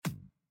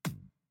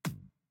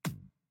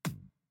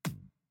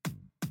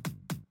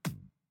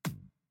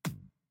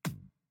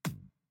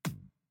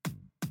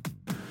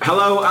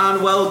Hello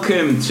and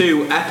welcome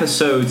to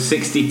episode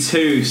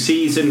 62,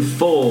 season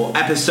 4,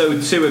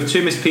 episode 2 of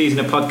Two Mr. P's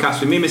in a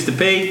podcast with me, Mr.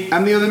 P.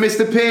 And the other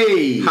Mr.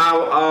 P.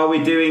 How are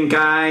we doing,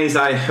 guys?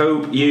 I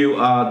hope you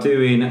are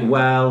doing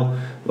well.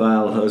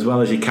 Well, as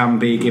well as you can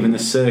be, given the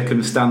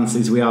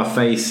circumstances we are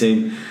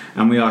facing.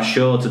 And we are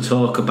sure to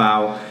talk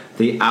about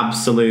the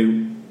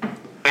absolute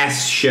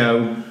S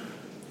show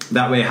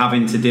that we're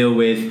having to deal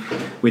with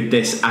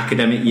this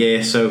academic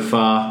year so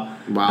far.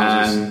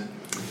 Wow.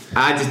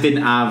 I just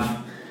didn't have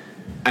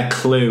a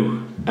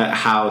clue at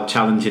how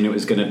challenging it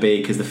was going to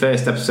be, because the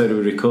first episode we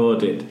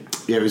recorded,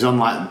 it was on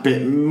like a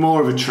bit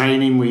more of a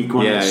training week.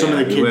 Some of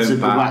the kids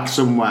had been back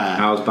somewhere.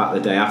 I was back the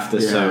day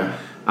after, so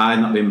I had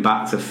not been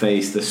back to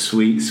face the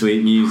sweet,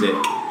 sweet music.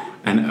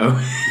 And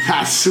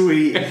that's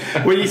sweet.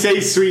 When you say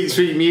sweet,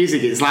 sweet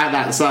music, it's like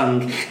that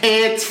song,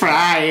 It's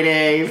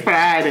Friday,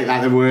 Friday,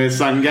 like the worst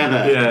song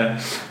ever.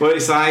 Yeah. Well,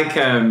 it's like,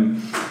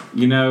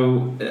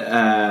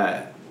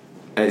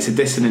 it's a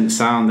dissonant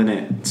sound, isn't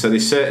it? So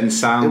there's certain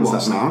sounds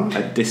that's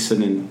a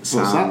dissonant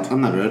sound. What's that? I've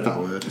never heard that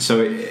word.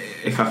 So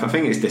I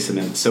think it's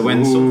dissonant. So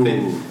when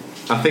something,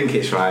 I think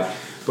it's right,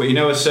 but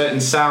a certain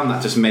sound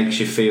that just makes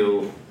you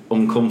feel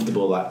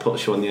uncomfortable, like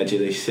puts you on the edge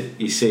of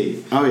your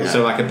seat. Oh yeah.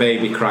 So like a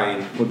baby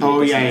crying would be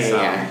a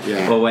dissonant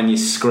sound. Or when you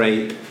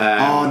scrape.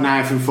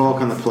 Knife and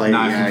fork on the plate.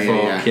 Knife and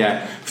fork.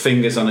 Yeah.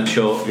 Fingers on a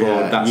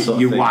chalkboard. That sort of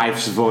thing. Your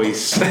wife's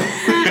voice.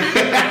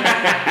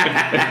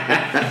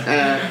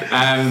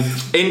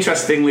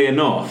 Interestingly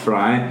enough,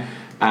 right,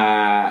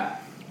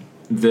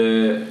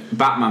 the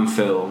Batman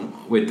film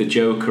with the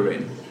Joker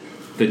in,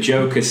 the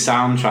Joker's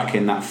soundtrack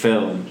in that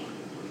film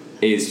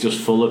is just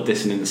full of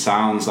dissonant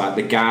sounds. Like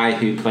the guy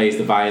who plays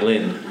the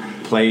violin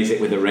plays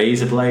it with a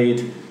razor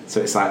blade,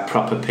 so it's like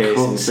proper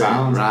piercing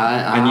sounds.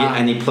 Right,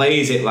 and he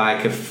plays it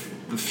like a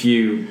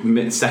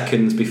few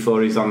seconds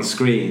before he's on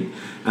screen,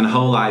 and the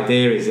whole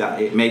idea is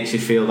that it makes you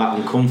feel that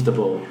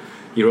uncomfortable.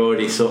 You're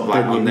already sort of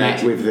like on the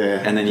edge,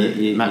 and then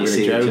you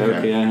see the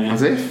Joker. Yeah.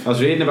 As if? I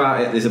was reading about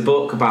it. There's a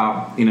book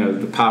about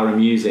the power of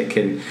music,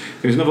 and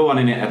there's another one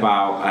in it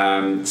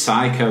about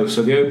Psycho.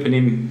 So the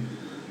opening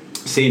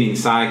scene in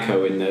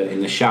Psycho in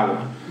the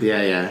shower.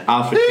 Yeah.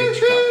 Alfred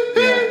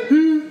Hitchcock.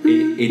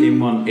 He didn't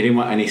want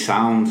any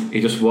sound. He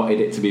just wanted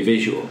it to be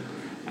visual.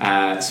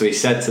 So he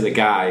said to the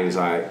guy, he was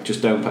like,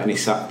 just don't put any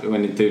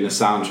when you're doing a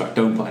soundtrack,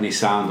 don't put any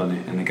sound on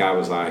it. And the guy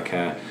was like,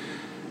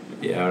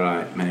 yeah, all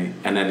right, mate.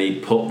 And then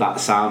he put that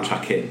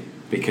soundtrack in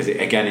because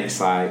it's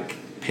like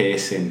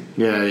piercing.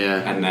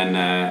 Yeah. And then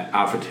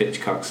Alfred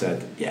Hitchcock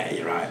said, yeah,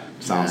 you're right.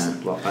 Sounds a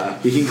lot better.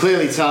 You can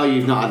clearly tell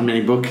you've not had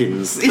many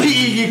bookings.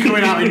 You're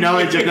coming out with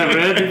knowledge I've never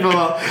heard before.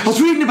 I was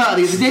reading about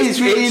it the other day.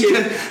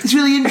 It's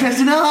really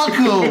interesting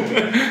article.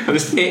 I'm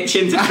just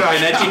itching to try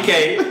and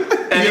educate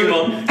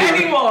anyone.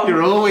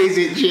 You're always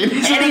itching.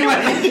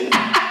 Anyway.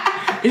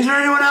 Is there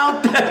anyone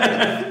out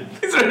there?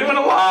 Is there anyone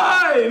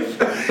alive?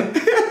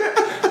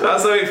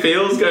 That's how it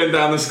feels going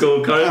down the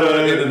school corridor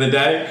at the end of the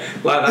day.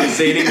 Like that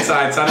scene in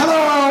Titanic.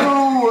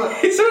 Hello!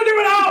 Is there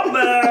anyone out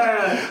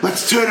there?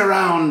 Let's turn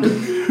around.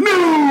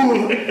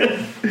 No!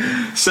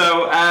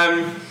 So,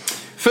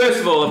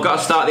 first of all, I've got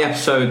to start the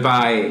episode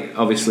by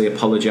obviously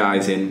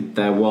apologising.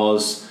 There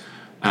was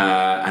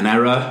an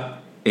error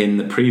in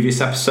the previous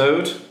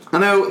episode. I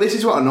know, this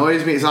is what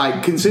annoys me. It's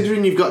like,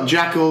 considering you've got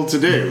jack all to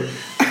do,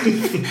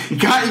 you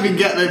can't even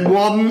get the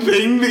one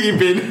thing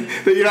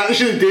that you're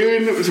actually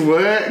doing that was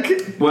work.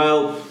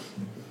 Well,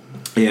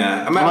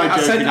 yeah.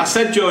 I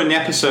said during the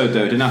episode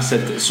though, didn't I? I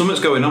said something's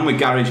going on with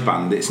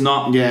GarageBand. It's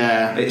not.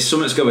 Yeah. It's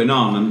something's going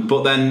on,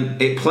 but then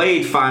it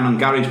played fine on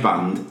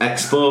GarageBand.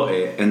 Export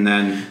it, and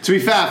then. To be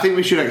fair, I think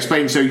we should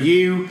explain. So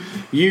you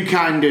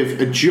kind of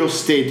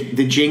adjusted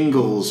the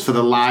jingles for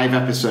the live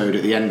episode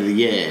at the end of the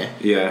year.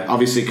 Yeah.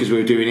 Obviously, because we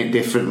were doing it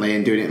differently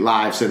and doing it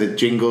live, so the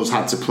jingles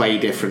had to play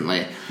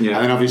differently. Yeah.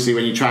 And then obviously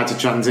when you tried to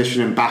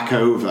transition them back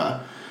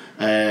over,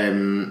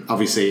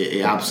 obviously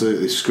it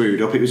absolutely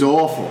screwed up. It was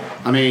awful.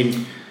 I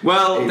mean,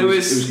 well, it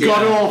was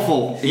god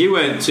awful. You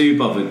weren't too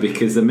bothered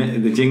because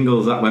the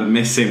jingles that went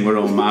missing were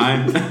all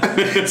mine.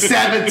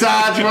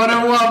 Sabotage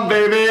 101,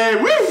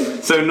 baby.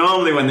 Woo! So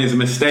normally when there's a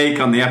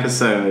mistake on the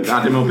episode,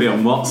 Adam will be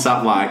on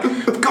WhatsApp like,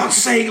 for God's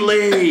sake,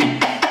 Lee,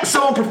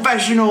 so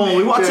unprofessional.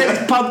 We want to take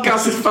this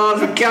podcast as far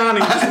as we can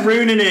and just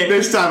ruining it.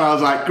 This time I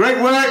was like, great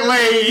work,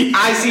 Lee.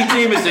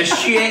 ICT must have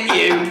shit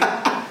you.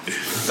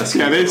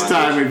 This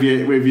time with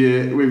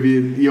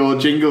your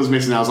jingles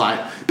missing, I was like,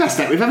 best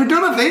that we've ever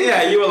done, I think.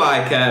 Yeah, you were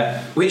like,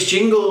 which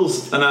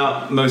jingles? And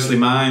mostly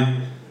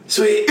mine.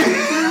 Sweet.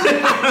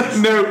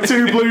 No,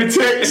 2 blue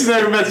ticks,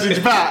 no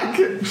message back.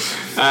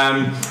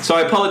 So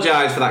I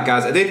apologise for that,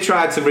 guys. I did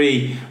try to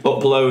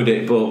re-upload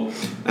it,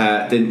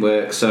 but didn't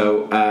work.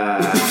 So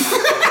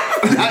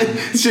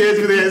cheers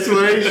for the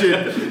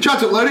explanation. Tried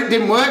to upload it,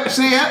 didn't work.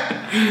 See ya.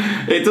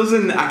 It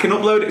doesn't. I can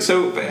upload it.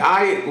 So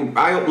I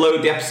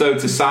upload the episode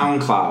to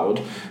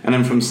SoundCloud, and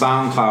then from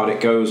SoundCloud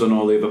it goes on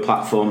all the other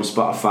platforms,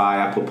 Spotify,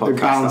 Apple Podcasts.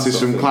 It bounces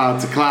from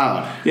cloud to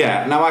cloud.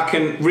 Yeah. Now I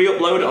can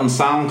re-upload it on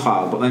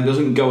SoundCloud, but then it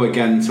doesn't go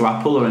again to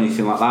Apple or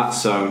anything like that.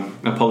 So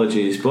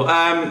apologies. But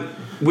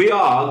we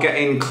are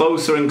getting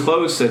closer and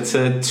closer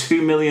to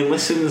 2 million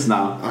listens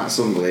now. That's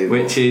unbelievable.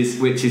 Which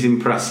is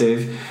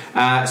impressive.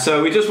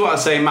 So we just want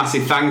to say a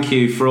massive thank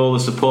you for all the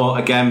support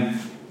again.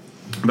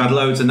 We've had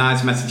loads of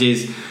nice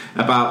messages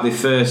about the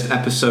first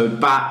episode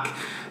back.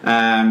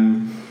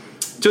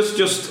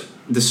 Just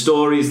the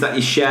stories that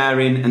you're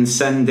sharing and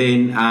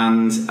sending,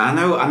 and I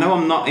know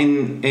I'm not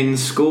in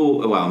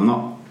school. Well, I'm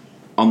not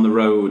on the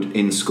road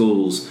in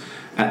schools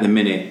at the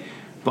minute,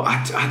 but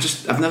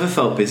I've never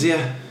felt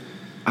busier.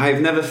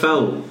 I've never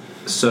felt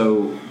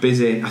so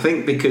busy. I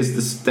think because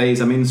the days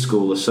I'm in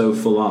school are so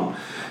full on.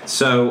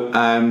 So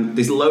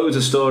there's loads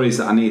of stories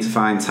that I need to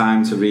find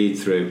time to read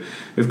through.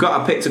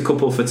 I picked a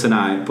couple for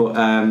tonight, but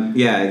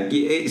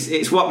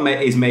it's what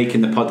is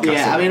making the podcast.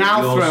 Yeah, I mean,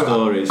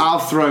 I'll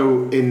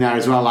throw in there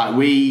as well.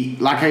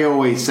 Like I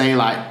always say,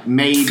 like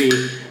maybe.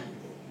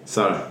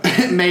 Sorry.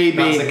 Maybe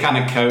that's a can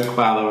of Coke,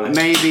 by the way.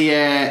 Maybe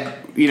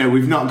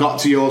we've not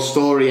got to your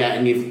story yet,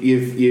 and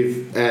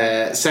you've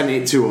sent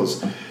it to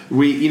us.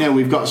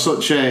 We've got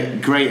such a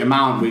great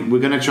amount.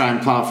 We're going to try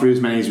and plough through as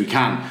many as we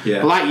can.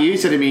 Yeah. But like you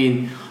said, I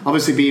mean,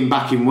 obviously being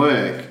back in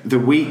work, the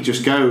week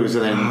just goes,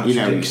 and then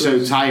you're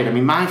so tired. I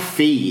mean, my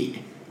feet.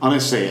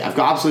 Honestly, I've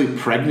got absolute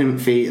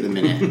pregnant feet at the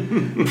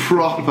minute.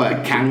 Proper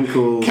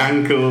cankles. I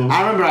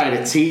remember I had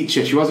a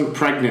teacher. She wasn't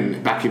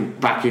pregnant back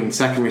in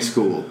secondary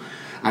school,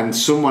 and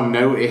someone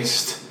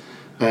noticed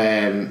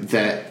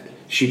that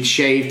she'd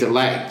shaved her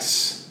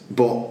legs.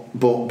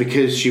 But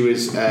because she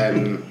was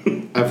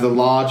of the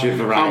larger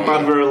variety. How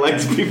bad were her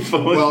legs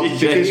before? Well,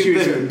 because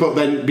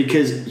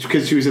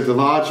she was of the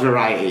large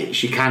variety,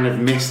 she kind of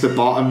missed the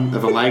bottom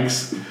of her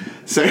legs.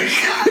 So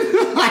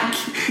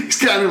it's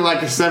kind of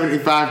like a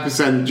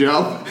 75%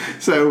 job.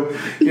 So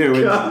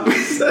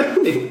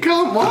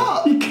can't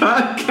what? You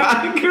can't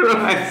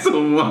categorise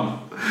someone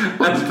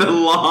as the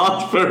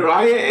large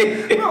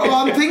variety. Well,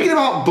 I'm thinking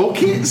about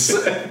buckets.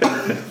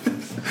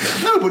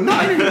 No, but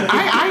not.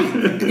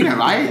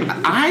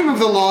 I'm of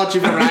the larger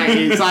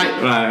variety. It's like,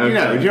 right,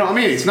 okay. Do you know what I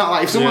mean? It's not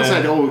like if someone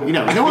said, no one's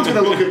going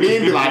to look at me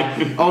and be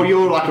like, oh,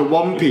 you're like a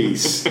one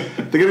piece.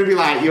 They're going to be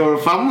like, you're a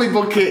family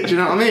bucket. Do you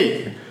know what I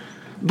mean?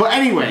 But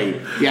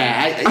anyway,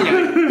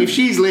 if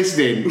she's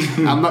listening,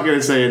 I'm not going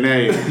to say her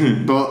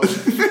name. But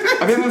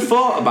have you ever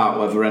thought about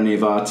whether any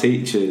of our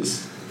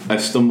teachers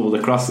have stumbled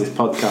across this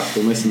podcast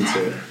and listened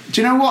to it?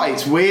 Do you know what?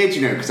 It's weird,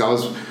 because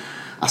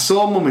I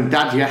saw Mum and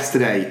Dad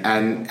yesterday,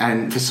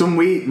 and for some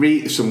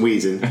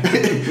reason,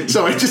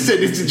 sorry, I just said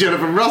it to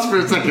Jonathan Ross for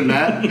a second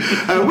there.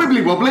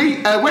 Wibbly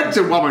wobbly, went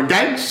to Mum and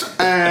Dad's,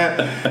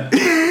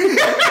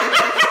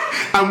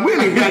 and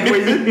Willie Dad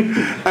reason,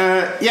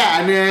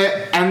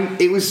 and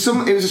it was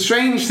a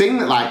strange thing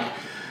that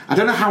I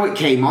don't know how it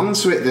came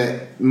onto it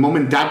that Mum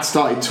and Dad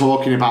started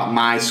talking about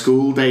my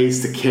school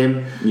days to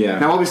Kim. Yeah.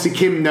 Now obviously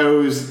Kim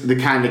knows the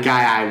kind of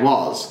guy I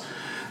was.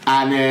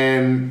 And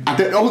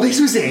this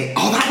was it.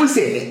 Oh, that was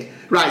it.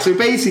 Right, so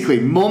basically,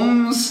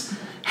 Mum's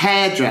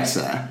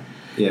hairdresser,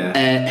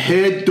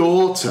 her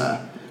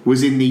daughter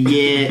was in the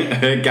year...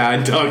 her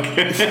guide dog.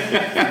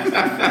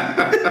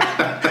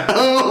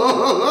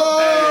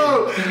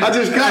 I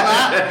just got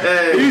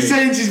that. Who's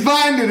saying she's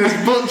finding us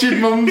butchered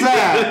Mum's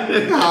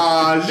hair?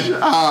 Harsh.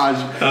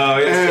 Oh,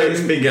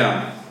 it's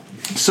begun.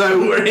 So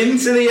we're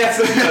into the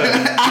episode.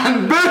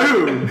 And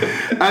boom!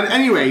 And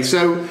anyway,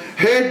 so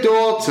her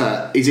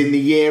daughter was in the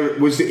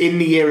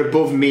year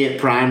above me at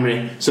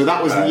primary. So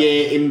that was the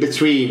year in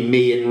between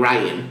me and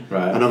Ryan.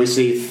 Right. And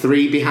obviously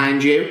 3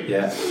 behind you.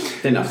 Yeah.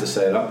 Didn't have to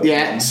say that.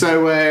 Yeah,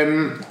 so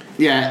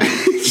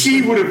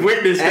she would have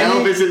witnessed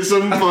Elvis at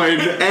some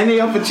point.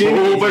 Any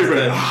opportunity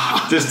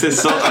just to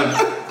sort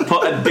of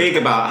put a dig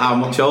about how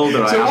much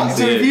older I am.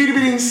 So if you'd have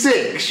been in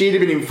 6, she'd have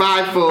been in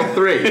 5, 4,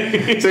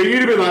 3. So you'd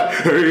have been like,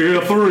 hey,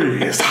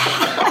 3s.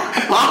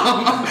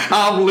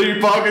 I'm Lee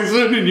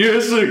Parkinson in year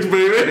 6,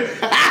 baby.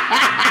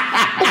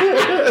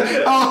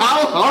 Oh,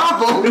 how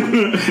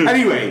horrible.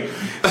 Anyway,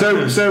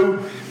 so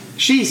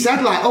she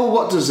said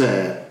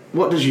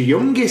what does your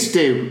youngest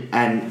do?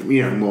 And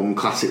Mum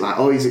classic he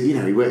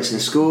works in a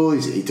school,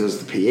 he does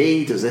the PE,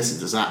 he does this and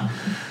does that.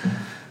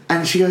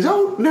 And she goes,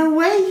 oh, no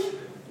way.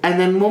 And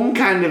then Mum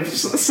kind of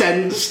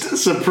sensed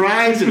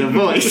surprise in her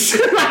voice,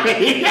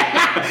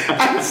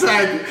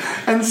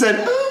 and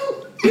said,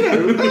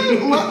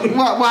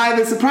 why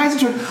the surprise? And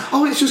she went,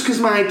 oh, it's just because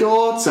my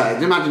daughter,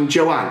 imagine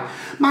Joanne,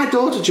 my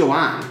daughter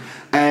Joanne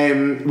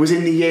was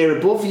in the year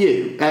above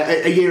you,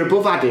 a year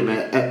above Adam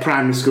at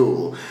primary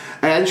school.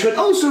 And she went,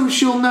 oh, so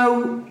she'll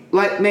know,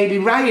 maybe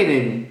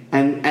Ryan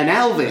and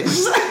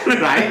Elvis,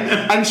 right?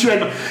 And she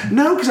went,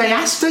 no, because I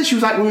asked her. She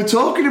was like, we were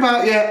talking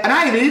about you. And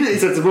I immediately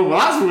said to Mum, well,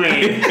 that's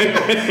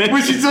weird.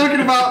 Was she talking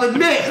about the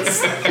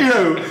knits?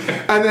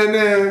 And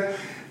then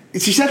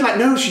she said,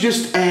 no, she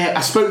just,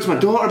 I spoke to my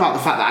daughter about the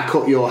fact that I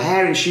cut your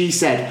hair. And she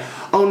said,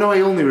 oh, no, I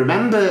only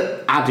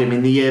remember Adam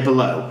in the year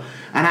below.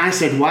 And I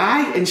said,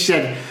 why? And she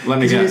said, let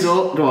me guess.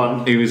 Go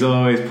on. He was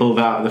always pulled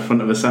out at the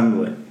front of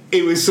assembly.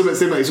 it was something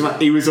similar.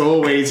 He was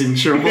always in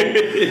trouble.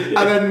 And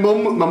then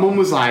my mum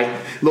was like,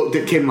 looked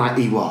at Kim like,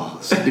 he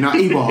was. You know,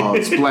 he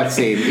was. Bless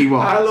him, he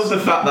was. I love the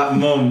fact that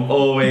mum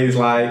always,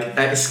 like,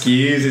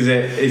 excuses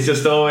it. It's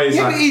just always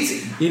like,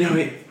 you know,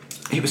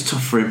 it was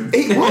tough for him.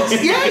 It was,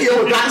 yeah.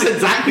 That's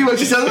exactly what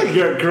she said. Like,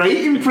 you're a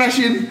great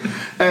impression.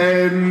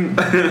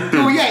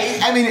 Well,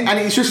 yeah, I mean, and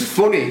it's just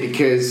funny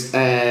because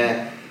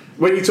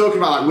when you're talking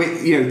about,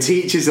 like, you know,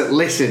 teachers that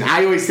listen,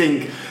 I always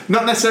think,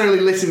 not necessarily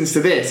listens to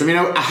this. I mean,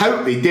 I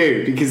hope they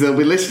do, because they'll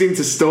be listening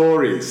to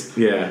stories,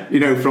 you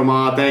know, from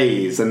our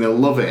days, and they'll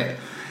love it.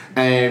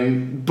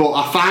 But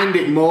I find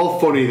it more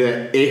funny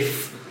that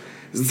if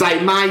it's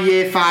like my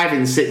year 5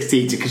 and 6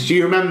 teacher, because do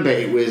you remember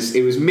it was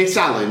Miss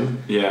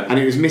Allen, and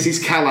it was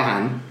Mrs.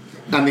 Callahan,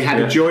 and they had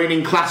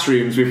adjoining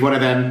classrooms with one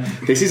of them.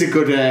 This is a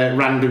good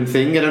random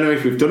thing. I don't know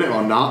if we've done it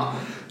or not.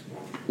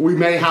 We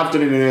may have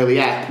done it in an early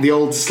ep. The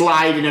old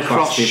sliding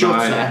across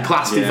shutter,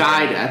 class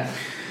divider.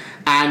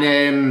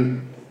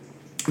 And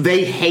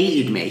they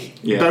hated me.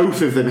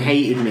 Both of them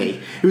hated me.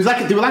 It was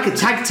like they were like a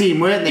tag team,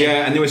 weren't they?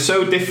 Yeah, and they were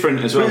so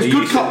different as well. It was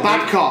good cop,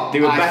 bad cop. They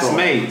were best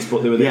mates,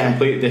 but they were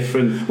completely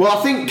different. Well,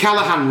 I think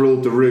Callahan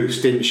ruled the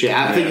roost, didn't she?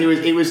 I think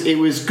it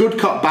was good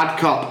cop, bad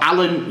cop.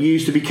 Alan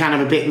used to be kind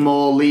of a bit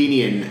more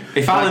lenient.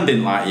 If Alan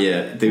didn't like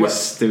you, there was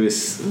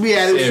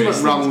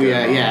something wrong.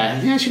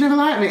 Yeah. She never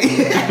liked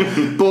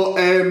me. But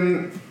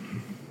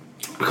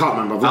I can't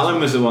remember. Alan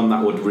was the one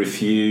that would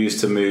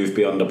refuse to move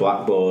beyond a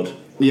blackboard.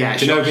 Yeah,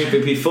 do you know,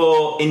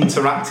 before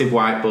interactive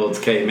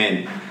whiteboards came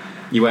in,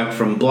 you went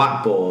from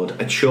blackboard,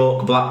 a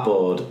chalk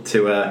blackboard,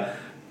 to a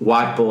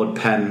whiteboard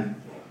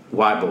pen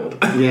whiteboard.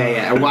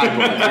 Yeah, a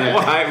whiteboard.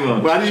 Yeah.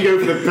 Whiteboard. Why did you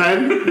go for the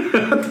pen?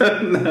 I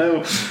don't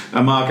know.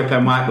 A marker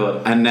pen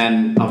whiteboard, and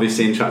then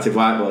obviously interactive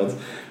whiteboards.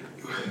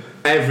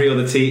 Every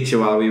other teacher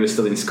while we were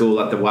still in school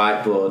had the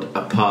whiteboard,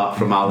 apart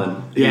from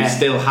Alan. He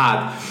still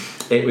had.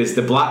 It was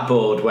the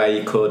blackboard where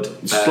you could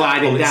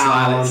slide it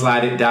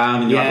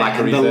down, and you had like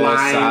a reverse the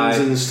lines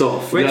side and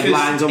stuff. Which was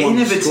lines on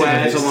innovative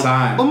squares at its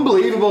time.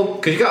 Unbelievable.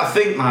 Because you got to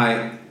think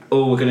like,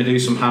 oh, we're going to do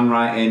some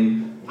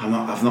handwriting.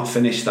 I've not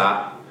finished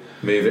that.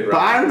 Move it right. But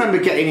I remember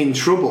getting in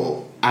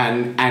trouble,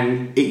 and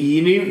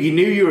you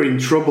knew you were in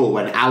trouble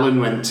when Alan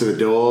went to the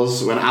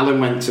doors, when Alan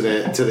went to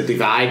the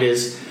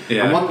dividers,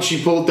 and once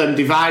you pulled them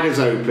dividers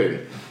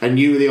open, and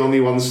you were the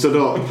only one stood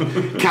up,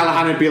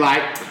 Callahan would be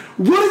like,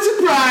 what a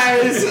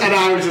surprise! And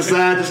I was just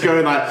there, just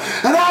going like,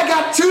 and I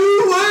got 2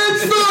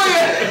 words for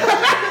you!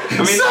 I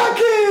mean, suck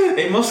it!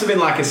 It must have been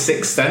like a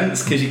sixth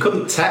sense, because you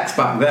couldn't text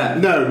back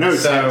then. No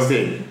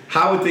texting.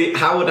 How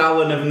would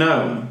Alan have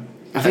known?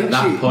 I think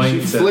she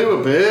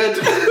flew a bird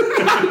to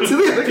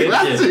the other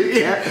class.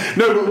 Yeah.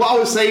 No, but what I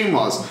was saying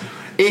was,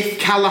 if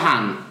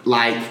Callahan,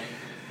 like,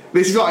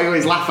 this is what I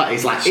always laugh at,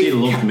 is like, she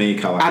loved me,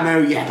 Callahan. I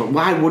know, yeah, but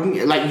why wouldn't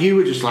you? Like, you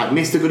were just like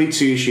Mr. Goody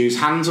Two Shoes,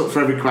 hands up for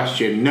every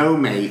question, no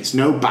mates,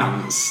 no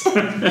bands.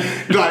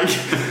 Like,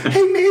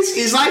 hey miss,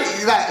 it's like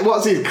that,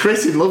 what's his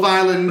Chris in Love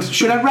Island,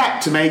 should I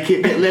rap to make it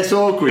a bit less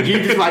awkward?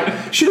 You just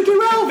like, should I do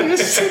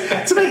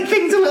Elvis to make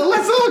things a little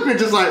less awkward?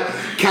 Just like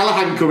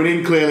Callahan coming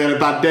in clearly on a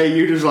bad day,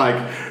 you just like,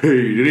 hey,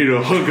 you need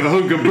a hunk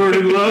of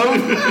burning love.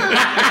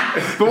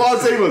 But what I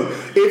was saying was,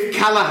 if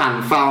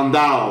Callahan found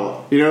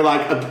out, you know,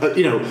 like, oh,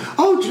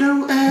 do you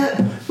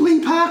know Lee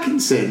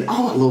Parkinson?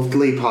 Oh, I loved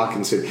Lee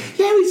Parkinson.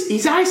 Yeah,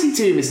 he's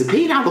IC2 Mr.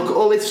 P now. Look at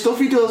all this stuff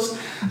he does.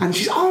 And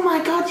she's, oh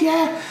my god,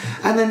 yeah.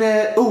 And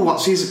then,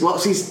 what's his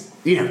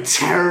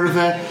terror of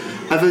a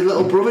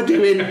little brother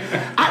doing?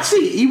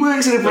 Actually, he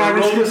works in a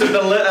primary school.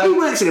 He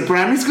works in a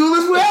primary school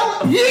as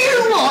well. You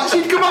what?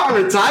 She'd come out of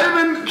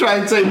retirement, try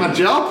and take my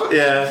job.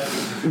 Yeah,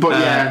 but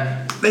yeah.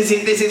 This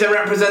is a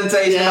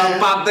representation of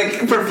how bad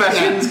the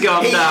profession's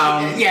gone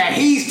down. Yeah,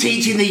 he's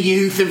teaching the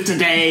youth of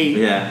today.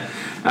 Yeah.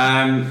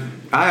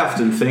 I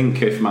often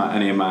think if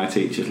any of my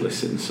teachers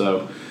listen,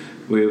 so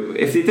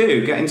if they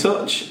do, get in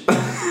touch.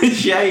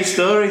 Share your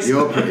stories.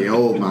 You're pretty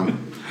old,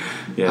 man.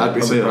 Yeah, I'd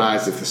be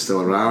surprised if they're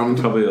still around.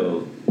 Probably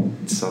old,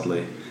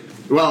 sadly.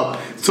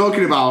 Well,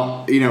 talking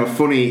about, a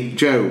funny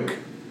joke.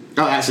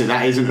 Oh, actually,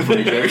 that isn't a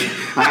funny joke.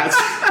 I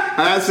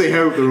actually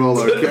hope they're all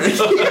okay.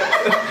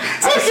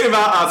 Talking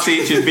about our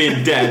teachers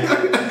being dead.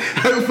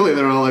 Hopefully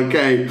they're all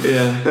okay.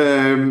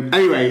 Yeah.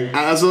 Anyway,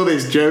 I saw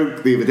this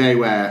joke the other day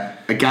where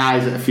a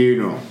guy's at a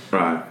funeral.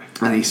 Right.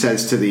 And he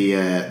says to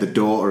the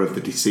daughter of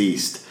the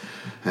deceased,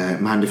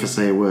 mind if I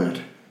say a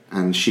word?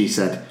 And she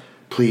said,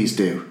 please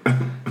do.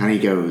 And he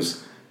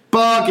goes,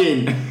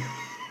 bargain.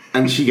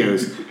 And she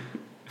goes,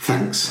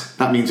 thanks.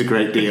 That means a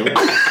great deal.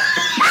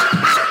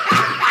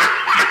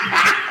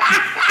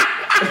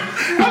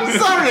 I'm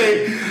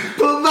sorry,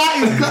 but that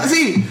is...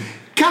 See,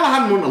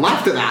 Callahan wouldn't have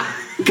laughed at that.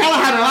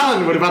 Callahan and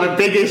Alan would have had a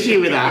big issue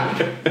with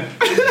that.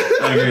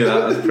 I agree with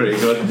that. That's pretty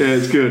good. Yeah,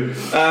 it's good.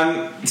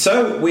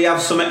 So we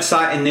have some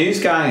exciting news,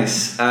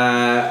 guys.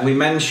 We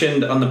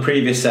mentioned on the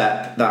previous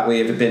ep that we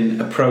have been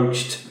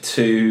approached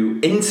to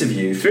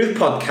interview through the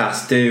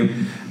podcast, do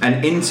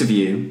an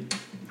interview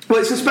Well,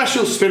 it's a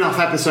special spin-off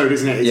episode,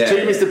 isn't it? It's two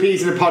Mr.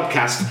 P's in a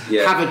podcast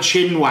have a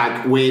chin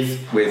wag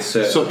with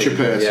such a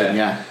person.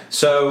 Yeah.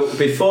 So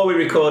before we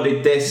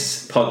recorded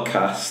this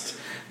podcast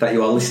that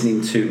you are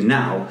listening to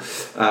now,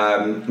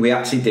 we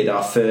actually did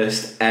our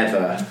first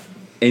ever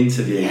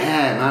interview.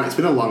 Yeah, man, it's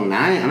been a long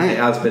night, hasn't it? It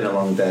has been a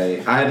long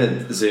day. I had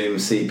a Zoom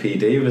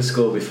CPD with a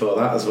school before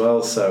that as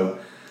well, so...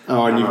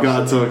 Oh, and you've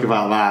got to talk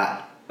about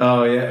that.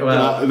 Oh, yeah,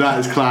 well... That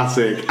is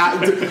classic.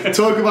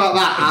 Talk about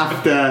that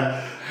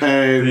after...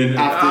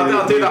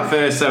 I'll do that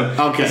first. So,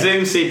 okay.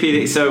 Zoom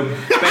CPD. So,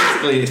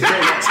 basically, it's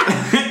pretty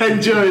much...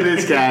 Enjoy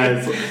this,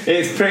 guys.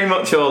 It's pretty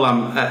much all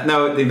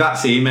no, they've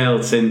actually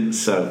emailed since,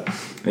 so...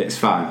 It's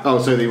fine.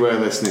 Oh, so they were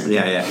listening.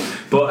 Yeah.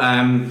 But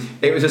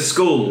it was a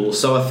school,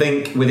 so I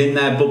think within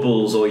their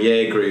bubbles or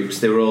year groups,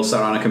 they were all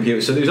sat around a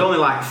computer. So there was only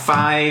like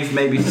 5,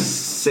 maybe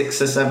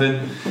 6 or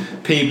 7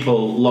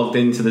 people logged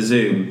into the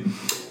Zoom,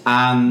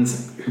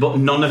 but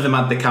none of them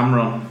had the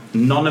camera on.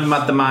 None of them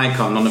had the mic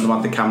on. None of them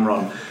had the camera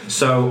on.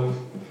 So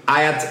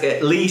I had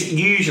at least,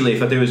 usually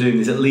if I do a Zoom,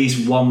 there's at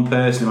least one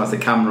person who has the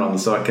camera on,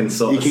 so I can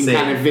sort of see. You can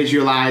kind of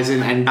visualise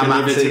and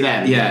deliver to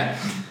them. Yeah.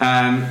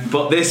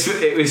 But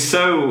it was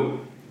so.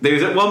 There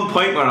was at one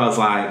point where I was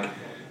like,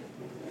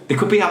 there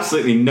could be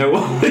absolutely no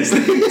one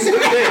listening to this.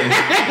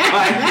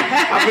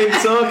 I've been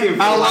talking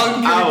for how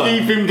long can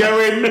you keep him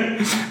going?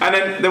 And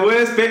then the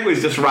worst bit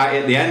was just right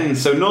at the end.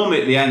 So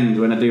normally at the end,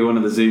 when I do one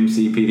of the Zoom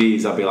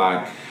CPDs, I'll be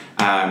like,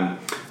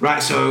 right,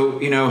 so,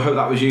 hope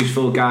that was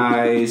useful,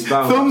 guys.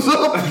 Thumbs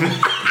up!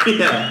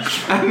 Yeah.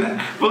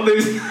 But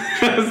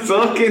I was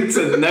talking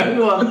to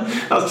no one.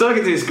 I was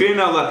talking to the screen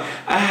and I was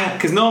like,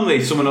 because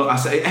normally someone will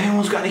say,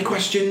 anyone's got any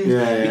questions?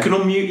 Yeah. You can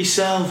unmute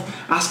yourself,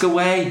 ask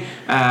away,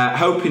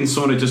 hoping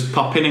someone would just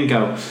pop in and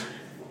go,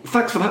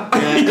 thanks for that.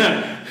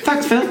 Yeah.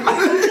 Thanks, Phil. You know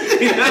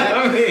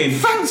what I mean?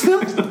 Thanks,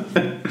 Phil.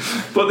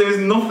 But there was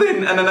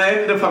nothing, and then I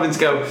ended up having to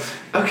go,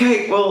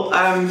 okay, well,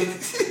 I'm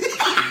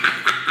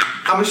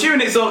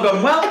assuming it's all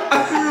gone well.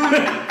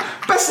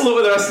 Best of luck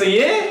with the rest of the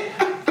year.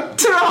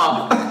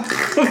 Ta-ra!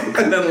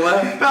 And then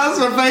left. That's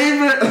my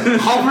favourite.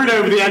 Hovering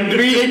over the end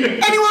meeting.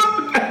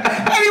 Anyone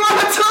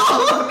at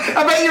all?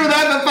 I bet you were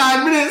there for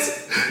 5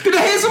 minutes. Did I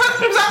hear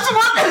something? Was that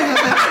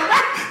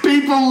someone?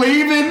 People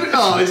leaving.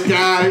 Oh, this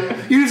guy.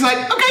 You're just like,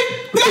 okay.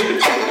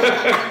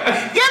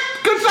 Yep,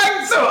 good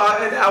thanks. So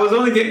I was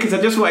only because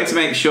I just wanted to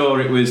make sure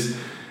it was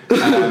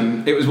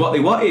what they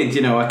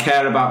wanted. I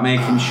care about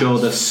making sure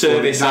the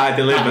service I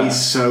deliver. That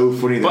is so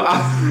funny.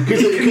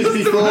 Because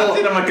before I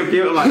did on my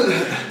computer, I'm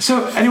like,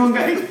 so anyone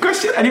got any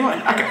question? Anyone?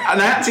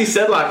 And I actually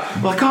said well,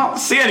 I can't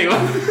see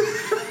anyone.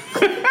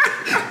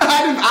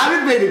 I'd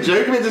have made a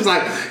joke of it, just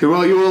like,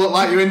 well, you all look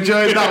like you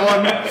enjoyed that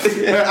one.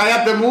 I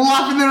had them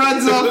laughing their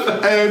heads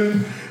off.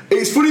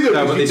 It's funny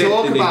though, because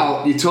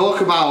you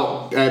talk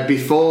about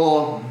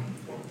before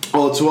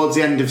or towards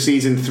the end of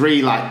season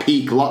 3, like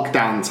peak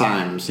lockdown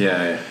times.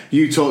 Yeah.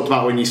 You talked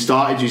about when you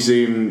started your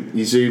Zoom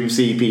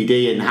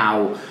CPD and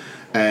how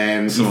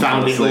you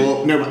found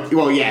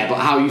it but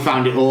how you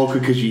found it awkward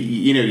because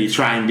you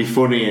try and be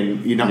funny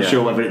and you're not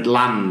sure whether it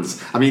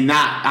lands. I mean,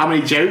 how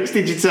many jokes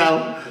did you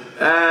tell?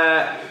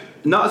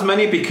 Not as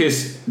many,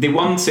 because they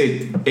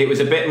wanted, it was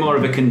a bit more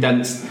of a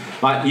condensed,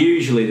 like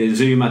usually the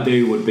Zoom I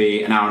do would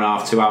be an hour and a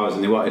half, 2 hours,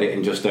 and they wanted it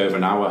in just over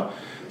an hour.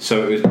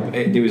 So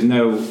there was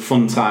no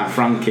fun time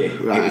Frankie.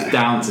 Right. It was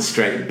down to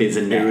straight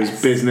business. It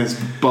was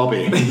business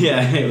Bobby.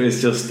 Yeah, it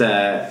was just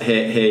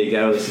here you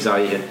go. This is how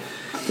you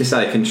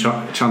can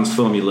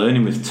transform your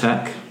learning with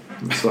tech.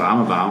 That's what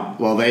I'm about.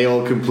 Well, they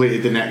all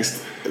completed the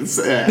next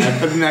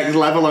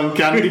level on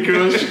Candy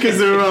Crush because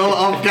they were all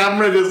off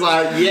camera, just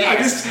like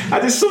I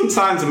just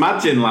sometimes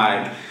imagine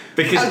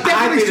because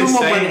definitely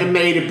someone went and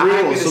made a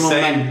brew or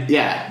someone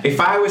if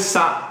I was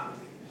sat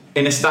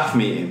in a staff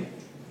meeting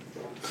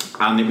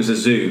and it was a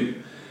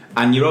Zoom,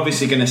 and you're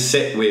obviously going to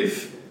sit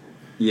with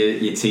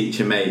your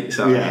teacher mates,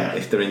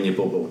 if they're in your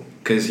bubble,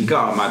 because you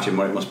got to imagine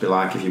what it must be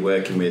like if you're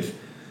working with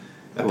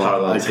a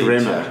parallel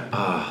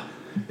teacher.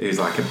 Who's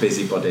like a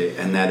busybody,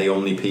 and they're the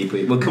only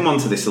people. We'll come on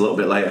to this a little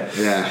bit later,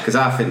 because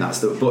I think that's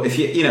the. But if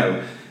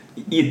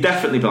you'd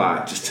definitely be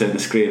like, just turn the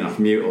screen off,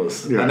 mute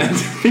us, and then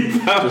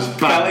just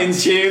belting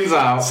tunes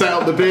out, set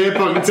up the beer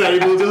pong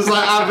table, just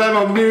like have them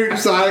on mute,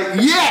 just like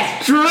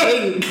yes,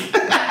 drink.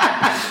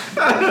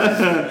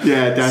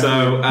 Yeah, definitely.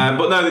 So,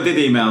 but no, they did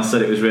email,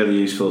 said it was really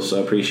useful, so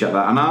I appreciate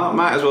that. And I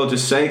might as well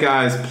just say,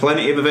 guys,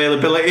 plenty of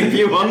availability if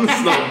you want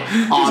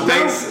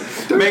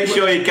stuff. Make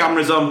sure your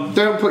camera's on.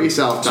 Don't put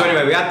yourself down. So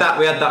anyway, we had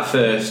that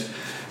first.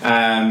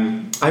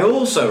 I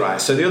also,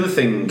 so the other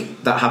thing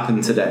that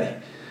happened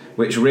today,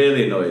 which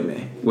really annoyed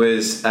me,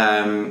 was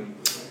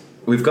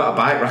we've got a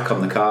bike rack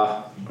on the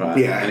car, right?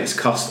 Yeah. And it's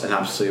cost an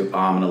absolute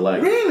arm and a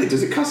leg. Really?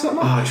 Does it cost that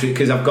much?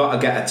 Because I've got to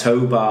get a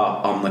tow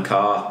bar on the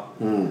car.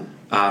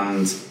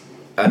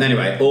 And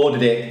anyway,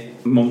 ordered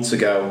it months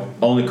ago,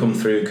 only come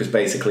through because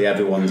basically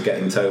everyone's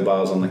getting tow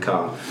bars on the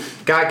car.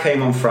 Guy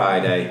came on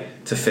Friday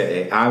to fit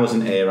it. I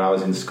wasn't here, I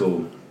was in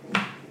school.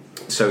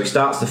 So he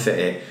starts to fit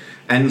it,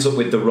 ends up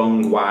with the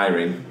wrong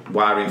wiring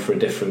for a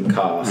different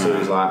car. So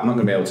he's like, I'm not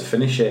going to be able to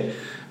finish it.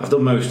 I've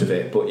done most of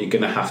it, but you're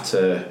going to have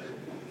to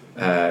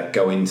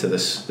go into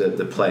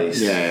the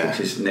place, which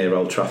is near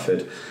Old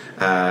Trafford,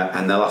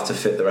 and they'll have to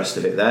fit the rest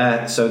of it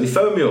there. So they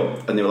phoned me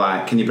up and they were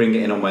like, can you bring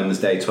it in on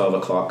Wednesday, 12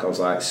 o'clock? I was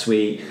like,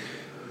 sweet,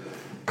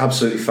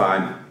 absolutely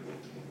fine.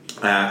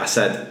 I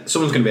said,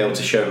 someone's going to be able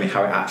to show me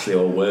how it actually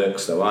all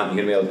works though, aren't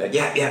you going to be able to?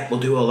 Yeah, we'll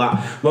do all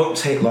that. Won't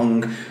take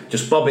long.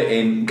 Just bob it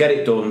in, get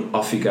it done,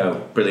 off you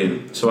go.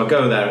 Brilliant. So I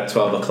go there at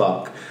 12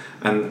 o'clock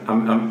and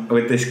I'm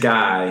with this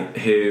guy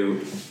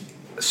who,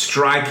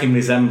 striking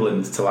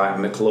resemblance to like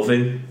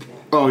McLovin.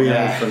 Oh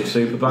yeah, from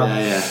Superbad.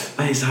 Yeah.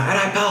 And he's like,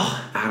 alright pal.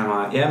 And I'm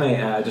like, yeah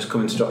mate, just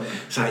come and stop.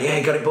 He's like, yeah,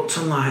 you got it booked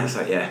online. It's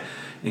like, yeah. And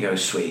he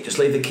goes, sweet, just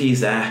leave the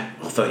keys there.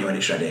 I'll phone you when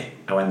it's ready.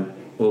 I went,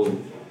 well,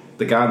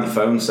 the guy on the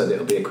phone said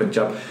it'll be a quick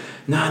job.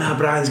 No,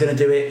 Brian's going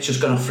to do it. It's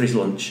just gone off for his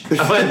lunch.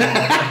 I went,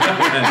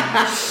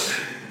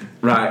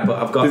 right,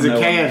 but I've got There's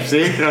a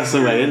KFC across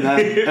the way, isn't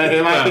there?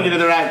 Am I thinking of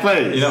the right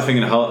place? You're not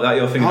thinking of Halfords.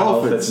 You're thinking of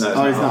Halfords. No, it's not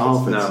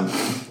Halfords. No.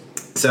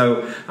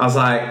 So I was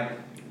like,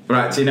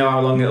 right, do you know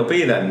how long it'll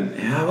be then?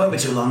 Yeah, it won't be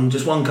too long,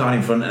 just one car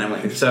in front and then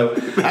wait. So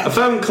I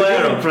phoned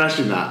Claire up.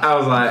 Impression that. I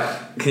was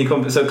like, can you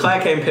come? So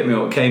Claire came, pick me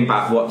up, came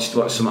back, watched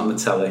something on the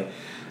telly,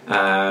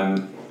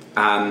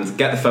 and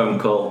get the phone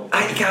call.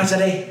 Right, your car's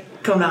ready,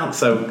 come down.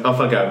 So off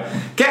I go.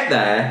 Get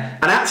there,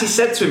 and I actually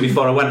said to him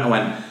before I went,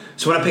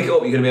 so when I pick it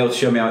up, you're going to be able to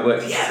show me how it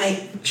works? Yeah,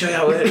 mate, show you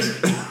how it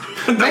works.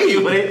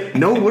 Mate,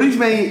 no worries,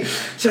 mate.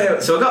 So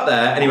I got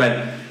there, and he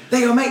went,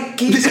 there you go, mate,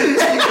 keys.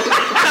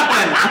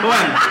 I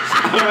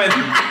went,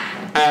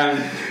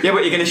 yeah,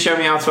 but you're going to show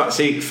me how to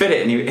actually fit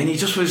it, and he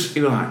just was,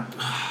 he was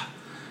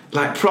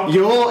like proper.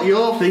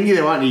 You're thinking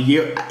though, aren't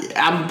you?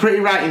 I'm pretty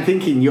right in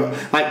thinking you're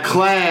like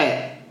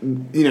Claire.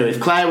 You know, if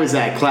Claire was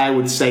there, Claire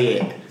would say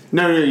it.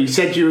 No, you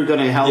said you were going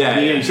to help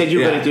me. You said you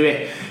were going to do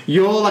it.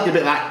 You're like a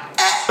bit like.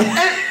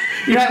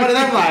 You're like one of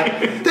them,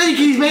 like, there you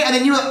keys, mate, and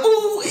then you're like,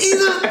 oh, he's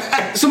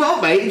something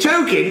up, mate,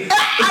 joking.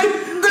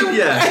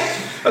 Yeah.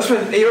 That's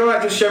when you're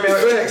alright, just show me how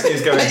it works. And he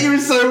was going, you were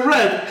so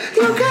red.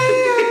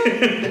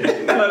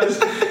 Okay. No,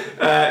 just,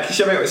 can you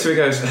show me how it works? So he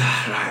goes,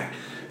 right,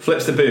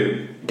 flips the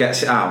boot,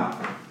 gets it out,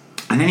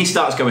 and then he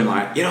starts going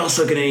like, you're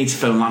also going to need to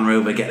phone Land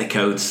Rover, get the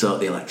code, sort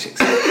the electrics.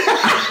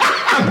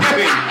 I'm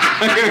going,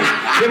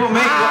 yeah, but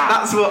mate,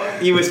 that's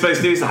what you were supposed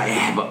to do. He's like,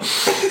 yeah, but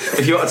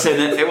if you want to turn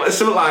it was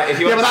something like, if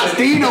you want but that's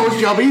Dino's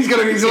job, he's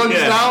going to be his lunch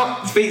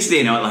out. Speak to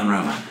Dino at Land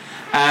Rover.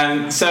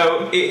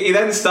 So he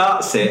then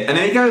starts it, and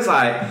then he goes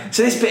like,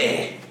 so this bit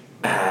here,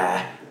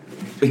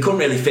 we couldn't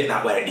really fit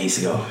that where it needs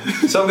to go.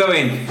 So I'm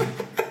going,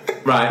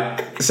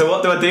 right, so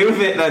what do I do with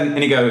it then?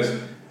 And he goes,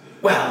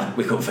 well,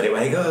 we couldn't fit it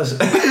where it goes.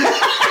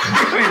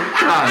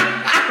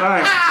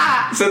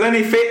 right. So then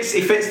he fits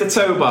the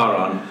tow bar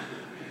on,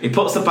 he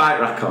puts the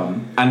bike rack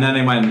on, and then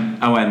I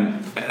went,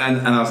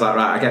 and I was like,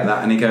 right, I get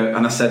that.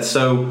 And I said,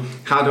 so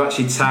how do I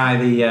actually tie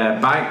the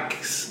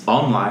bikes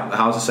on? Like,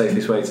 how's the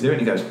safest way to do it? And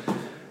he goes,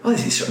 well,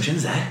 there's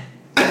instructions there.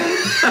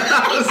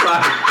 I was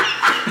like,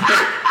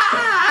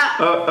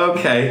 oh,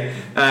 okay.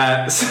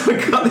 So I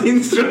got the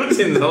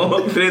instructions, all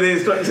looked through the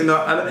instructions,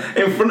 and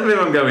in front of him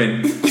I'm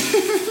going,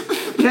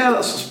 yeah,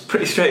 that's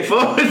pretty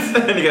straightforward.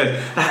 And he goes,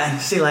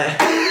 see you later.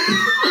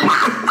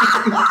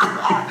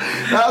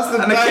 That's the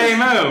and I came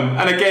home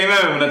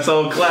and I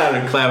told Claire,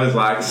 and Claire was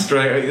like,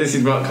 straight, this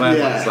is what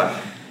Claire was like,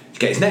 did you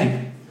get his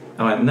name?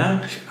 I went,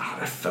 no.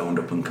 I phoned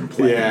up and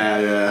complained.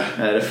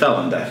 Yeah. It fell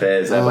on deaf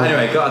ears. But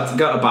anyway, got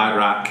a bike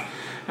rack.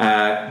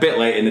 A bit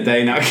late in the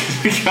day now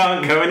because we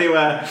can't go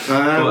anywhere.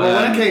 Well, when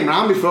I came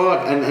round before,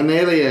 I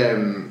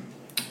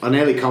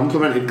nearly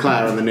complimented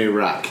Claire on the new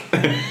rack,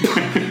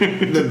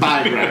 the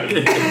bike rack.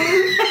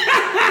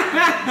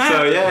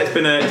 So yeah, it's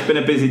been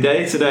a busy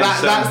day today.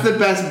 That's the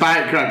best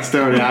bike rack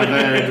story I've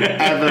heard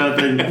ever. I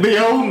think the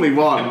only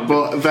one,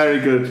 but very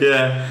good.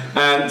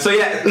 Yeah. So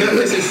yeah,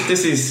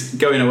 this is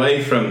going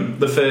away from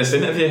the first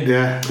interview.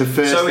 Yeah, the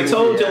first. So we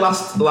told you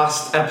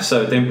last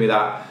episode, didn't we,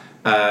 that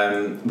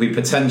we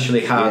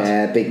potentially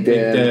had Big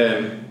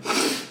Derm.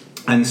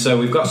 And so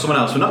we've got someone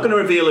else. We're not going to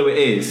reveal who it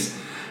is,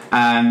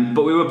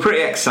 but we were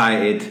pretty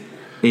excited.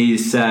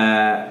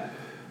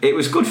 It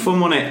was good fun,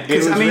 wasn't it? It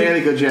was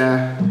really good,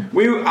 yeah.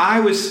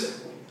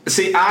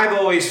 I've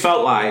always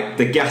felt like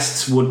the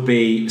guests would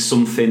be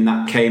something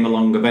that came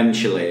along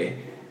eventually.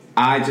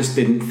 I just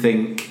didn't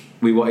think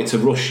we wanted to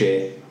rush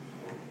it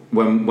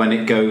when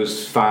it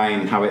goes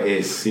fine how it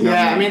is. You know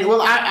I mean,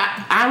 well,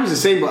 I was the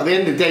same, but at the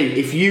end of the day,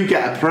 if we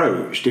get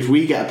approached, as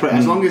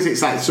long as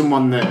it's like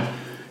someone that,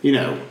 you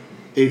know,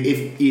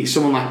 if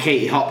someone like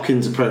Katie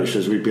Hopkins approached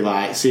us, we'd be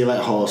like, see you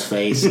later,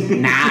 horseface.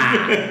 Nah.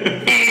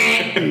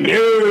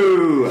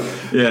 No.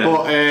 Yeah.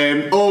 But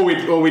or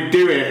we'd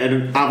do it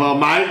and have our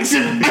mics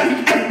and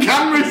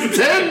cameras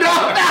turned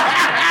on.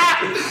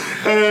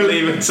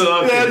 Leave it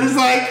talking. Yeah, just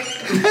like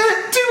 2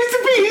 Mr.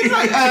 P. It's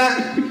like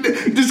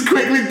just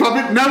quickly pop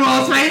it. No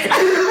horseface.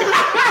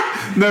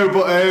 No,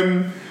 but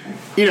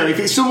you know, if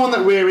it's someone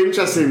that we're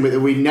interested in,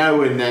 that we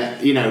know, and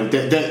that, you know,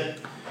 that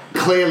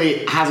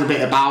clearly has a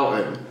bit about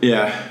him.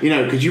 Yeah. You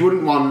know, because you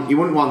wouldn't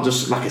want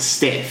just like a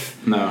stiff.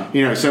 No.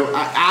 You know, so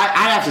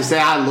I have to say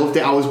I loved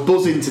it. I was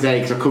buzzing today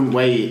because I couldn't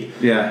wait.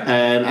 Yeah.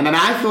 And then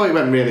I thought it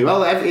went really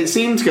well. It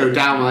seemed to go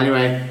down well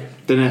anyway,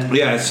 didn't it?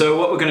 Yeah, so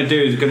what we're going to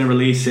do is we're going to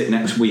release it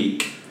next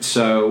week.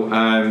 So,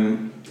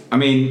 I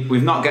mean,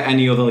 we've not got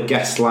any other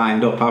guests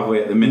lined up, have we,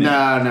 at the minute?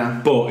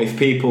 No. But if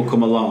people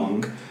come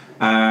along,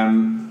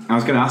 I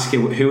was going to ask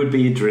you, who would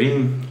be your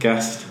dream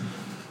guest?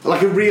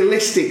 Like a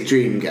realistic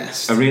dream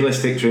guest. A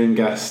realistic dream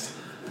guest.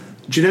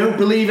 Do you know,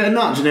 believe it or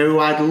not, do you know who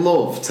I'd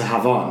love to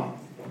have on?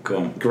 Go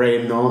on.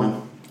 Graham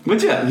Norton.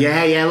 Would you?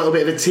 Yeah, a little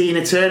bit of a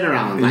Tina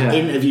turnaround. Like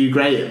interview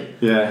Graham.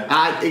 Yeah.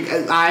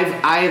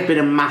 I have been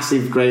a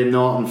massive Graham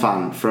Norton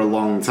fan for a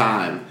long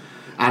time,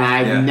 and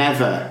I've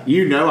never,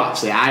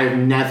 actually, I have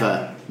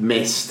never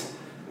missed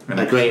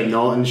a Graham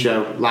Norton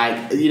show.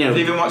 Like, you know, Did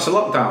you even watch the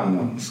lockdown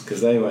ones?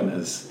 Because they went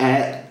as.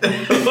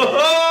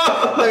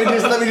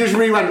 let me just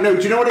rewind. No,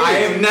 do you know what it is? I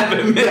have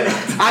never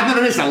missed. I've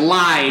never missed a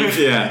live.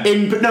 Yeah.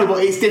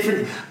 But it's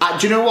different.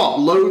 Do you know what?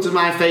 Loads of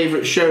my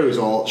favourite shows,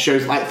 or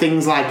shows like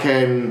things like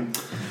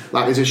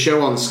there's a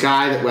show on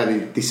Sky where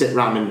they sit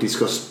around and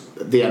discuss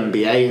the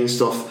NBA and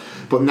stuff.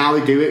 But now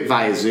they do it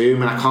via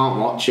Zoom, and I can't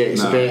watch it.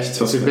 It's a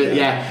bit.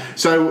 Yeah.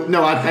 So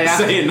no, I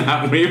saying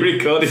that we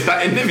recorded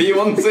that interview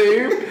on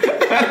Zoom,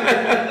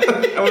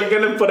 and we're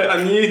going to put it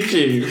on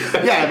YouTube.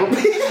 Yeah, but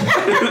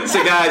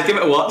so guys, give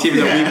it a watch,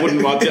 even though we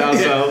wouldn't watch it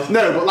ourselves.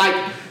 No, but like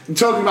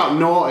talking about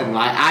Norton,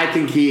 like I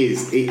think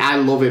I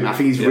love him. I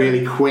think he's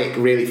really quick,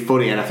 really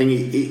funny, and I think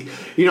he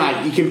you know,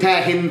 like, you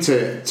compare him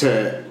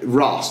to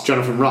Ross,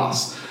 Jonathan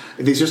Ross.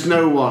 There's just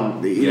no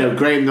one, you know.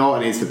 Graham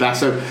Norton is the best.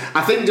 So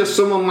I think just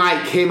someone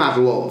like him I'd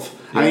love.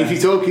 Yeah. I mean, if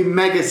you're talking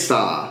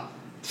megastar,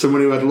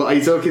 someone who I'd love. Are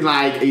you talking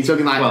like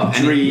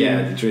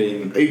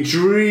dream?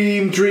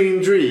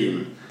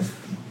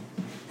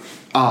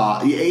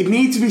 It'd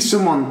need to be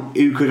someone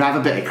who could have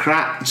a bit of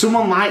crack.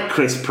 Someone like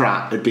Chris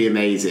Pratt would be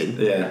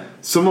amazing. Yeah.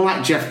 Someone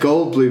like Jeff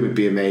Goldblum would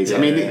be amazing. I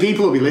mean,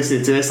 people will be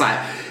listening to this like,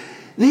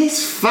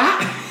 this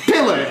fat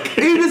pillock.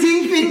 Who does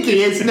he think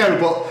he is? No,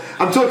 but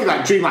I'm talking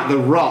like dream like The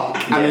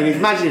Rock. I mean,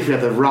 imagine if we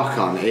had The Rock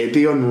on. It'd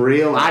be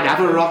unreal. I'd have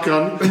a Rock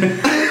on.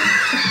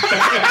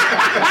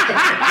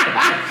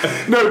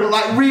 No, but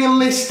like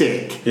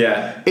realistic.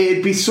 Yeah.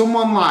 It'd be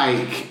someone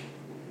like,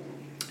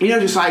 you know,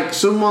 just like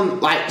someone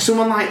like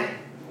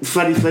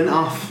Freddie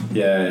Flintoff.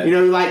 Yeah. You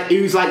know, like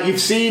who's like you've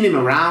seen him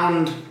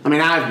around. I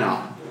mean, I've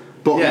not.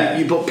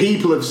 But but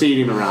people have seen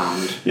him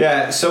around.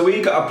 Yeah, so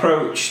we got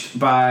approached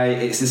by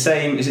is it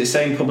the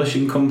same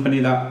publishing company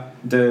that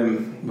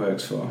Derm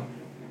works for?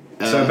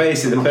 So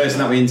basically the person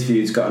that we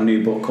interviewed's got a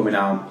new book coming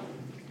out.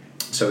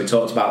 So we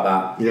talked about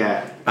that.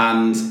 Yeah.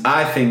 And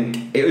I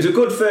think it was a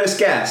good first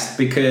guest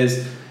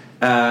because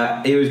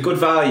it was good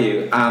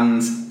value,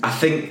 and I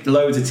think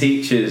loads of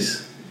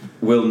teachers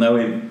will know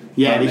him.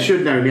 Yeah, they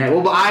should know him, yeah.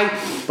 Well,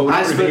 but we're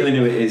not revealing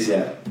who it is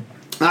yet.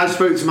 I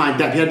spoke to my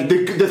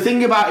deputy. The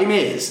thing about him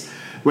is,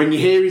 when you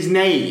hear his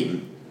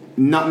name,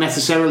 not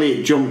necessarily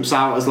it jumps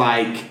out as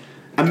like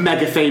a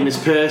mega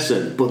famous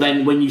person, but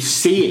then when you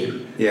see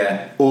him,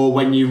 or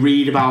when you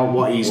read about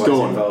what he's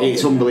done,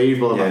 it's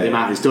unbelievable about the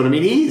amount he's done. I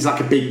mean, he's like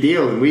a big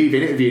deal, and we've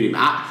interviewed him.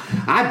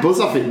 I buzz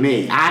off it,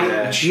 me.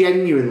 I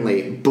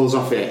genuinely buzz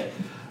off it.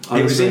 Honestly.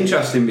 It was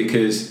interesting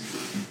because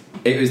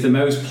it was the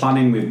most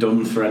planning we've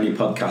done for any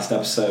podcast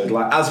episode.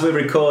 Like, as we're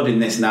recording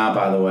this now,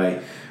 by the way,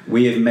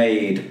 we have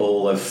made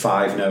all of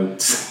 5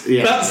 notes.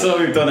 Yeah. That's what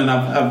we've done, and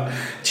I've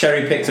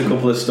cherry-picked a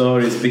couple of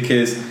stories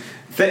because,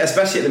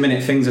 especially at the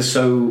minute, things are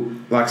so,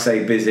 like I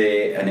say,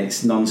 busy and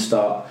it's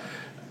non-stop.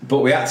 But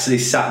we actually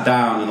sat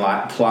down and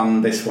like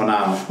planned this one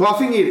out. Well, I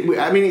think it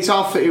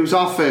was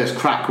our first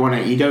crack,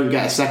 wasn't it? You don't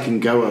get a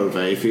second go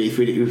over if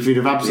we'd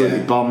have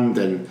absolutely bombed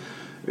and.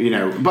 You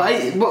know,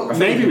 but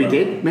maybe we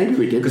did.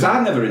 Because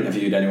I've never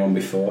interviewed anyone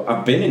before.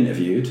 I've been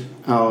interviewed.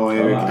 Oh,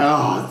 here we go.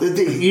 Oh,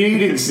 you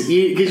didn't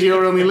see, because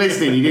you're only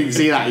listening. You didn't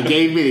see that. He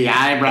gave me the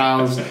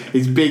eyebrows,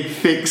 his big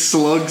thick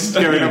slugs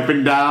going up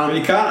and down. But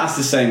you can't ask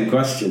the same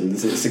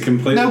questions. It's a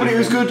completely no. But it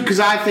was good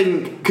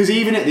because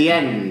even at the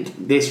end,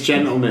 this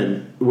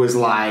gentleman was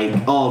like,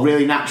 "Oh,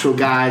 really natural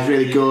guys,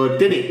 really good."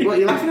 Didn't he? What are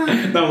you laughing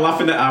at? No, I'm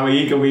laughing at how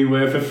eager we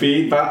were for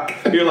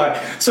feedback. You're like,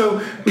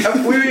 so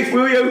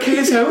were we okay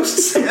as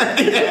hosts?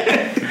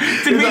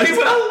 Did we do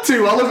well?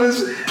 2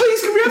 Olivers.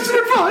 Please, can we have some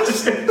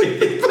advice?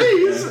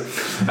 Please.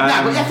 But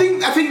I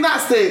think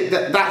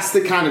that's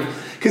the kind of,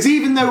 because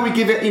even though we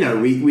give it, you know,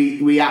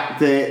 we act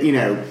the, you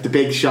know, the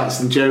big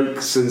shots and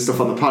jokes and stuff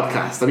on the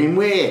podcast. I mean,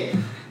 we're,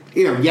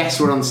 you know, yes,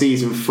 we're on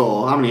season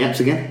 4. How many eps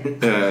again?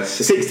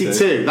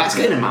 62. That's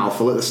getting a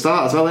mouthful at the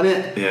start as well, isn't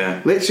it?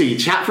 Yeah. Literally, you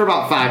chat for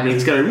about 5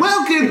 minutes going,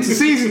 welcome to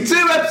season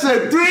 2,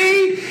 episode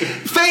 3,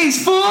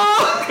 phase 4,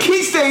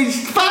 key stage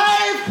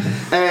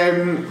 5.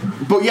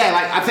 But yeah,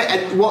 like, I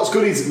think what's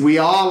good is we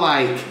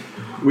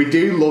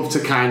do love to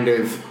kind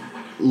of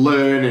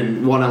learn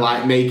and want to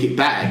like make it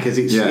better because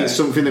it's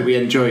something that we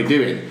enjoy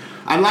doing.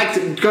 And like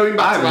going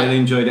back I really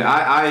enjoyed it.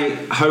 I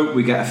hope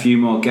we get a few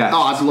more guests.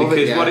 Oh, I'd love it.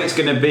 Because what it's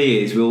going to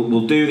be is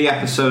we'll do the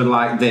episode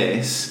like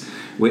this,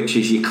 which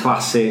is your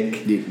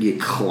classic, your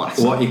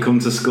classic, what you come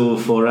to school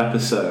for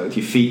episode,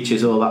 your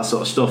features, all that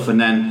sort of stuff, and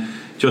then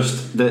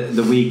just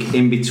the week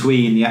in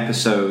between the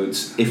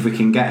episodes, if we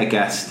can get a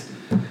guest,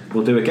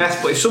 we'll do a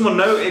guest. But if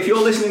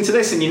you're listening to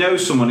this and you know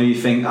someone who you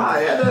think,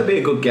 yeah, that'd be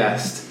a good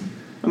guest,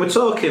 and we're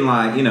talking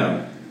like,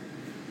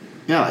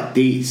 like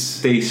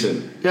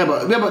decent. Yeah,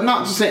 but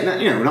not to say that,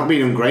 we're not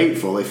being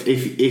ungrateful. If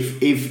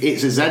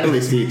it's a Z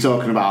list that you're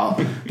talking about,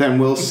 then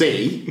we'll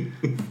see,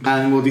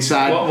 and we'll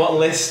decide. What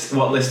list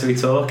are we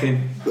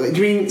talking? Do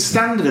you mean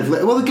standard of?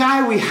 Well, the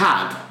guy we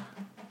had,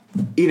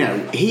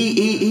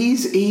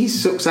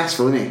 he's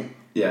successful, isn't he?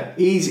 Yeah,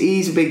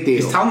 he's a big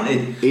deal. He's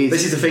talented.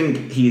 This is the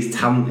thing. He is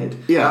talented.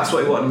 Yeah, that's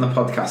what we want on the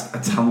podcast.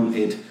 A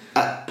talented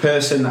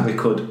person that we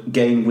could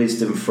gain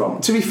wisdom from.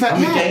 To be fair,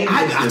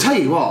 I tell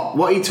you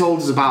what he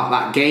told us about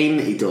that game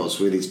that he does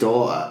with his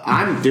daughter.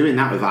 I'm doing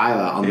that with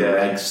Isla on the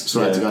regs.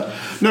 Swear to God.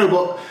 No,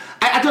 but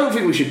I don't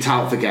think we should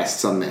tout for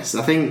guests on this.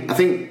 I think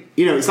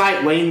it's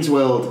like Wayne's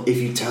World. If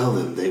you tell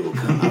them, they will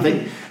come. I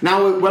think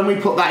now when we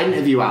put that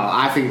interview out,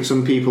 I think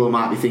some people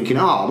might be thinking,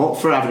 I'm up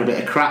for having a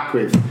bit of crack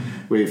with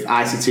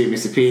IC2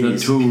 Mr. P and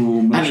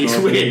his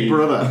weird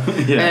brother.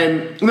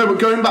 No, but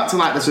going back to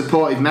like the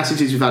supportive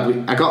messages we've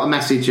had, I got a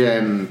message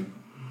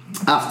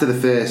after the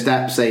first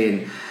ep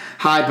saying,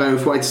 "Hi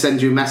both, wanted to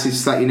send you a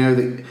message to let you know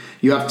that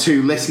you have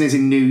 2 listeners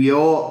in New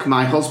York.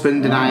 My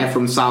husband and I are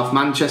from South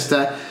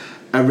Manchester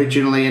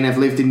originally and have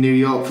lived in New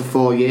York for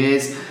 4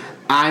 years.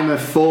 I'm a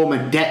former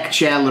deck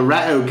chair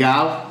Loretto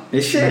gal."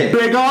 Is she?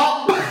 Big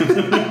up!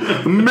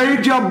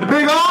 Major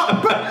big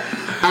up!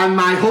 And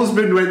my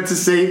husband went to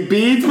St.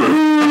 Bede's.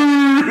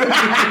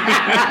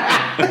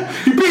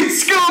 You beat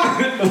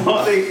scum!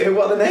 What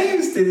are the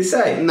names did he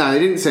say? No, they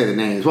didn't say the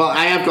names. Well,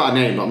 I have got a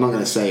name, but I'm not going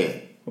to say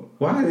it.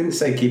 Why didn't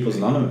say keep us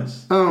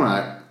anonymous?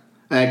 Alright.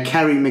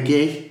 Kerry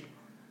McGee.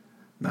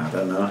 No, I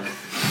don't know.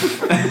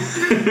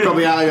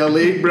 Probably out of your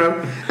league,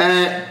 bro.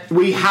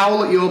 We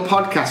howl at your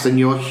podcast, and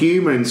your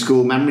humour and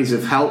school memories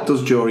have helped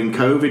us during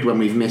COVID when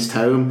we've missed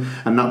home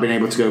and not been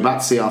able to go back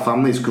to see our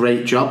families.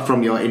 Great job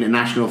from your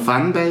international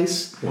fan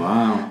base.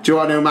 Wow. Do you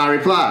want to know my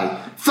reply?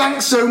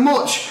 Thanks so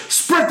much.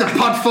 Spread the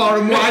pod far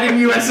and wide in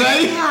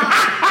USA.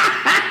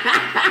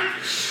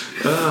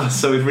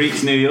 So we've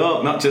reached New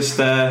York, not just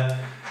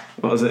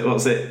what was it?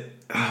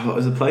 What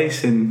was the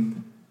place in?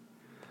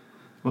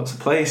 What's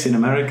the place in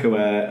America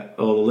where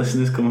all the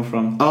listeners come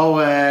from? Oh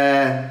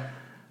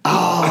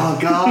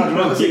God,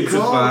 what was it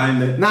called?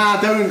 Find it. Nah,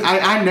 don't.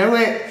 I know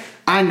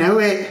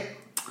it.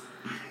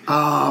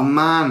 Oh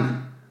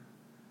man.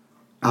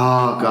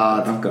 Oh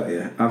God. I've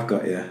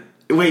got you.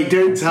 Wait,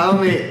 don't tell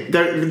me.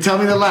 Don't tell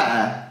me the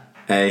letter.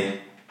 A.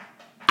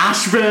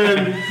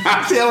 Ashburn.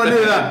 See how I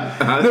knew that?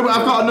 No, but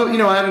I've got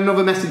another. I had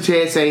another message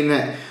here saying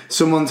that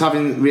someone's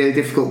having really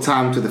difficult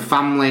times with the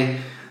family.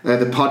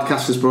 The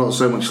podcast has brought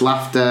so much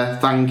laughter.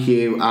 Thank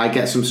you. I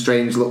get some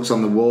strange looks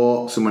on the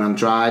walks and when I'm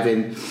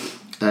driving.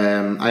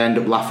 I end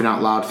up laughing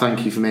out loud.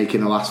 Thank you for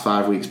making the last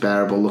 5 weeks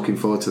bearable. Looking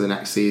forward to the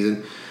next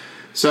season.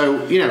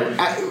 So,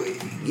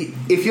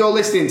 if you're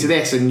listening to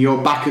this and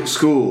you're back at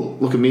school,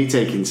 look at me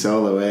taking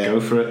solo here. Go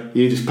for it.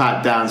 You just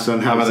pipe down, son.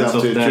 Have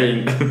yourself to a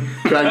drink.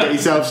 Try and get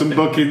yourself some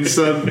bookings,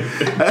 son.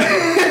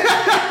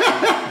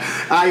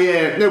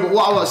 No, but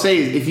what I want to say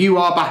is, if you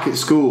are back at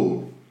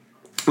school,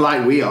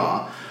 like we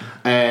are,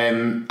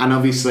 and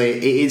obviously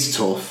it is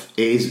tough.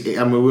 It is,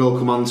 and we will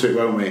come on to it,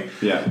 won't we?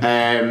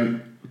 Yeah.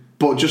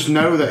 But just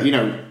know that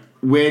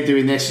we're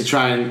doing this to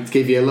try and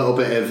give you a little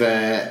bit of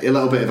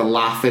a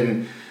laugh,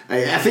 and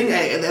I think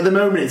at the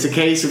moment it's a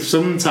case of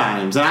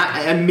sometimes,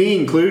 and me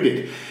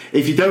included,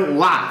 if you don't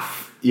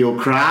laugh, you'll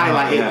cry.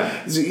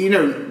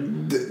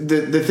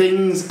 The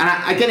things,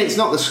 and again, it's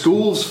not the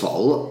school's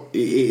fault.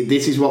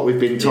 This is what we've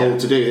been told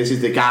to do. This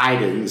is the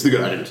guidance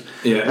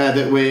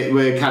that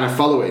we're kind of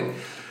following.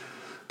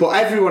 But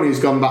everyone who's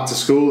gone back to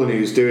school and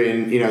who's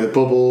doing, the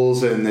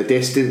bubbles and the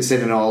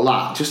distancing and all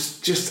that,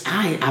 just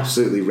I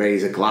absolutely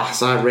raise a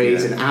glass. I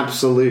raise an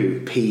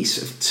absolute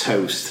piece of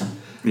toast.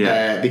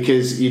 Yeah.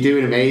 Because you're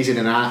doing amazing,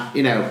 and I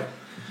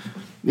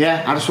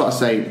just want to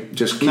say,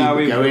 just keep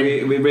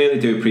going. We really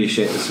do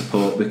appreciate the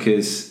support,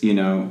 because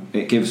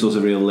it gives us a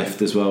real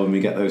lift as well when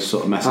we get those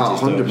sort of messages.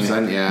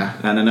 100%, yeah.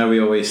 And I know we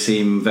always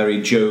seem very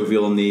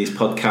jovial on these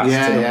podcasts.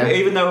 Yeah.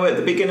 Even though at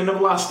the beginning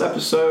of last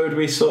episode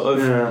we sort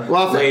of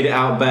laid it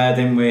out bare,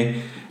 didn't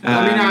we?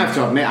 I have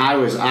to admit,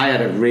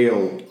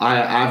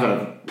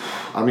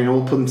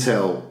 up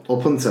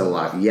until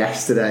like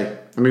yesterday.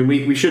 I mean,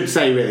 we should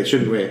say, really,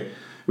 shouldn't we?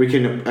 We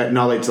can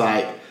acknowledge,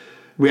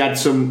 we had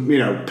some,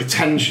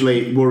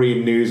 potentially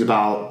worrying news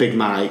about Big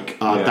Mike,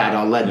 our dad,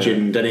 our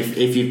legend. And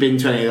if you've been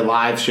to any of the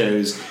live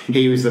shows,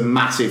 he was the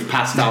massive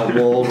passed out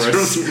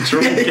walrus.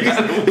 drunk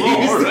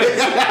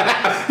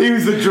he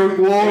was the drunk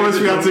walrus.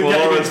 We had to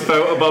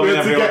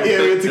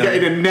get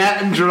in a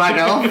net and drag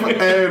off.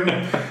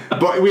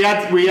 But we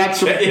had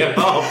some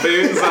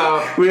harpoons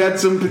out. We had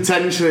some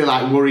potentially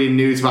worrying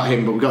news about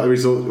him, but we got the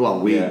result.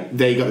 Well,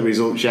 they got the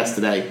results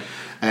yesterday.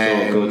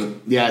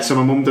 Good. Yeah, so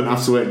my mum doesn't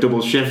have to work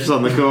double shifts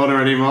on the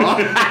corner anymore.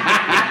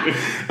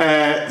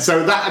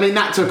 So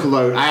that took a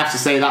load. I have to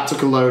say that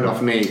took a load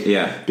off me.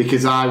 Yeah.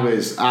 Because I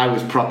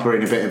was proper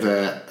in a bit of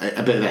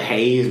a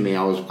haze.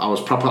 I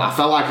was proper. I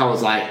felt like I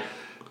was like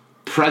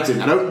present.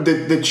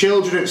 The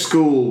children at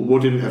school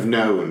wouldn't have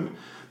known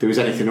there was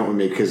anything up with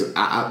me because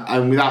I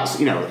without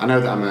I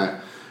know that I'm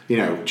a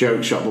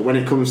joke shot, but when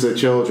it comes to the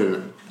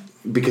children,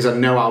 because I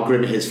know how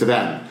grim it is for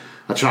them,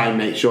 I try and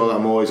make sure that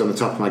I'm always on the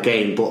top of my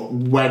game. But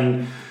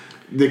when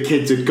the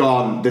kids had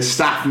gone, the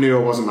staff knew I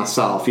wasn't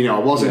myself. I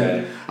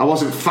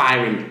wasn't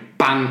firing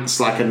bants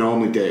like I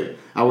normally do.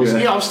 I was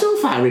I was still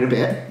firing a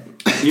bit.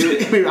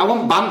 I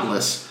wasn't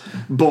bantless,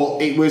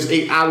 but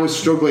I was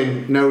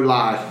struggling, no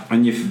lie.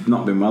 And you've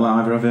not been well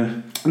either, have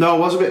you? No, I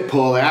was a bit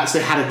poorly. I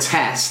actually had a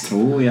test.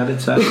 Oh, you had a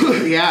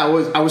test? Yeah,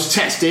 I was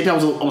tested. I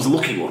was a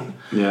lucky one.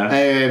 Yeah.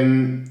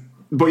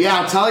 But yeah,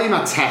 I'll tell you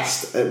my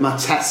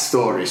test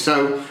story.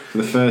 So for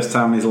the first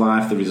time in his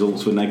life, the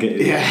results were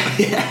negative. Yeah,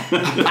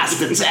 I passed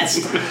the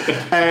test.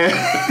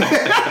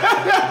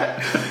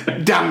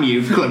 Damn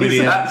you, chlamydia.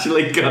 He's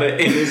actually got it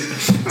in his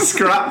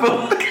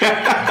scrapbook.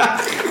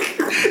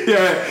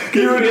 Yeah,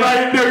 you and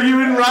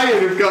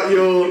Ryan have got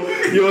your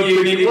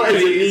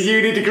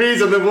uni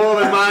degrees on the wall,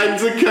 and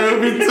mine's a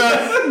COVID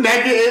test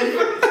negative,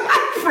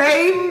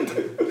 framed.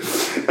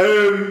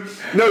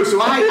 No, so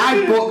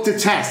I booked a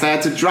test. I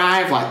had to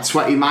drive like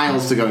 20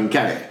 miles to go and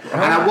get it,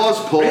 and I was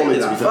poorly.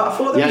 Really? I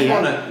thought there was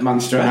one at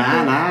Manchester.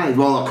 Nah.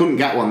 Well, I couldn't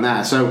get one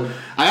there, so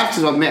I have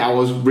to admit I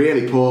was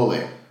really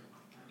poorly.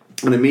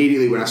 And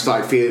immediately when I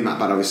started feeling that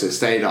bad, obviously it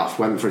stayed off.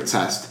 Went for a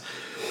test.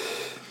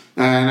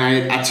 And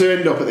I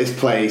turned up at this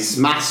place,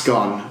 mask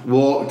on,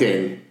 walked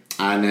in,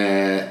 and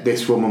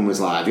this woman was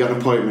like, "Have you got an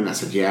appointment?" I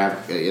said, "Yeah,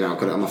 I've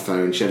got it on my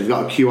phone." She said, "Have you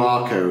got a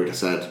QR code?" I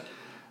said,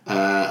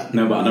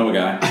 "No, but I know a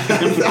guy."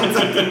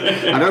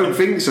 I don't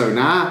think so,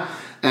 nah.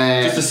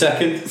 Just a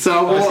second. So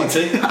I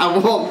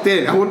walked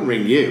in. I wouldn't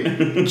ring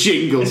you.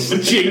 Jingle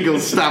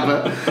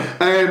stabber.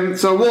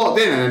 So I walked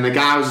in, and then the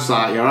guy was just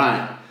like, "You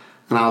alright?"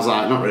 And I was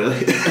like, "Not really."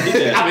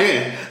 Yeah. I'm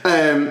here.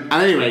 And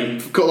anyway,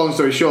 cut long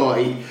story short,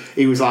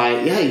 he was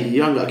like, "Yeah,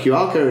 you haven't got a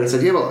QR code." I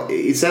said, "Yeah, but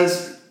it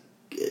says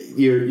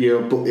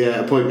your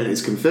appointment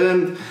is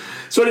confirmed."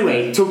 So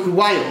anyway, it took a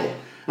while,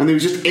 and there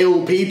was just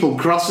ill people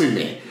crossing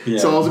me. Yeah.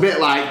 So I was a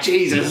bit like,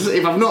 Jesus,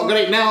 if I've not got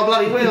it now, I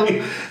bloody will.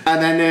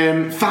 And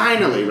then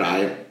finally,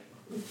 right,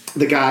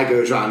 the guy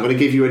goes, "Right, I'm going to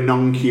give you a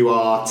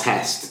non-QR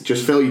test.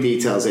 Just fill your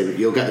details in.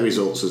 You'll get the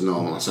results as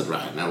normal." I said,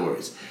 "Right, no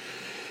worries."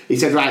 He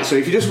said, "Right, so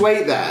if you just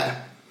wait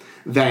there,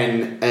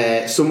 then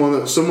someone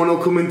will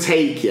come and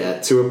take you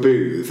to a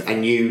booth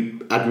and you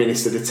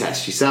administer the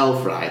test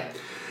yourself, right?"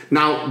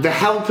 Now, the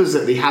helpers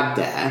that they had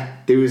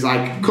there was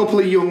like a couple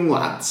of young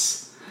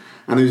lads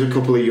and there was a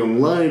couple of young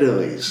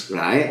ladies,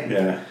 right?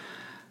 Yeah.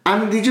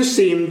 And they just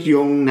seemed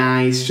young,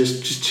 nice,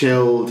 just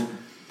chilled.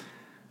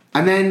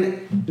 And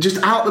then just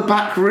out the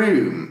back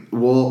room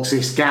walks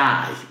this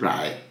guy,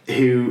 right,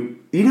 who,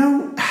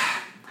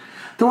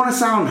 don't want to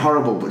sound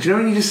horrible, but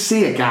when you just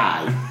see a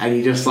guy and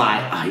you're just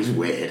like, he's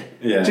weird.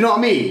 Yeah. Do you know what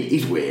I mean?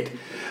 He's weird.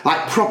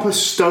 Like proper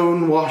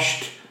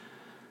stonewashed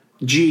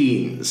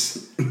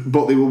jeans,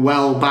 but they were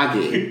well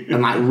baggy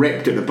and like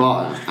ripped at the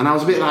bottom. And I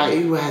was a bit like,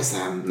 who wears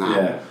them now?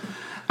 Yeah.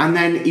 And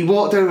then he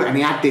walked over and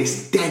he had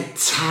this dead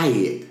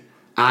tight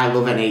I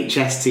Love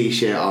NHS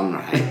t-shirt on,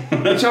 right?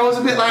 Which I was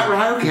a bit like,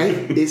 right,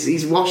 okay.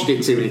 He's washed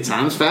it too many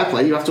times. Fair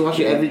play, you have to wash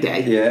it every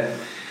day. Yeah.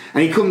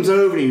 And he comes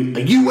over and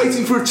 "Are you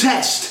waiting for a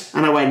test?"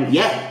 And I went,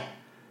 "Yeah."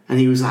 And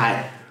he was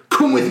like,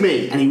 "Come with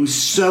me." And he was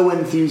so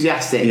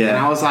enthusiastic. Yeah. And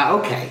I was like,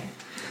 okay.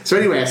 So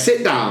anyway, I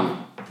sit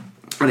down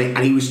and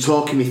he was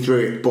talking me through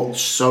it, but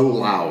so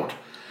loud.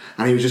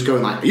 And he was just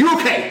going like, "Are you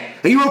okay?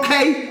 Are you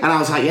okay?" And I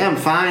was like, "Yeah, I'm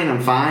fine.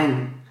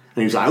 And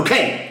he was like,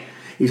 "Okay."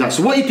 He's like,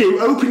 "So what you do,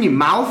 open your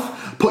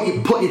mouth,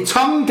 put your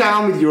tongue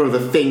down with your other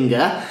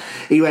finger."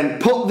 He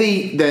went, "Put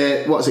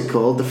the what's it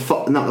called?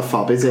 Not the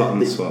fob, is it?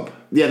 Cotton swab.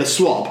 Yeah, the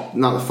swab.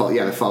 Not the fob.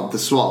 Yeah, the fob. The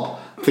swab.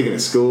 I'm thinking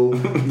of school.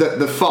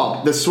 The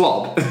fob. The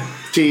swab.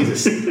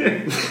 Jesus.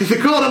 The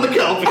corn on the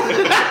cob.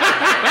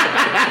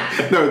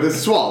 No, the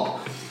swab.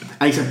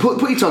 And he said, put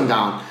your tongue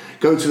down.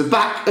 Go to the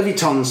back of your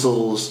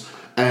tonsils,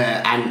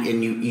 and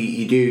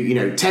you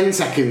do 10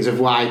 seconds of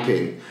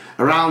wiping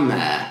around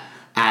there,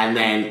 and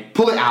then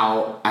pull it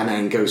out, and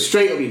then go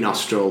straight up your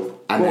nostril.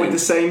 And with the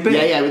same bit?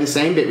 Yeah, with the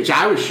same bit, which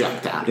I was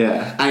shocked at.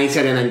 Yeah. And he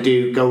said, and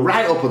then go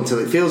right up until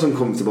it feels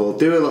uncomfortable,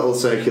 do a little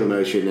circular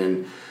motion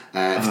and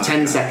for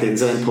 10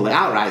 seconds, and then pull it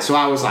out, right? So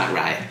I was like,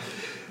 right.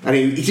 And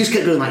he just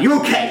kept going like, "You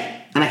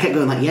okay?" And I kept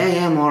going like,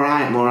 yeah, I'm all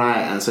right.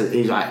 And so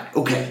he was like,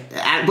 "Okay."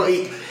 But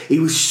he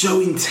was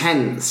so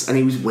intense, and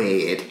he was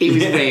weird.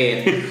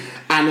 Weird.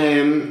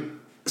 And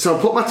so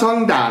I put my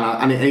tongue down,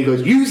 and he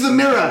goes, "Use the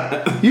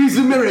mirror. Use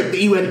the mirror." But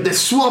he went, "The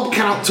swab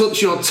cannot touch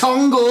your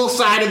tongue or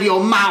side of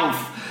your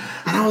mouth."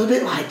 And I was a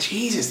bit like,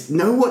 Jesus,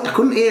 no, what? I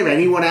couldn't hear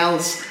anyone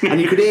else,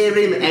 and you could hear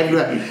him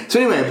everywhere. So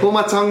anyway, I pull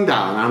my tongue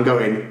down, and I'm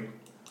going,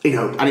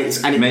 and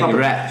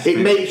it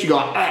makes you go,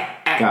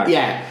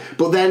 yeah.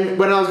 But then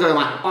when I was going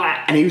like,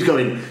 and he was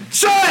going,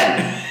 "Son,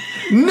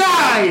 9,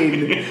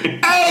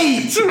 8,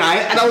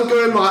 right? And I was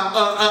going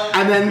like,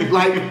 and then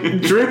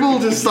like dribble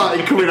just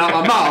started coming out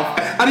my mouth,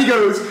 and he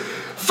goes,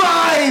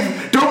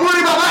 5, don't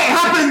worry about that, it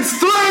happens,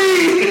 3.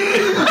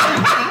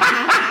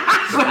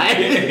 Right?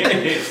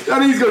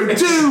 And he's going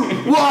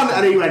 2, 1,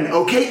 and he went,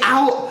 okay,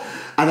 out.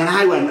 And then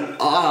I went,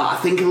 I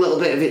think a little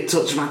bit of it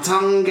touched my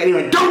tongue. And he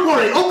went, don't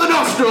worry, up the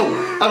nostril.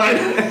 And I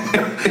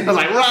was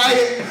like,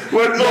 right.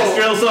 Went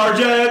Nostril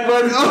sergeant.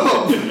 Went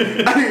up.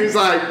 And he was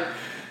like,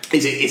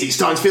 is it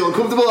starting to feel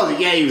uncomfortable? I was like,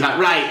 yeah. He was like,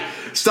 right,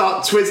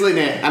 start twizzling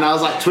it. And I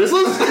was like,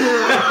 Twizzlers?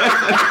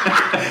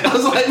 I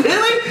was like,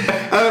 really?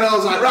 And then I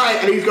was like, right.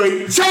 And he was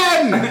going,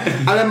 10.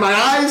 And then my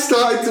eyes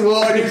started to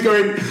water. And he was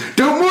going,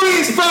 don't worry,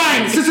 it's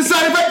fine. It's just a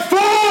side effect. 4.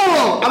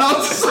 And I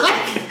was just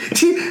like...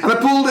 And I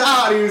pulled it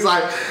out, and he was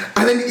like,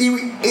 and then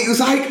it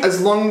was like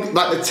as long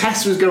like the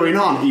test was going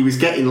on, he was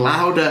getting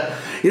louder,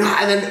 you know.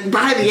 And then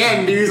by the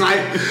end, he was like,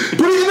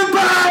 "Put it in the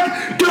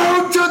bag,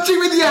 don't touch it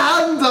with your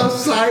hand." I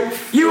was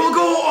like, "You will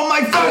go on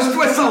my first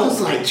whistle." I was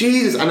like,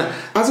 Jesus. And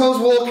as I was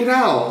walking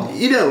out,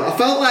 you know, I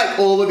felt like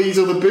all of these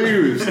other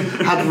booths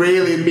had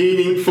really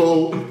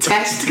meaningful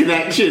test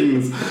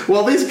connections.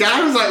 While this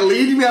guy was like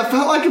leading me, I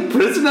felt like a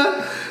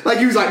prisoner. Like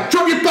he was like,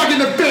 drop your bag in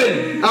the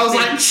bin. I was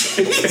like,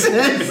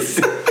 Jesus,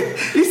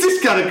 he's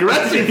just got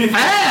aggressive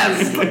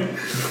fast.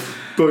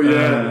 But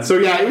yeah, so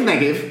yeah, it was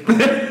negative.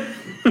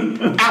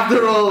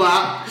 After all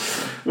that,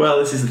 well,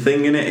 this is the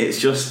thing, innit? It's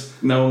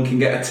just no one can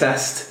get a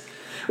test.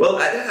 Well,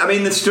 I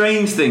mean, the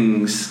strange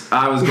things.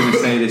 I was going to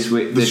say this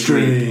week. The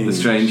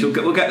strange.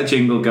 We'll get the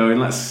jingle going.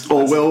 Let's.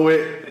 Will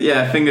we?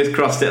 Yeah, fingers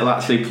crossed it'll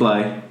actually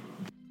play.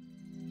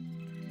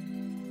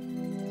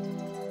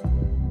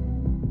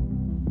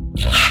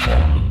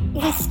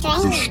 The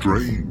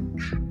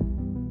strange.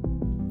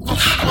 The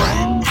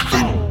strange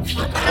things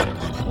that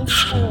happen in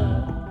school.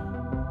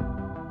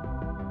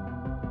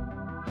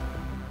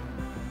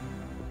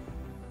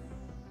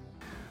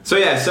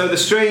 So the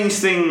strange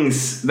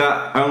things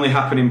that only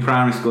happen in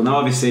primary school. Now,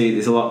 obviously,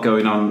 there's a lot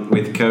going on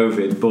with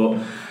COVID,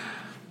 but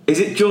is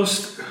it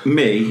just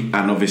me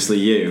and obviously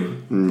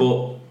you?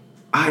 But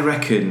I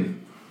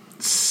reckon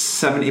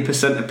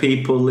 70% of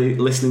people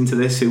listening to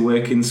this who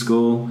work in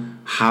school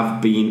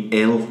have been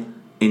ill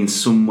in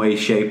some way,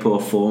 shape or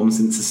form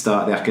since the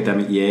start of the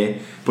academic year,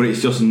 but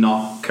it's just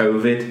not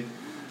COVID.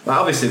 Like,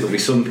 obviously there'll be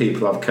some people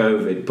who have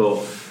COVID,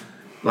 but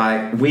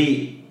like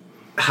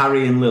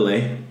Harry and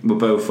Lily were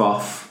both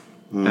off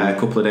a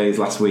couple of days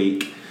last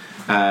week.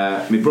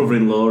 My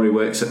brother-in-law, who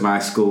works at my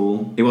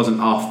school, he wasn't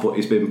off, but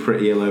he's been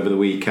pretty ill over the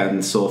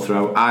weekend, sore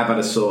throat. I've had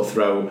a sore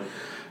throat,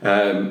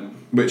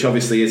 which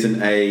obviously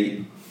isn't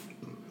a...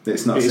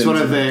 It's not. It's one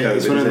of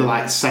the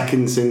like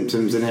second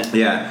symptoms, isn't it?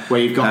 Yeah, where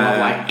you've got to have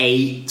like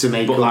 8 to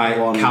make. But like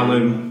one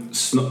Callum,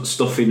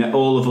 stuffy,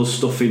 all of us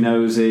stuffy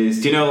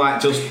noses. Do you know, like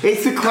just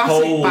it's the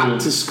classic cold. Back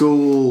to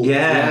school.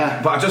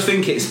 Yeah, but I just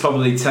think it's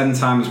probably 10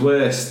 times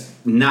worse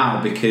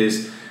now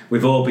because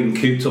we've all been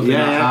cooped up in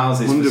our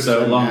houses for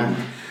so long.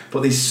 Yeah.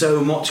 But there's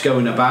so much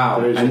going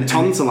about. And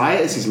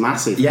tonsillitis is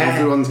massive. Yeah,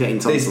 everyone's getting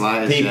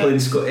tonsillitis.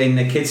 People in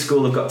the kids'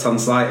 school have got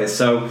tonsillitis.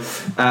 So,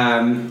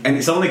 and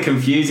it's only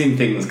confusing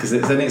things because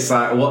then it's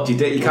like, what do?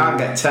 You can't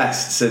get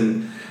tests,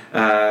 and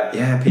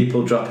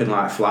people dropping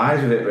like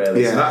flies with it.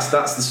 Really, so that's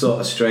the sort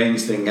of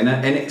strange thing, and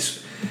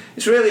it's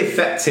really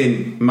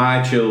affecting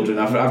my children.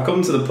 I've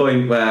come to the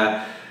point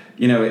where,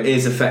 you know, it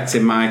is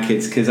affecting my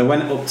kids because I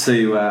went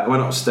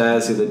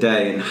upstairs the other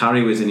day and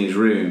Harry was in his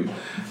room.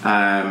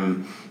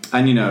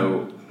 And, you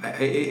know,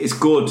 it's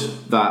good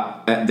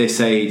that at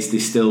this age they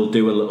still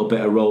do a little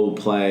bit of role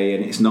play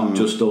and it's not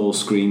just all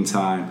screen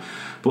time.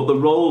 But the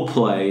role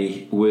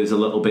play was a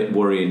little bit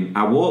worrying.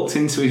 I walked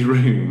into his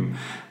room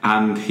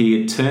and he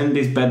had turned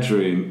his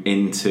bedroom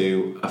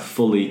into a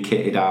fully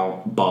kitted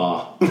out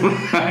bar.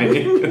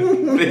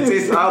 This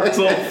is how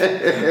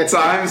tough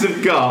times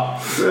have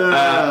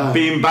got.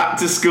 Being back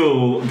to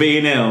school,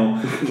 being ill,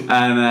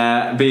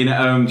 and being at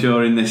home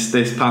during this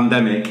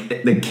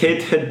pandemic. The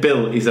kid had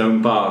built his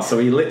own bar, so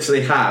he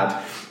literally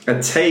had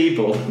a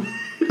table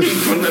in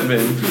front of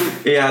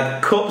him. He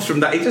had cups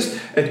from that. He just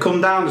had come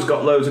down, just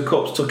got loads of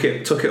cups, took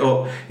it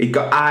up. He'd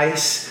got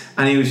ice.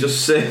 And he was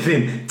just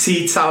serving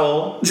tea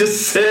towel,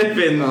 just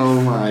serving.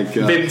 Oh my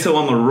god! Vimto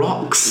on the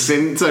rocks.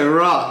 Vimto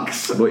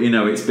rocks. But you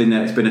know, it's been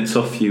a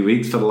tough few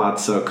weeks for the lad,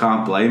 so I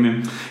can't blame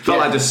him. Felt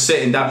like just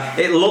sitting down.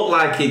 It looked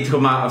like he'd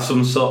come out of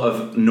some sort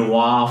of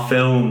noir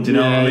film. Do you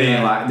know what I mean?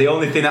 Yeah. Like the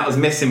only thing that was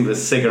missing was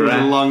a cigarette.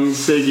 A long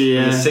ciggy,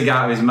 a cig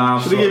out of his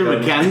mouth. Should have given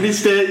him a candy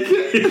stick.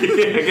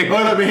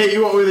 Well, let me hit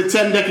you up with a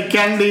 10 deck of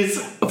candies.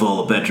 Of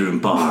all the bedroom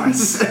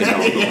bars in all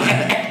the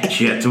land,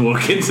 she had to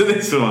walk into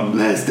this one.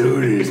 Let's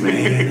do this,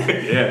 man.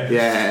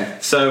 Yeah.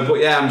 So, but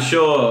yeah, I'm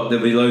sure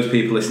there'll be loads of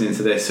people listening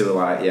to this who are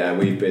like, yeah,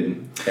 we've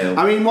been ill.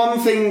 I mean, one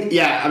thing,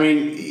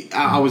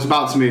 I was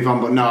about to move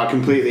on, but no, I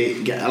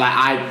completely get,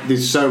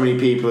 there's so many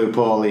people who are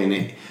poorly in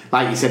it.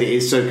 Like you said, it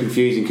is so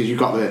confusing because you've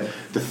got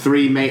the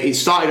 3 main. It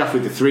started off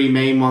with the 3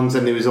 main ones,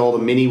 and there was all the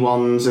mini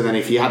ones, and then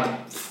if you had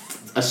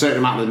a certain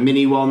amount of the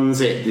mini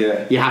ones.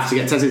 You have to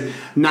get tested.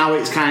 Now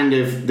it's kind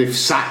of they've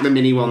sacked the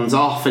mini ones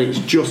off, and it's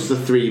just the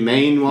 3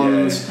 main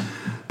ones. Yeah.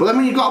 But then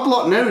when you've got a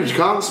blocked nose, you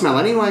can't smell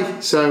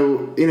anyway.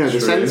 So the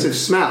sense of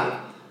smell.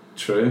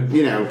 True.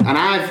 And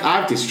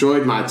I've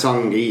destroyed my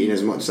tongue eating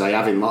as much as I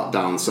have in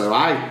lockdown, so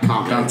I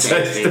can't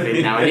taste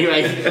anything now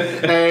anyway.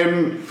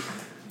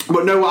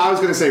 But no, what I was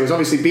going to say was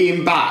obviously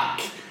being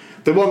back.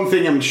 The one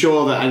thing I'm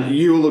sure that and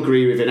you'll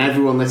agree with, and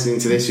everyone listening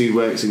to this who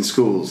works in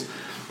schools,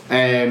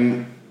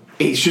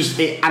 it's just,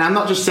 and I'm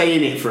not just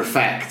saying it for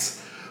effect,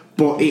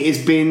 but it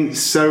has been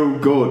so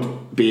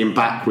good being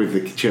back with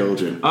the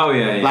children. Oh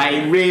yeah. Like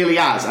it really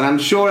has, and I'm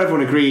sure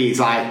everyone agrees.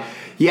 Like,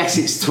 yes,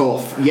 it's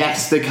tough.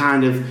 Yes, the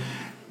kind of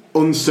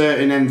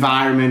uncertain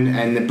environment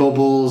and the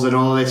bubbles and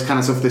all this kind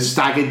of stuff, the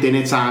staggered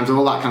dinner times,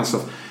 all that kind of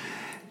stuff.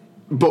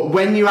 But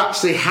when you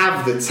actually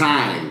have the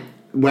time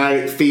where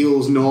it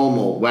feels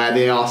normal, where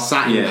they are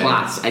sat in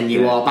class and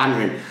you are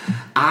bantering,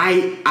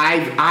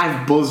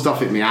 I've buzzed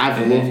off at me.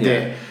 I've loved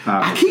it.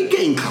 I keep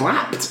getting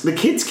clapped. The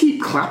kids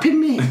keep clapping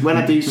me when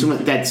I do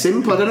something dead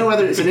simple. I don't know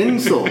whether it's an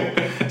insult.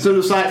 So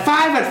it's like 5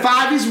 add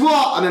 5 is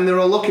what? And then they're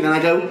all looking and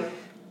I go,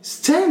 it's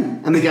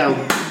 10. And they go,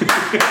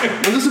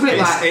 I'm just a bit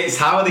it's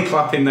how are they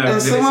clapping though? If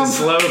it's a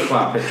slow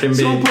clap, it can be.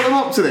 Someone put them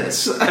up to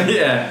this.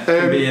 Yeah.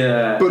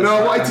 But no,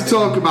 I wanted to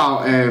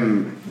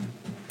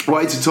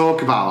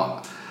talk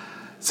about.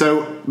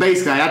 So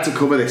basically, I had to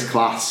cover this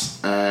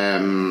class,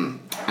 and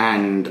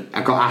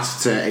I got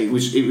asked to. It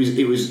was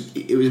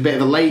a bit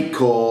of a late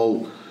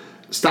call.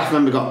 Staff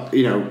member got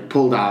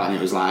pulled out, and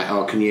it was like,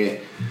 oh, can you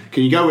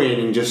go in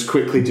and just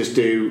quickly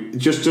do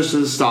just as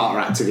a starter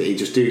activity,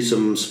 just do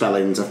some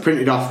spellings. I've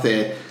printed off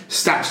the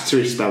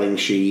statutory spelling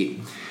sheet.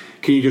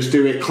 Can you just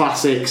do it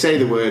classic? Say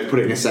the word, put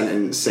it in a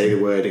sentence, say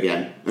the word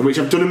again, which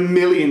I've done a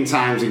million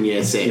times in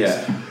year 6.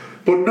 Yeah.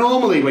 But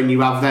normally when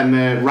you have them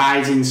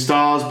Rising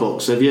Stars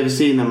books, have you ever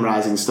seen them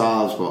Rising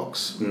Stars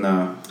books?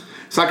 No.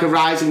 It's like a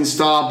Rising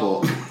Star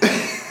book,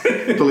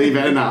 believe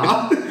it or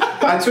not.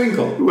 By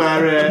Twinkle.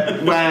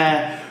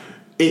 Where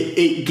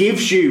it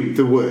gives you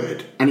the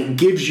word, and it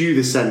gives you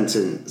the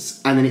sentence,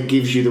 and then it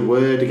gives you the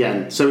word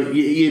again. So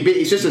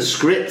it's just a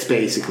script,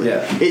 basically.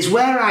 Yeah. It's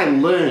where I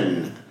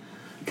learn,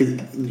 because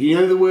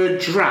the word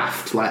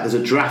draft, like there's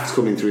a draft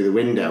coming through the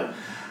window.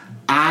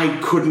 I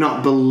could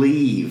not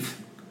believe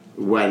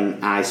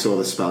when I saw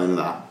the spelling of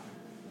that.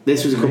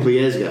 This was a couple of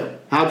years ago.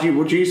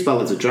 Would you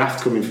spell as a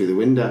draft coming through the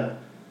window?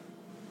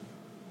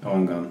 Oh,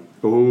 I'm gone.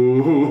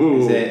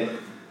 Ooh. Is it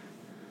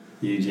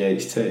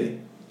UGHT?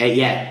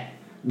 Yeah.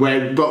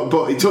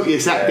 But it took you a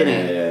sec, didn't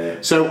it?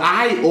 Yeah. So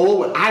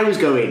I was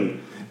going.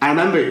 I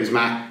remember it was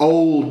my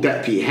old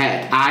deputy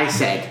head. I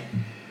said,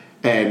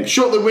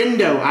 "Shut the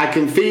window. I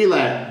can feel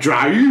a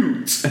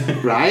drought."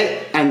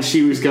 Right, and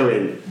she was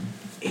going,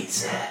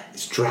 "It's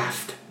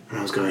draft." And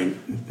I was going,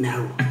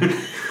 no,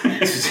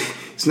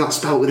 it's not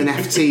spelt with an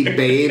FT,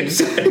 babes.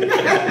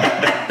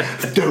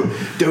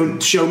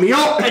 don't show me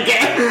up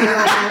again.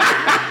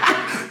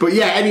 But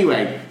yeah,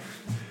 anyway.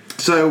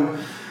 So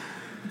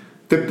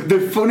the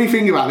funny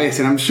thing about this,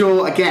 and I'm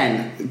sure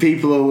again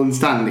people will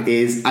understand,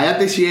 is I had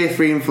this year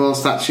 3 and 4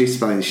 statutory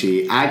spelling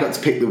sheet. I got to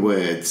pick the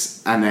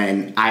words, and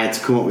then I had to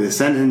come up with a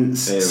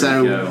sentence.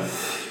 There we go.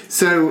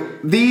 So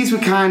these were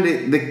kind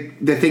of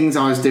the things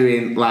I was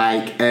doing,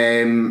 like.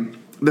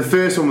 The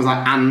first one was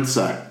like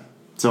answer.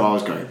 So I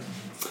was going.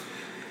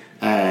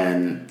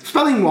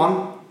 Spelling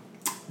 1.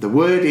 The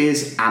word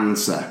is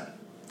answer.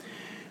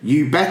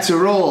 You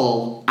better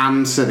all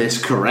answer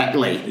this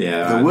correctly.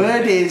 Yeah. The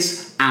word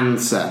is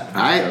answer,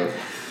 right?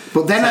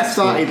 But then I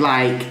started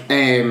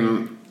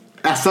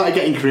I started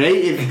getting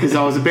creative because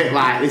I was a bit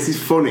like, this is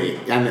funny,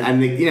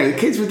 and the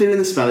kids were doing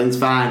the spellings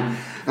fine.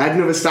 I had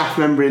another staff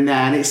member in there,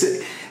 and this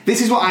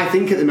is what I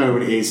think at the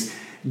moment is.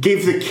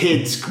 Give the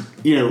kids,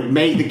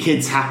 make the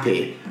kids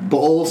happy, but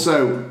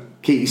also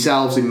keep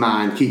yourselves in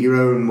mind, keep your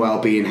own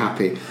well-being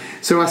happy.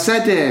 So I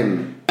said,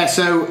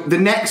 so the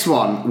next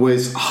one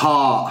was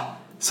heart.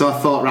 So I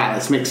thought, right,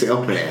 let's mix it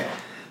up here.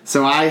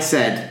 So I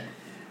said,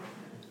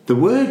 the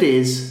word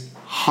is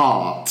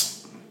heart.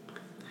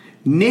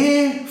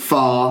 Near,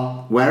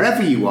 far,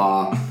 wherever you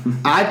are,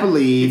 I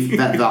believe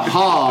that the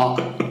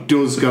heart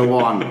does go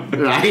on,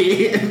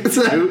 right?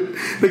 So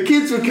the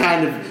kids were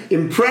kind of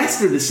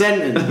impressed with the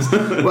sentence.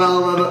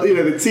 Well,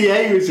 the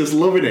TA was just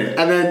loving it.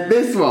 And then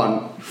this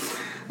one,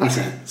 I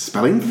said,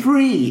 spelling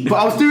 3. But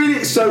I was doing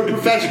it so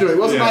professional. It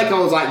wasn't like I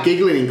was like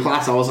giggling in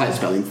class. I was like,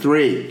 spelling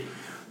 3.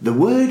 The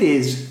word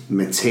is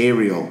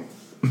material.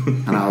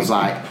 And I was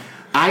like,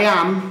 I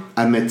am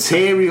a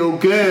material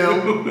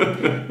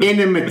girl in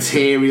a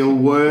material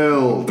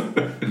world.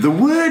 The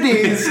word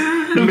is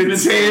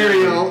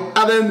material.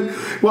 And then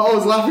what I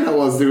was laughing at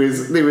was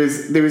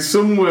there was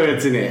some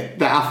words in it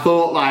that I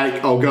thought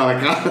like, oh god,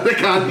 I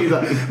can't do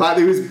that. Like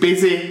there was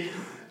busy,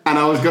 and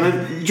I was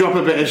gonna drop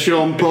a bit of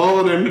Sean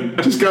Paul and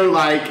just go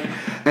like,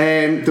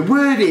 the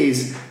word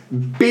is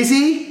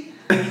busy,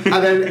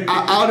 and then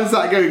how does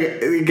that go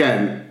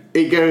again?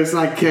 It goes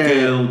like,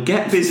 girl,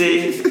 get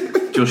busy.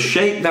 Just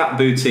shake that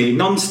booty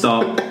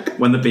non-stop.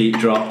 when the beat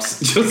drops,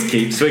 just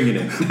keep swinging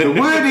it. The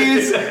word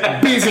is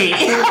busy.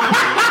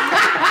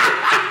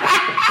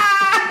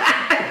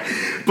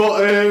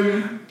 But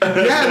yeah,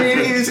 I mean,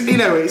 it's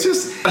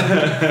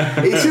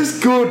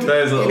just good.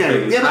 Those little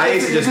things. Yeah, I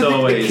used to just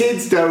always. The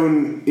kids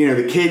don't.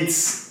 The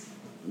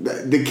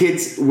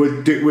kids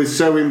were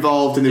so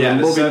involved and they were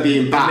loving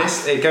being back.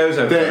 It goes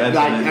over.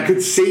 I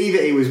could see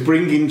that it was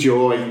bringing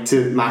joy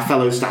to my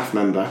fellow staff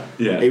member.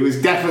 Yeah, it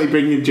was definitely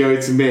bringing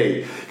joy to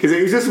me because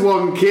it was just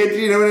one kid.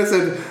 When I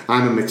said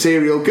I'm a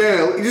material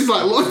girl, he just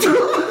like looked up,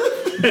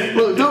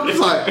 just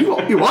like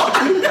you what?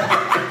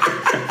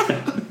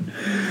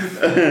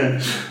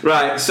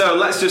 Right, so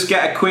let's just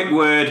get a quick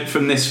word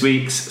from this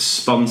week's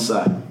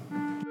sponsor.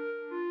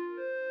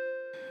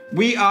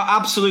 We are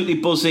absolutely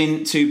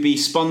buzzing to be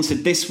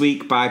sponsored this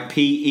week by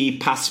PE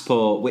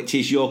Passport, which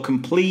is your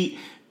complete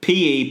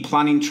PE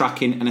planning,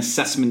 tracking and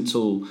assessment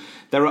tool.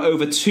 There are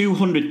over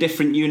 200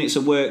 different units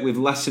of work with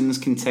lessons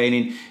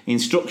containing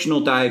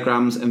instructional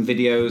diagrams and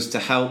videos to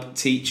help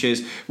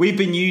teachers. We've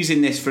been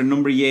using this for a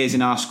number of years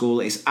in our school.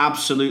 It's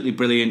absolutely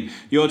brilliant.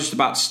 You're just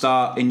about to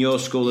start in your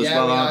school as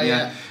well, aren't you?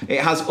 Yeah.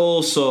 It has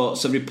all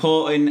sorts of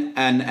reporting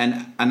and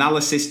an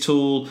analysis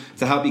tool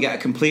to help you get a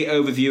complete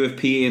overview of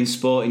PE and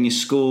sport in your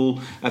school,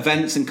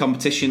 events and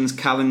competitions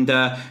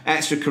calendar,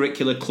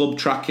 extracurricular club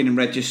tracking and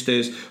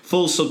registers,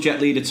 full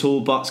subject leader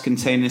toolbox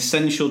containing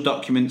essential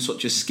documents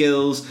such as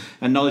skills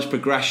and knowledge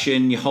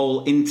progression, your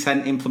whole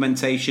intent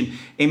implementation,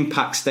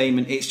 impact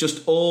statement. It's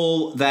just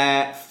all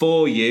there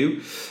for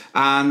you.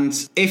 And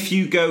if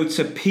you go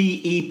to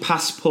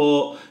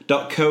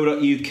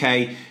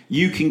pepassport.co.uk,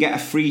 you can get a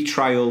free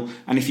trial.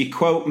 And if you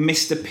quote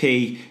Mr.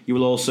 P, you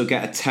will also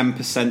get a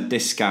 10%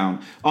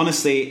 discount.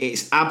 Honestly,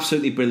 it's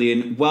absolutely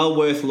brilliant. Well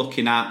worth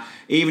looking at.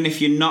 Even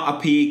if you're not a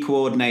PE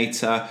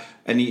coordinator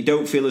and you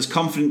don't feel as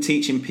confident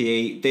teaching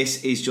PE,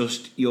 this is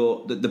just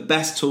the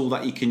best tool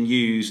that you can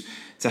use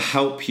to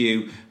help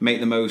you make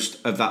the most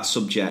of that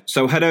subject.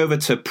 So head over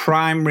to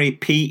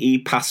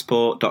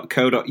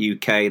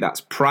primarypepassport.co.uk.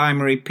 That's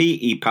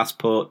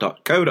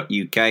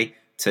primarypepassport.co.uk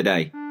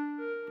today.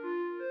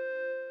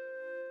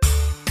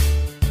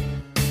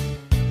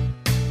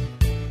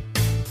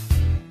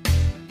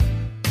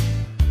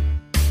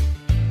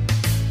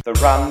 The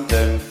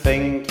random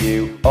thing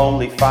you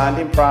only find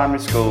in primary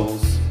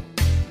schools.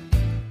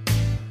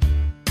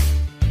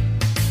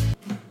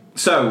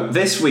 So,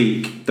 this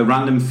week, the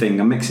random thing,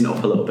 I'm mixing it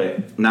up a little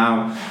bit.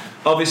 Now,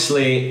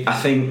 obviously, I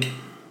think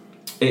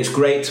it's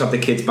great to have the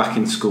kids back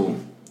in school.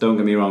 Don't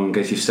get me wrong,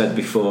 as you've said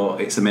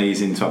before, it's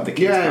amazing to have the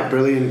kids back. Yeah,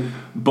 brilliant.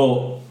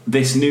 But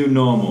this new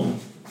normal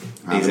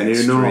is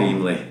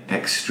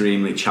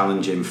extremely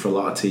challenging for a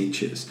lot of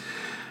teachers.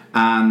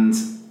 And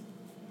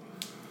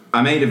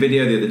I made a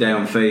video the other day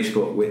on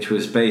Facebook, which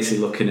was basically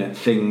looking at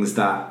things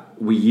that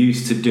we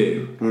used to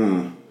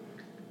do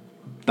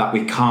that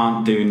we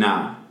can't do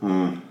now.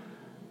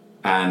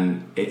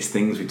 And it's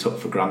things we took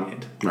for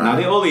granted. Right.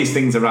 Now, all these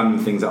things are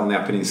random things that only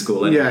happen in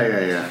school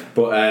anyway. Yeah.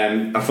 But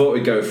I thought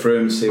we'd go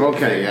through and see what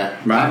right.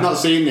 I've not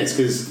seen this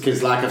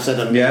because like I've said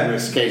on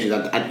numerous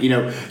occasions,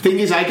 thing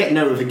is, I get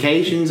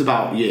notifications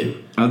about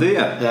you. Oh, do you?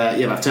 Yeah, but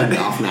I've turned it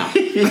off now.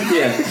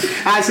 Yeah.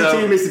 I see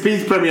Mr.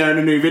 P's premiering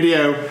a new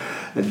video.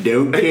 I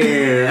don't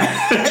care.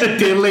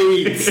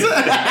 Delete.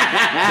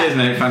 Cheers,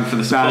 mate. Thanks for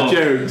the support.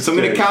 So I'm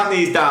going to count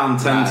these down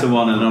 10 to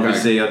 1, and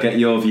obviously I'll get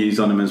your views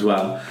on them as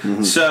well.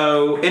 Mm-hmm.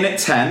 So in at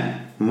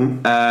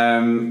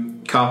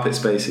 10, carpet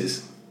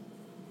spaces.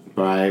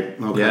 Right.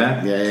 Okay.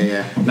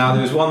 Yeah. Now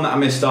there was one that I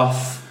missed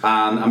off,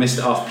 and I missed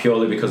it off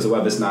purely because the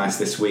weather's nice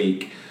this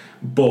week.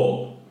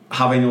 But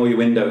having all your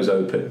windows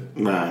open.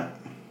 Right.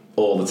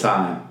 All the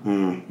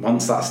time.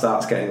 Once that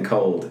starts getting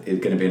cold,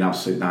 it's going to be an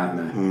absolute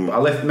nightmare. But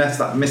I missed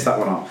that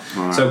one off.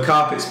 Right. So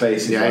carpet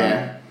spaces.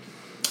 Yeah.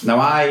 Now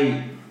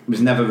I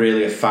was never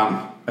really a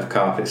fan of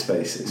carpet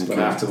spaces, but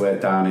I have to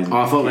work down in.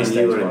 I thought when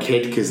you were a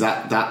kid, because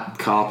that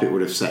carpet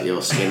would have set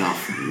your skin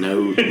off.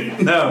 No.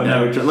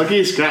 Look at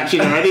you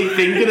scratching already,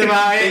 thinking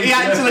about it. He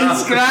actually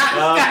scratched.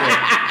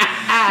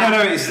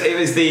 No. It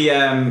was the.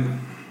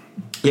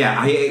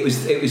 It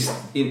was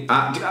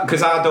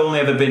because I'd only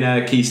ever been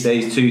a Key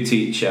Stage 2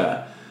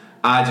 teacher.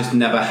 I just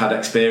never had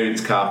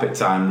experienced carpet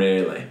time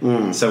really.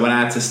 So when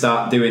I had to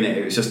start doing it,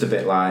 it was just a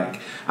bit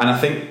like, and I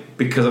think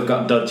because I've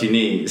got dodgy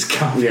knees,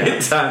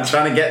 carpet time,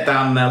 trying to get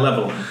down their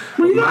level.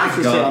 Well, you don't have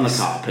to sit on the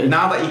carpet.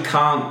 Now that you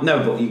can't,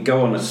 but you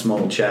go on a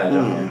small chair,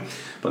 don't you?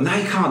 But now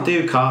you can't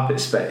do carpet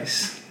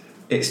space.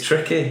 It's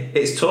tricky.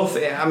 It's tough.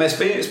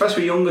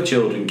 Especially younger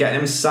children, getting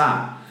them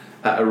sat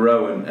at a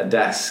row and a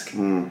desk.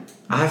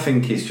 I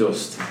think it's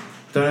just,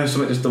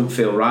 something just doesn't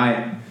feel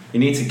right. You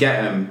need to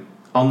get them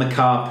on the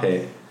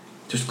carpet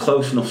just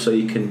close enough so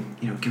you can,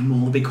 give them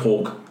all a big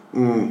hug.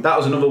 That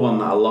was another one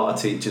that a lot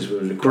of teachers were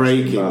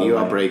requesting. You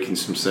are breaking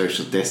some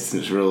social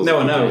distance rules. No,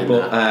 I know,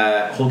 but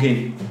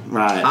hugging.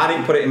 Right. I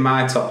didn't put it in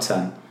my top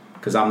 10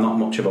 because I'm not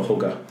much of a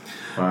hugger.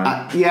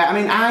 Right.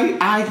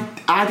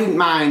 I didn't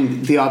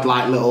mind the odd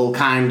little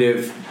kind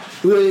of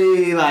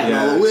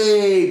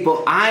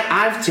but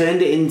I've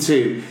turned it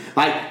into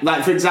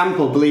Like for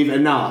example, believe it or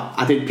not,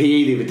 I did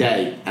PE the other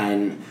day,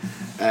 and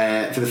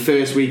for the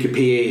first week of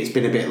PE, it's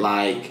been a bit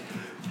like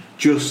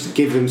just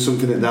give them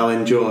something that they'll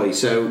enjoy.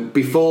 So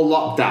before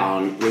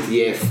lockdown with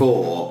year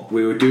 4,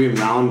 we were doing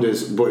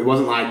rounders, but it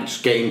wasn't like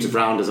just games of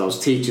rounders. I was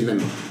teaching them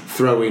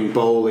throwing,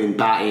 bowling,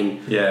 batting,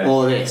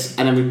 all of this,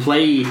 and then we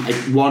played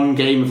one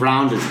game of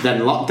rounders.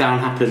 Then lockdown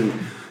happened,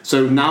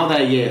 so now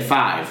they're year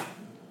 5.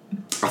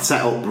 I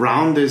set up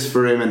rounders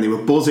for him, and they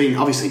were buzzing.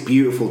 Obviously,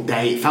 beautiful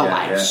day. It felt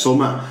like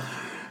summer.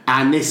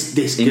 And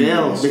this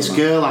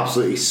girl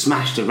absolutely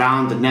smashed a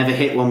round and never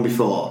hit one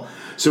before.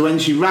 So when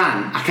she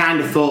ran, I kind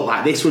of thought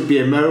like this would be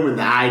a moment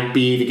that I'd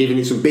be either giving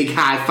it some big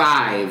high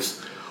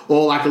fives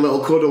or like a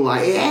little cuddle,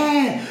 like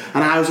yeah.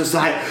 And I was just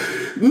like,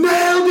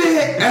 nailed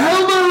it,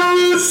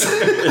 elbows.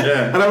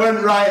 And I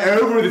went right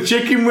over with a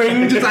chicken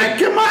wing, just like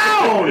come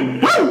on.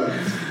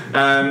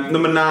 Woo!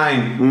 Number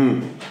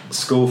 9,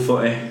 school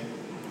footy.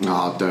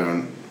 Oh,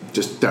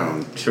 just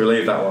don't. Should we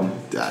leave that one?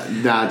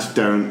 Nah, just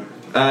don't.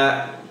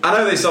 I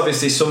know there's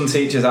obviously some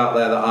teachers out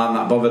there that aren't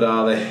that bothered,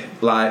 are they?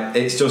 Like,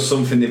 it's just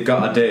something they've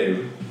got to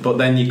do. But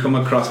then you come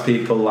across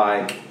people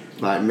like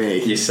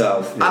me,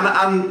 yourself, and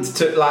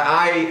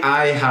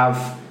I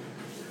have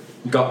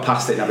got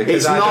past it now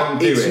because I don't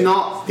do it. It's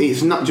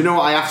not. Do you know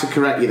what? I have to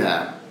correct you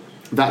there.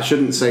 That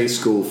shouldn't say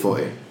school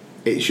footy.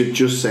 It should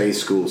just say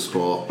school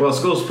sport. Well,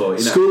 school sport.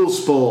 You know. School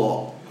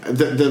sport.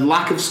 The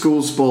lack of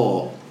school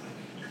sport,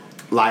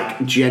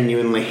 like,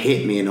 genuinely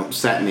hit me and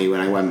upset me when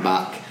I went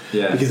back.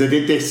 Yeah. Because I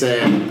did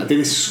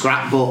this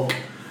scrapbook,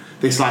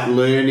 this like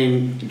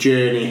learning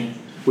journey,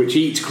 which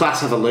each class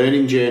have a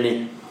learning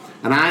journey,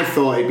 and I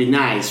thought it'd be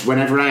nice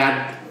whenever I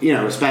had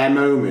a spare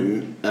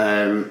moment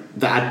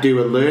that I'd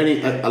do a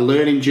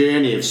learning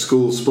journey of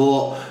school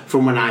sport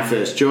from when I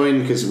first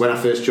joined, because when I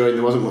first joined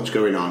there wasn't much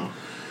going on.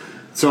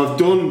 So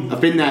I've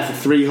been there for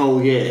 3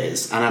 whole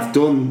years, and I've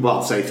done,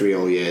 well, say 3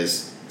 whole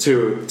years,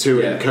 two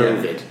in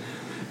COVID,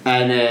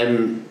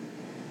 and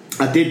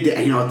I did,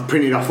 I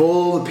printed off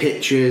all the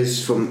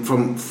pictures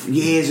from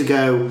years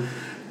ago,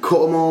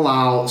 cut them all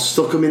out,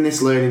 stuck them in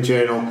this learning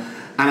journal,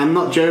 and I'm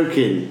not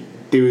joking,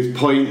 there was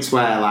points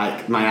where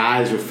like my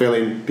eyes were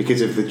filling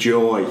because of the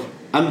joy.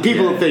 And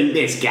people think,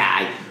 this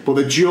guy, but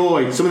the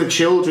joy, some of the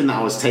children that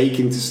I was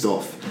taking to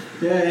stuff.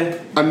 Yeah.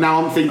 And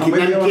now I'm thinking,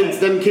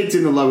 them kids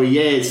in the lower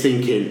years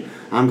thinking,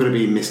 I'm going to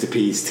be in Mr.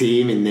 P's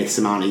team in this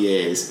amount of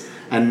years.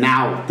 And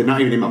now they're not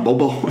even in my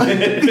bubble.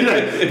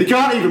 They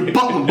can't even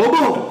pop my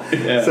bubble.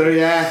 Yeah. So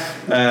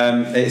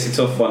it's a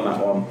tough one, that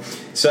one.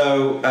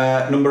 So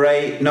number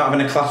 8, not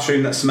having a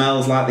classroom that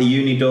smells like the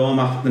uni dorm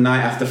the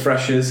night after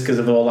freshers because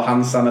of all the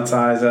hand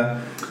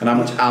sanitizer and how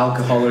much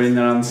alcohol are in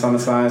their hand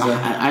sanitizer.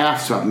 I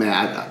have to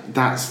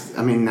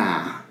admit,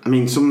 nah. I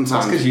mean, sometimes...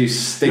 That's because you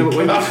stink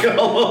with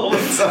alcohol all the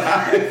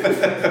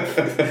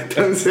time.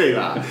 Don't say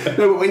that.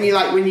 No, but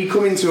when you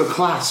come into a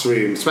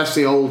classroom,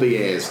 especially older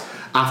years,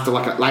 after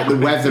like the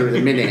weather at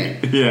the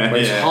minute, where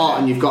it's hot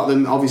and you've got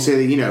them,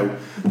 obviously,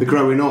 they're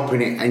growing up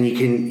in it, and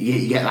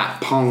you get that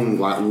pong,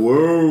 like,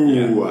 whoa.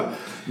 Yeah.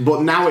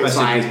 But now it's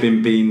especially like... there's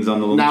been beans on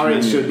the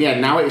lunch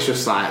menu. Now it's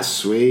just like,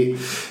 sweet.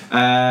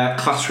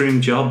 Classroom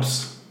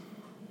jobs.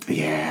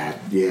 Yeah.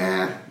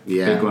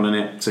 Big one,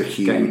 innit? It's a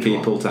huge getting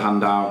people to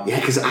hand out. Yeah,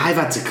 because I've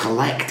had to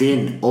collect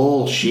in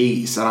all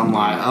sheets, and I'm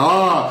like,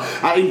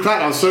 in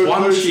fact, I was so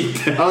one close.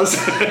 Sheet. I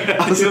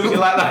was you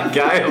like that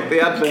guy up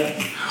the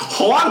advert.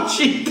 One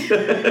sheet.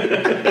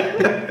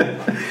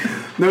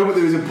 No, but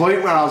there was a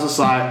point where I was just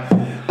like,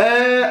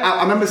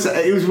 I remember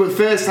it was the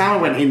first time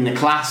I went in the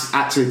class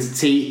actually to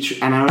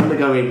teach, and I remember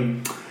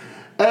going,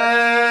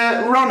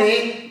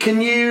 Ronnie,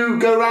 can you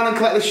go around and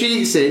collect the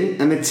sheets in?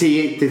 And the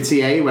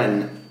TA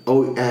went,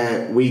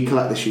 we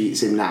collect the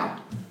sheets in now.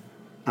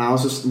 And I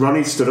was just,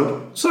 Ronnie stood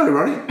up. Sorry,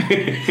 Ronnie.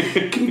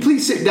 Can you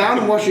please sit down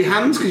and wash your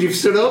hands because you've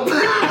stood up?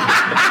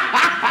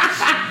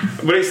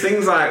 But it's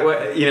things like,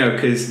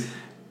 because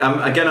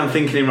again, I'm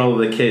thinking in role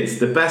of the kids.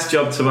 The best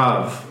job to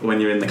have when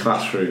you're in the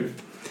classroom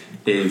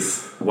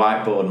is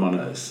whiteboard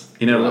monitors.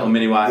 Little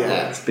mini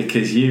whiteboards,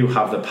 because you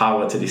have the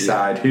power to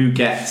decide who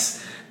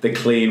gets the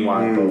clean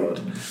whiteboard,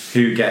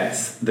 who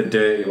gets the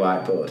dirty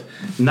whiteboard.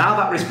 Now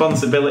that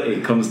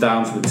responsibility comes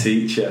down to the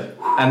teacher,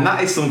 and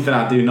that is something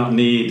I do not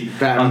need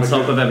on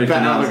top of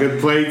everything else. Have a good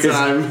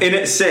playtime. In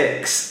at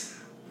 6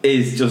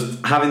 is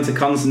just having to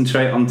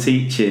concentrate on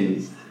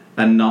teaching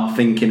and not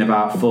thinking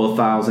about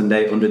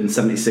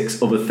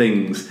 4,876 other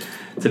things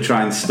to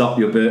try and stop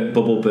your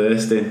bubble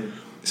bursting.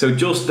 So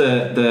just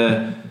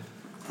the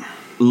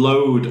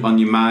load on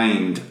your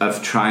mind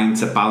of trying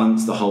to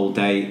balance the whole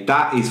day,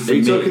 that is for me.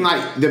 Are you talking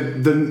like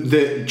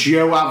the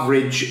Joe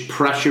average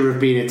pressure of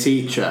being a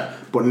teacher,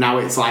 but now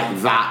it's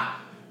like that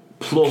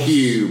plus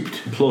cubed?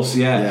 Plus,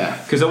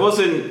 because I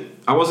wasn't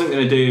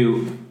going to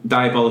do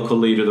Diabolical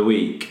Leader of the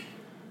Week,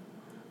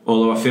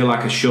 although I feel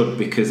like I should,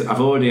 because I've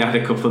already had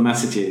a couple of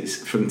messages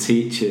from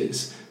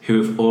teachers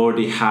who have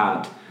already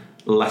had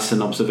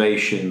lesson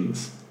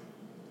observations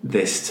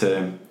this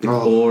term. They've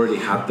already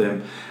had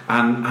them,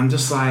 and I'm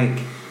just like,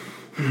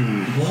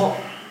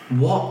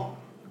 what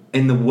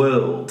in the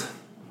world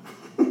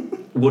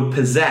would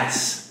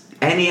possess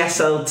any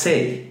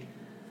SLT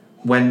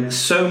when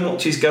so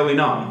much is going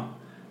on?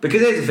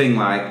 Because here's the thing,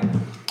 like,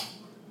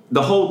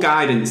 the whole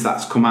guidance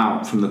that's come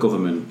out from the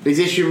government. Is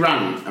this your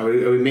rant? Are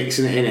we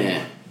mixing it in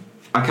here?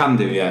 I can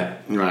do, yeah.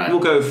 Right. We'll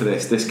go for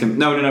this.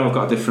 No, I've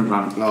got a different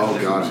rant. Oh,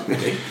 God.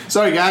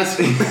 Sorry, guys.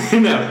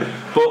 No,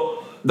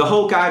 but the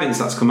whole guidance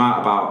that's come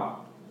out about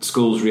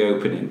schools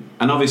reopening,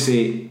 and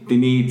obviously they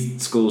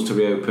need schools to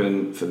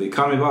reopen for the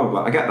economy, blah, blah,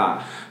 blah. I get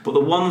that. But the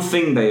one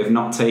thing they have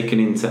not taken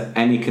into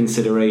any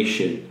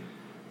consideration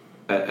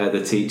are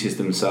the teachers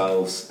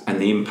themselves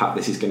and the impact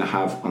this is going to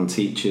have on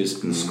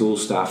teachers and school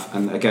staff.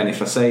 And again,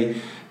 if I say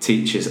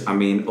teachers, I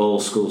mean all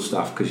school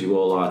staff, because you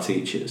all are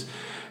teachers.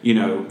 You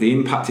know, the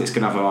impact it's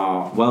going to have on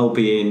our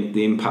well-being,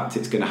 the impact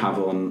it's going to have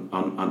on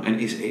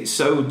and it's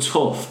so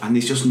tough, and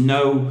there's just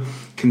no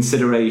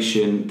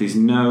consideration, there's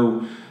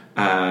no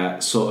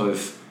sort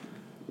of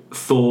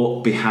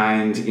thought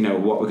behind, you know,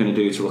 what we're going to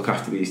do to look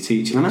after these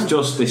teachers. It's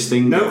just this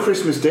thing. No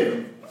Christmas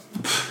do.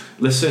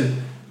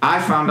 Listen,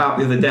 I found out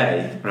the other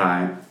day,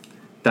 right,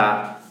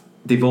 that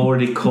they've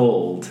already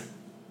called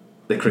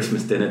the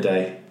Christmas dinner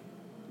day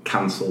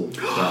cancelled,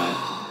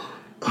 right?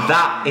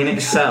 That in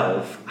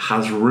itself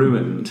has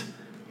ruined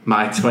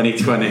my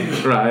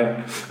 2020,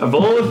 right? Of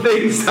all the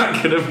things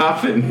that could have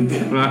happened,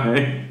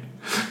 right?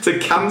 To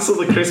cancel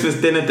the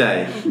Christmas dinner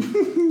day.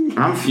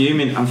 I'm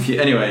fuming.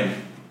 Anyway,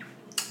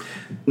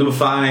 number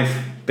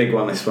 5, big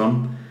one, this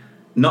one.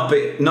 Not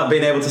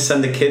being able to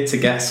send a kid to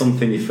get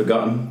something you've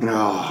forgotten.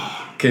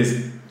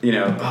 Because, you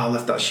know, I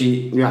left that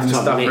sheet. You have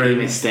to admit your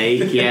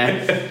mistake, yeah.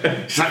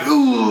 It's like,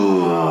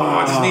 ooh.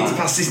 I just need to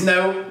pass this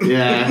note.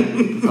 Yeah.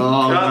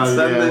 Can't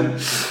stand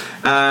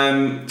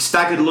them.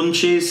 Staggered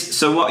lunches.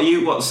 So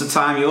what's the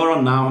time you're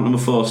on now? Number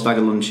 4,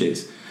 staggered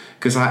lunches.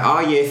 Because like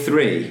our year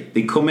 3,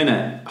 they come in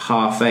at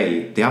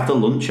 8:30. They have the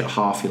lunch at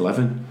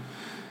 11:30.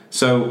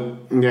 So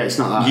yeah, it's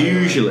not that.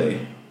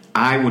 Usually,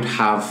 I would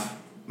have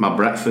my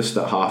breakfast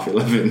at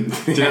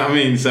 11:30. Do you know what I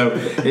mean? So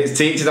it's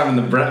teachers having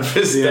the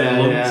breakfast at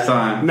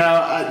lunchtime. No,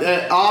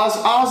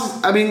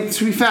 ours. I mean,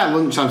 to be fair,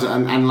 lunchtimes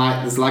and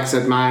like I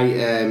said, my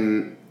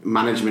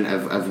management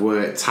have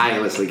worked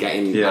tirelessly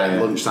getting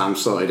lunchtime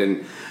sorted,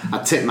 and I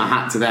tip my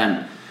hat to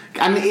them.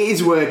 And it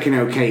is working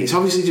okay. It's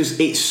obviously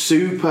it's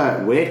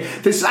super weird.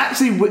 There's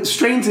actually,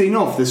 strangely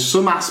enough, there's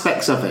some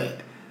aspects of it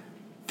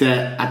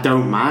that I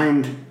don't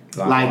mind.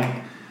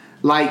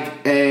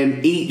 Like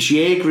each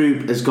year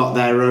group has got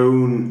their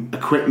own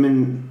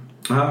equipment,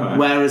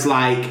 whereas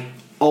like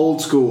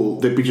old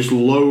school there'd be just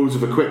loads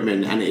of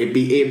equipment, and it'd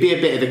be a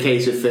bit of the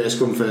case of first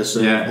come first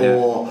serve,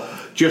 or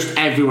just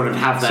everyone would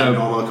have their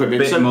normal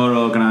equipment. A bit more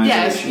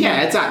organised.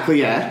 Yeah, exactly.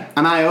 Yeah,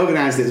 and I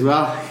organised it as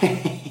well.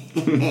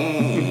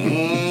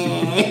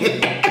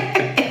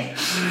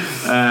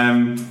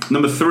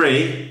 Number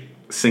 3,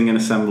 singing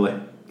assembly.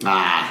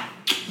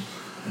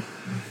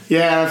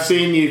 Yeah, I've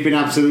seen you've been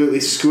absolutely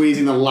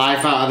squeezing the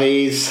life out of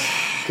these.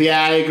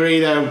 Yeah, I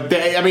agree though.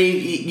 I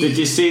mean, did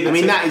you see?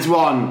 That is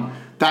one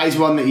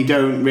that you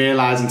don't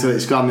realise until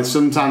it's gone. There's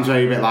sometimes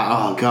where you're a bit like,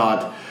 oh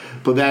god,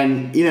 but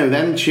then you know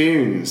them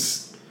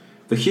tunes,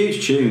 the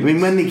huge tunes. I mean,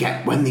 when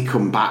they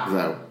come back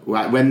though,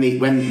 like when it's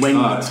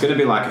going to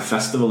be like a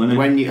festival, isn't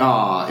it?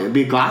 It'll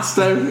be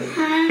Glasgow.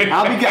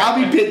 I'll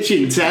be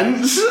pitching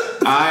tents.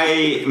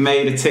 I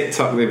made a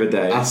TikTok the other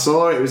day. I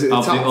saw it. Was it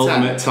the top 10?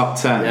 Ultimate top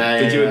 10?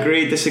 Did you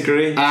agree?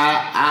 Disagree?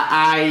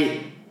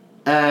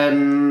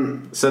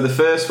 So the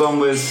first one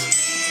was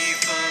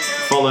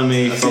 "Follow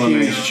Me." That's Follow a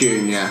Me. huge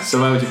tune, yeah. So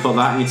where would you put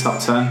that in your top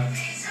 10?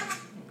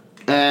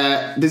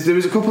 There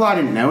was a couple I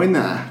didn't know in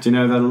there. Do you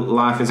know the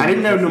Life Is? I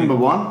didn't know number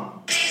 1.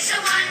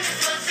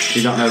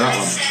 You don't know that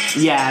one?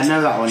 Yeah, I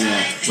know that one.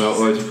 Yeah. Well,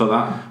 where would you put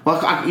that?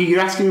 Well,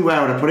 you're asking me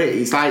where would I put it?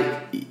 It's like,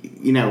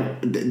 you know,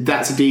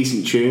 that's a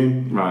decent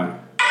tune. Right.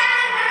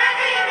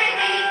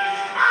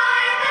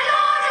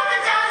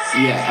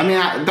 Yeah, I mean,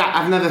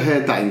 I've never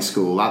heard that in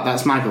school.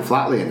 That's Michael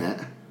Flatley, isn't it?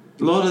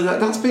 Lord of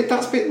that's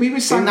bit. We were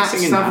singing that.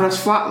 Stavros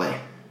Flatley.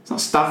 It's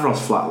not Stavros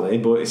Flatley,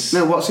 but it's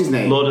what's his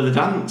name? Lord of the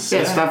Dance.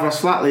 Yeah, Stavros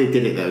Flatley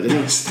did it though,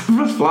 didn't he?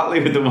 Stavros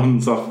Flatley with the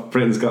ones off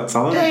Britain's Got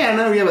Talent. Yeah, I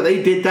know. Yeah, but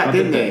they did that,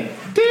 didn't they?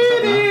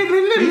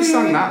 We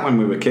sang that when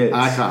we were kids.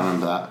 I can't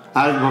remember that.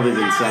 I've probably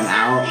been sent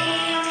out.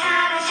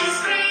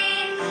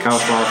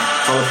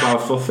 Cauliflower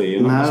Fluffy.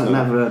 No,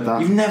 never heard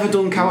that. You've never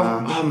done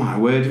cauliflower? No. Oh my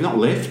word! You've not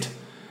lived.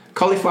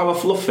 Cauliflower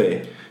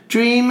Fluffy.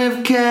 Dream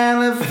of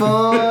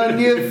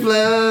California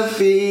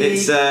Fluffy.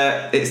 It's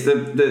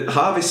the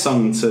Harvest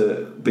song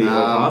to be all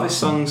Harvest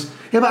songs.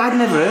 Yeah, but I'd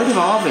never heard of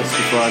Harvest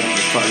before I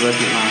started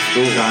working at my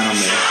school. Going on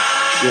there.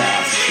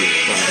 Yeah, that's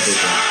a big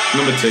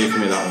one. Number 2 for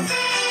me, that one.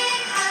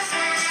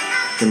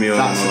 Give me all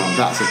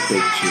that's a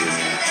big tune,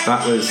 yeah.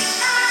 That was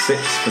 6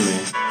 for me.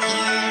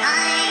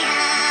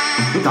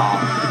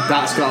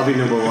 That's got to be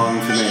number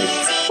 1 for me.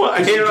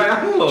 What? Here I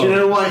am. Do you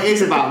know what it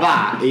is about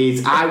that?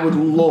 Is I would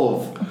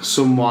love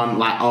someone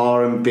like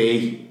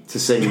R&B to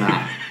sing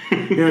that.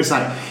 You know, it's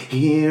like,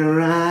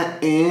 here I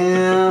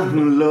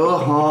am,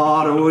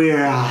 Lord,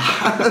 where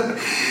I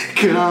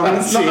come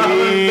and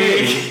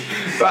take.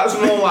 That's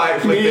more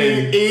like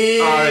flipping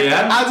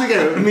R.E.M. How's it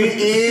go? Me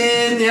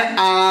in your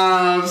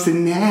arms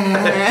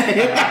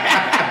tonight.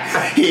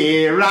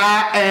 Here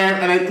I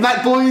am. And then,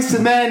 like Boys to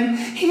Men.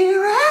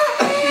 Here I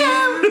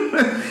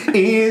am.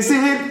 Is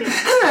it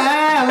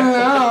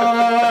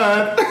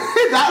Lord?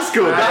 That's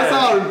good. That's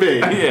R&B.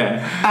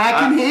 Yeah. I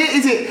can hear.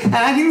 Is it?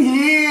 I can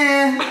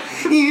hear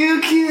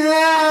you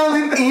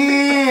calling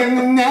in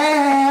the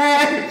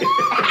night.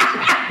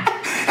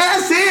 I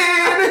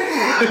said,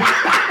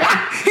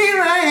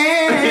 here I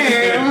am.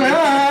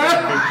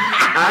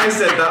 I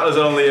said that was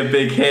only a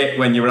big hit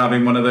when you were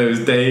having one of those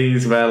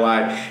days where,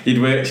 like, you'd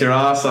worked your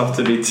arse off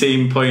to be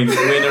team point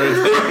winner.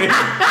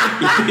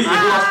 You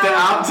lost it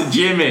out to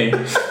Jimmy.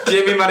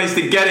 Jimmy managed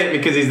to get it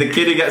because he's the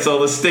kid who gets all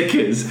the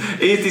stickers.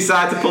 He's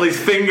decided to pull his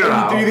finger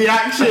out. Do the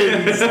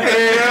actions. Here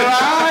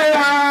I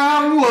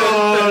am,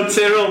 Lord.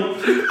 Tyrrell.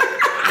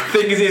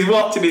 Thing is, he's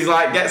watching, he's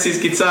like, gets his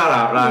guitar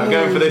out, right, I'm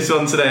going for this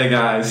one today,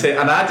 guys.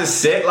 And I just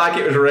sit like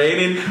it was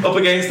raining up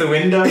against the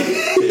window.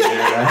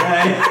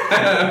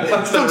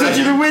 Stop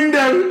touching the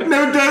window.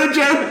 No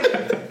dojo.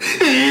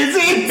 Is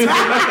it? You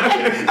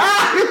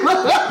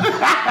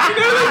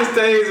know those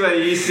days where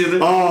you used to...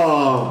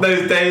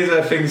 Those days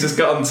where things just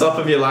got on top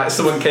of you, like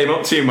someone came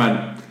up to you and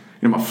went,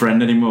 "You're not my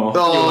friend anymore."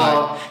 Oh. You're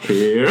like,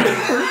 "Here."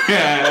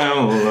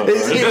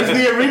 It was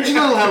the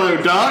original Hello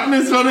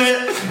Darkness, wasn't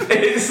it?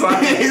 It's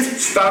like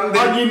standing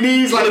on your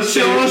knees like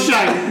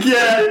Shawshank.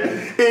 Yeah.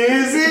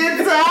 Is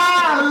it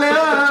our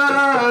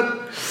Lord?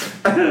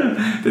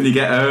 Then you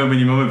get home and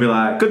your mum would be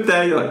like, "Good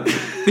day." You're like,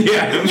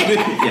 "Yeah."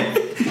 Yeah.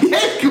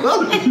 Yeah, come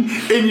on.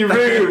 In your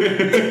room.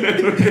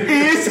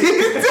 Is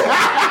it?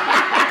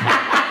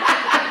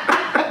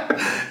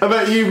 I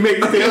bet you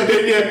mixed it up,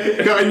 didn't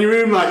you? Got in your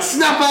room like,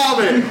 snap out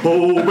of it.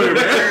 Oh, baby.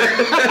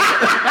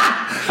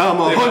 I'm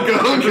a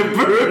hunk of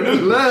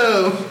burning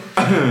love.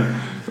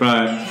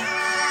 Right.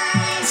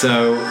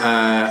 So,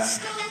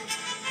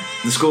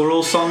 the School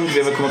Rules song, have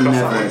you ever come across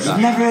that one? You've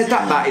never heard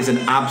that? That is an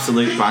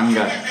absolute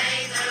banger.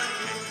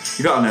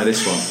 You've got to know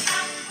this one.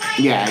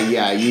 Yeah.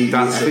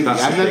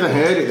 I've never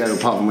heard it though,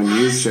 apart from when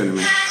you've shown it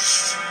me.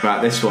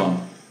 Right, this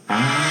one.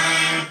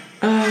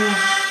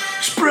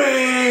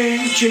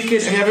 Spring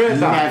chicken. Have you ever heard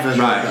that? Never heard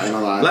that in my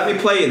life. Let me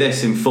play you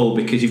this in full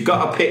because you've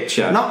got a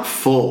picture. Not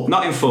full.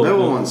 Not in full. No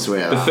one wants to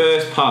hear the that.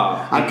 first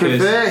part. I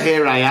prefer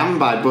Here I Am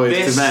by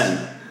Boys to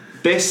Men.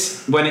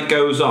 This, when it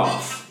goes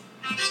off,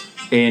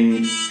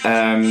 in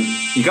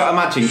you got to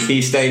imagine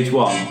Key Stage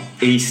 1,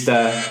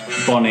 Easter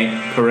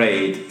bonnet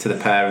parade to the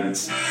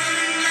parents.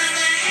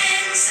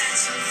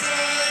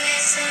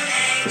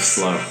 Just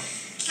slow.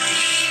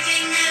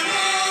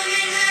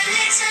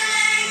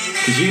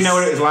 Because you know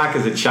what it was like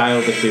as a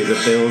child if there was a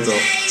build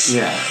up.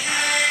 Yeah.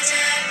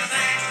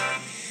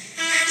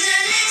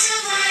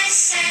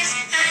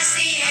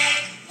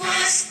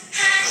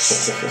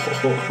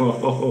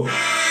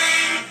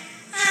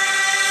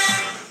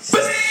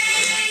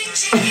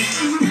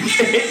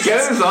 It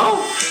goes off.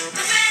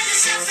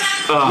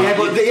 Oh, Yeah,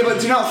 but do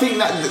you not think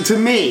that, to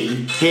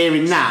me,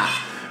 hearing that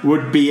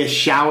would be a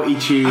shouty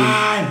tune?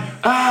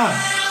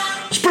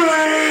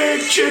 Spring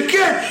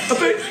chicken.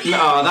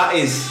 No, that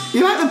is.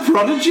 You like the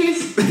Prodigy?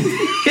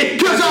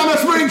 Because I'm a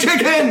spring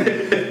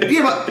chicken.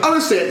 Yeah, but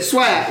honestly, I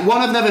swear,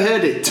 one, I've never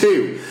heard it.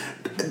 Two,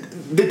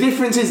 the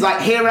difference is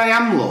like Here I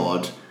Am,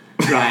 Lord.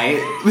 Right,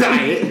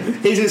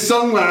 is a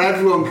song where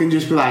everyone can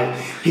just be like,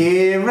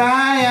 "Here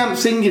I am,"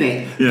 singing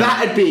it. Yeah.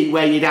 That'd be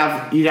where you'd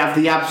have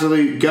the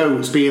absolute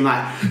goats being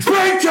like,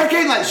 "Spring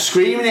chicken," like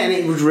screaming it, and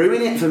it would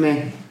ruin it for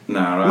me. No,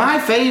 right. My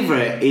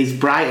favourite is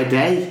Brighter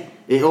Day.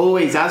 It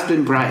always has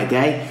been Brighter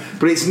Day,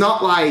 but it's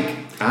not like.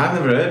 I've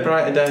never heard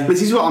Brighter Day.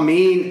 This is what I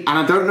mean, and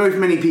I don't know if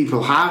many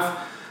people have,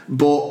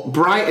 but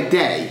Brighter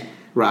Day,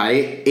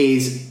 right,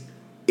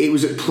 it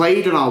was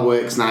played on our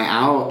Works Night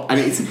Out, and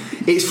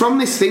it's from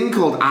this thing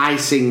called I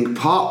Sing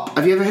Pop.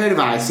 Have you ever heard of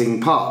I Sing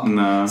Pop?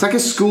 No. It's like a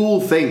school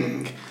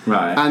thing.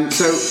 Right. And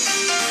so,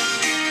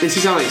 this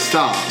is how it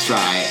starts,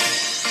 right?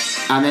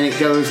 And then it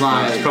goes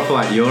like... It's proper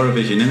like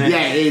Eurovision, isn't it?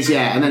 Yeah, it is,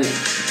 yeah. And then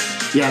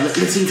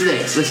listen to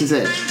this.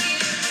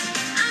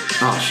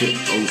 Oh, shit.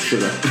 Oh,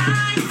 sugar.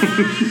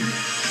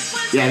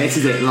 Yeah, this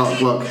is it.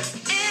 Look.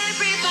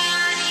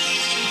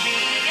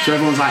 So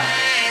everyone's like...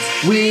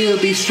 We'll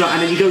be strong,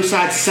 and then you go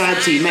side to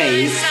side to your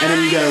mate, and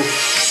then you go,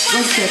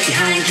 one step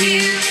behind you,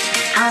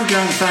 I'm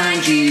gonna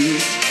find you,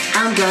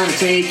 I'm gonna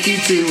take you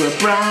to a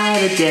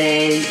brighter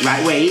day.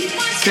 Right, wait,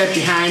 step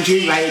behind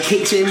you, right, it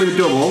kicks it in with a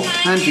double,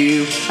 and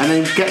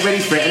then get ready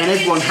for it, and then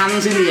everyone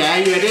hands in the air,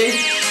 you ready?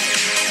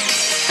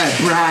 A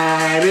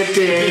brighter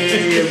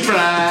day, a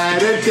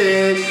brighter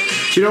day.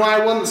 Do you know I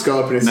once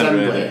got up in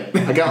assembly?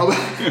 I got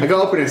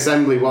up in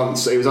assembly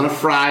once. It was on a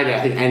Friday,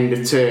 I think end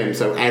of term,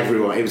 so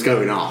it was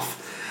going off.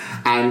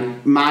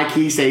 And my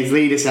Key Stage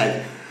leader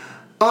said,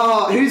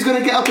 "Oh, who's going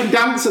to get up and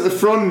dance at the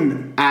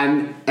front?"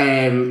 And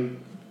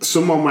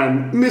someone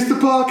went,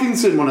 "Mr.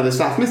 Parkinson," one of the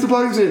staff, "Mr.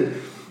 Parkinson."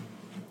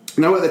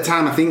 No, at the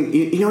time, I think,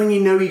 you know when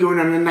you're going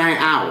on a night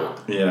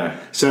out? Yeah.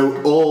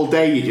 So all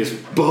day you're just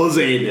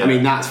buzzing. Yeah. I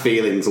mean, that's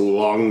feelings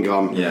long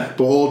gone. Yeah.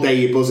 But all day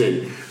you're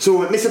buzzing. So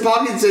when Mr.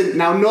 Parkinson,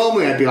 now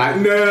normally I'd be like,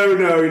 no,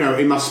 you know,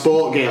 in my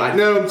sport gear, like,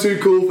 no, I'm too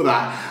cool for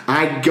that.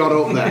 I got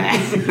up there.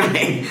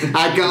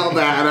 I got up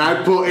there and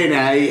I put in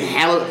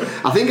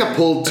I think I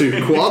pulled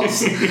 2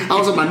 quads. I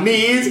was on my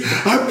knees.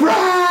 I'm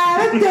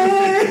proud of me,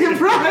 I'm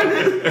proud of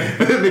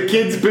me. The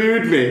kids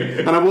booed me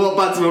and I walked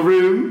back to my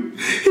room.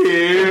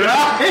 Here I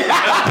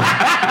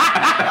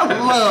am.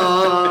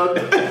 Lord.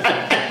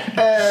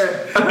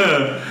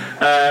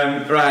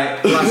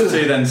 Right, last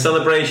 2 then.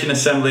 Celebration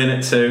assembly in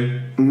at 2.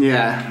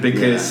 Yeah.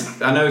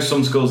 Because I know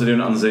some schools are doing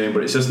it on Zoom,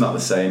 but it's just not the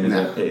same, is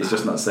it? It's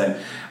just not the same.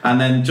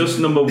 And then just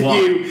number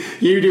 1.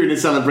 You doing a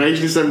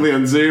celebration assembly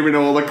on Zoom and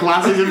all the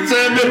classes have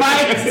turned the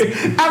mics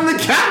and the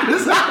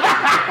cameras.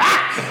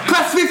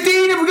 Class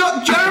 15, have we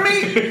got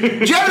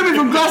Jeremy? Jeremy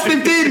from class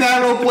 15,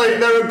 they're all playing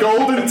their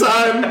golden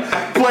time,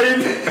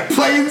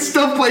 playing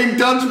stuff, playing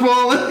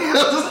dodgeball.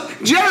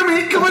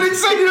 Jeremy, come on and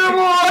sing your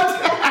award.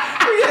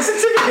 We get a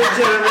certificate,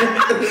 Jeremy.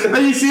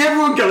 And you see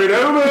everyone going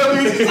home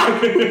early. It's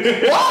like,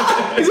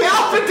 what? Is it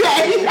half a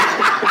day?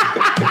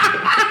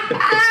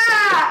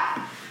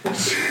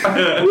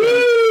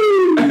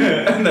 Woo!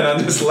 And then I'm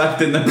just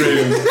left in the room.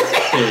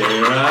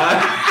 Here I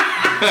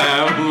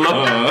am,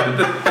 Lord.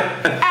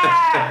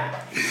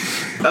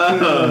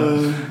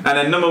 And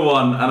then number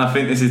 1, and I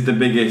think this is the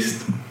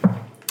biggest,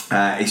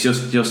 it's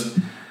just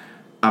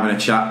having a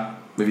chat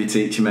with your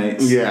teacher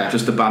mates. Yeah.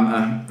 Just the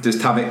banter.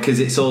 Just have it, because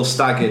it's all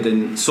staggered.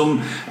 And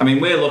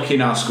we're lucky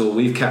in our school,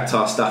 we've kept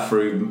our staff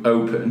room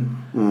open.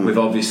 We've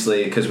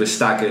obviously, because we're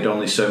staggered,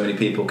 only so many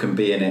people can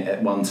be in it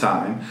at one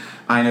time.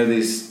 I know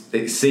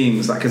it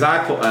seems like, because I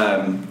put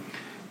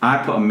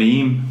a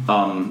meme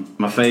on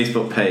my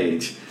Facebook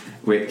page,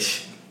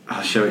 which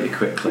I'll show it you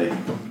quickly.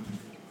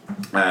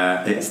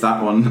 It's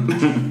that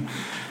one.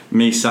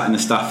 Me sat in the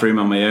staff room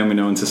on my own with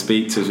no one to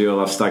speak to, as we all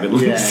have staggered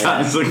looks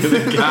at. Look at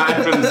the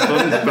guy from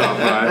SpongeBob,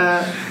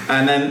 right?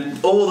 And then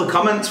all the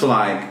comments were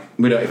like,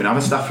 we don't even have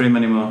a staff room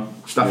anymore.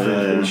 Staff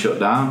room's been shut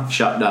down.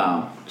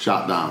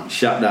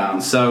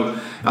 So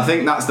I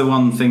think that's the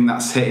one thing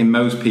that's hitting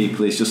most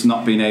people, is just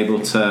not being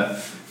able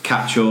to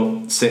catch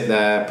up, sit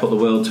there, put the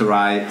world to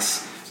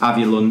rights, have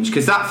your lunch.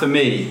 Because that, for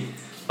me,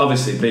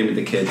 obviously being with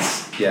the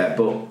kids, yeah,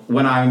 but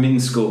when I'm in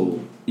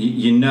school,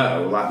 you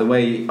know, like the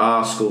way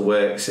our school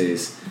works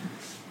is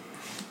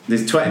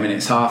there's 20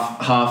 minutes,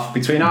 half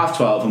between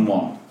 12:30 and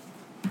 1.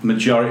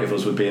 Majority of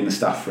us would be in the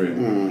staff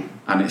room,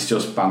 and it's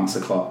just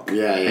banter clock.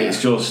 Yeah.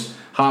 It's just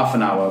half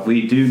an hour.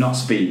 We do not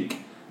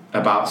speak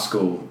about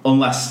school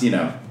unless, you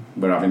know,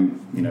 we're having,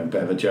 you know, a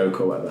bit of a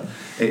joke or whatever.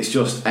 It's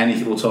just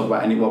anything. We'll talk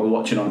about what we're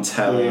watching on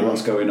telly,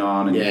 what's going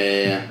on. And,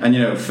 and,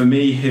 you know, for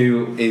me,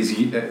 who is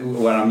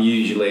where I'm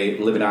usually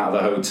living out of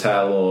a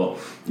hotel, or,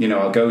 you know,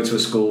 I'll go to a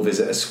school,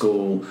 visit a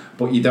school,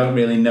 but you don't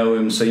really know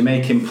him, so you're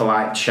making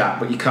polite chat,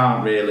 but you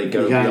can't really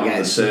go beyond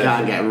the surface. You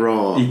can't get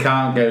raw. You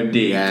can't go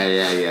deep.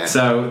 Yeah.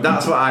 So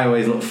that's what I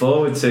always look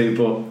forward to,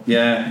 but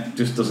yeah, it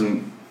just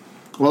doesn't.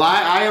 Well,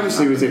 I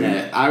obviously was in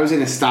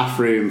a staff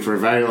room for a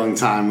very long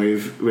time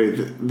with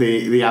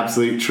the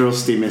absolute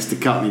trusty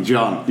Mr. Cockney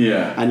John.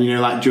 Yeah. And, you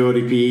know, like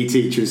Geordie PE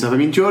teacher and stuff. I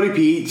mean, Geordie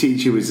PE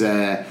teacher was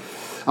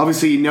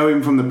obviously, you know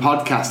him from the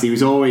podcast. He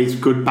was always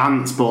good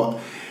bants, but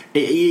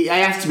I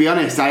have to be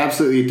honest, I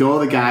absolutely adore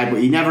the guy, but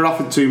he never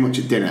offered too much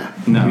at dinner.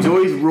 No. He was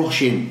always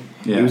rushing.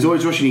 Yeah. He was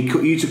always rushing. He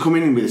used to come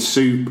in with a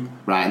soup,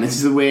 right? And this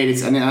is the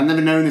weirdest, and I've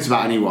never known this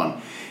about anyone.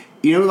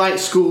 You know, like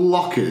school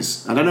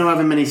lockers. I don't know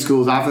how many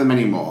schools have them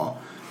anymore.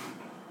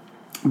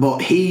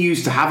 But he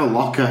used to have a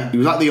locker. He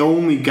was like the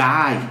only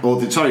guy,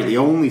 the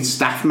only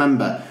staff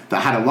member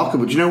that had a locker.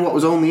 But do you know what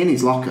was only in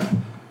his locker?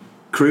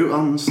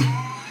 Croutons.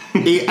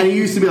 And he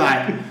used to be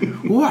like,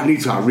 oh, I need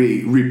to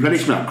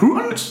replenish my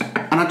croutons.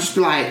 And I'd just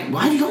be like,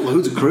 why have you got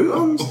loads of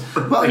croutons?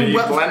 Well,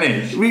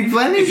 replenish?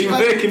 Replenish? Is he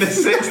working a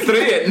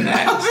 6'3" at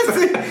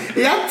next?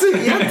 He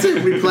had to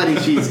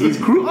replenish his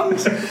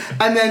croutons.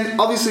 And then,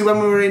 obviously, when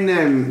we were in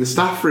the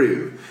staff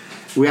room,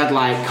 we had,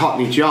 like,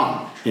 Cockney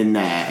John in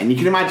there, and you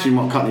can imagine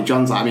what Cockney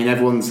John's like. I mean,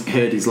 everyone's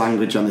heard his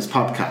language on this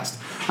podcast.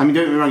 I mean,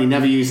 don't get me wrong, you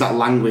never use that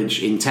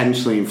language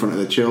intentionally in front of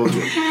the children.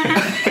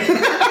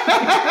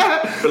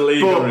 For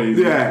legal reasons.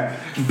 Yeah,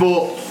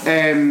 but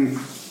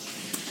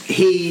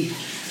he,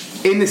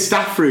 in the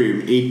staff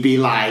room, he'd be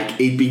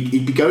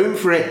going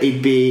for it.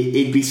 He'd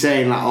be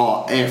saying like,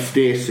 oh, F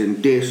this and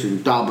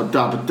dabba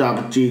dabba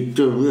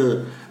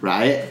dabba,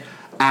 right?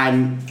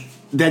 And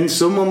then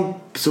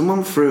someone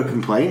threw a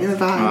complaint in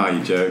about him. Oh,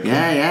 you're joking.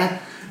 Yeah.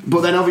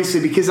 But then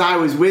obviously, because I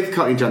was with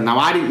Cockney John, now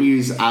I didn't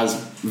use as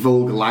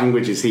vulgar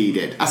language as he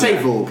did. I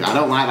say vulgar, I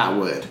don't like that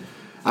word.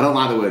 I don't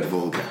like the word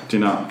vulgar. Do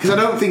you not? Because I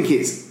don't think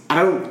it's...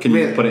 Can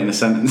you put it in a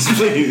sentence,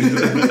 please?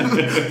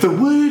 The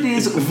word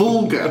is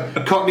vulgar.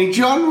 Cockney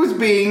John was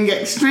being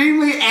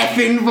extremely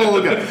effing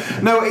vulgar.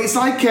 No, it's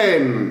like...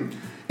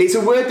 it's a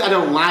word that I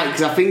don't like,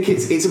 because I think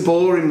it's a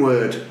boring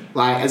word.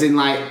 Like, as in,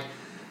 like,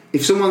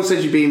 if someone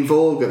says you're being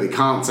vulgar, they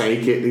can't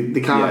take it.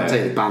 They can't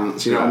take the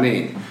bants, you know what I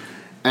mean?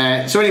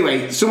 So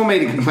anyway, someone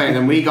made a complaint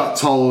and we got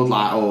told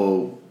like,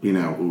 oh, you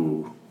know,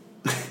 ooh.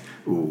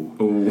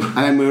 And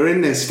then we were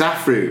in the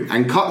staff room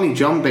and Cockney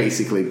John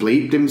basically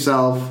bleeped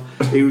himself.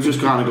 He was just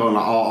kind of going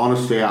like, oh,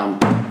 honestly, I'm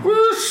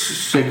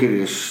sick of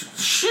this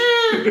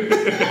shit. You know,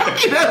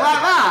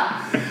 like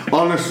that.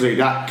 Honestly,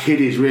 that kid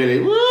is really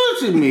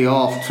wooting me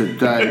off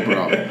today,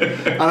 bro.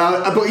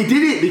 But he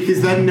did it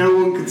because then no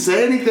one could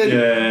say anything.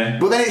 Yeah.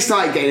 But then it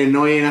started getting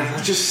annoying. I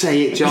thought, just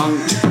say it, John.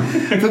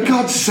 For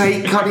God's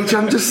sake, Cockney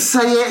John, just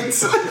say it.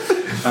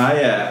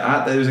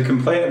 There was a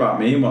complaint about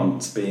me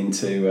once being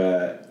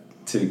too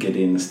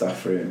giddy in the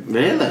staff room.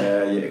 Really?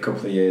 Yeah, a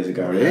couple of years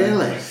ago.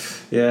 Really?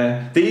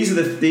 Yeah. These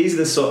are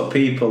the sort of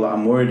people that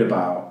I'm worried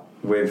about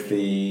with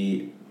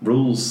the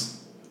rules.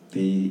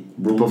 The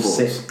rule Bubbles.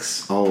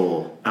 6.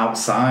 Oh.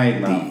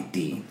 Outside now.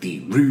 The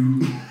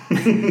rule.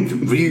 The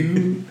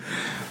rule.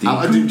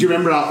 Do you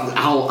remember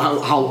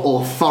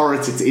how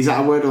authoritative? Is that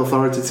a word,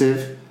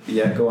 authoritative?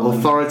 Yeah, go on.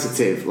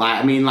 Authoritative.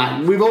 Like, I mean,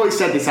 like, we've always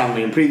said this, haven't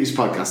we, in previous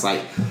podcasts?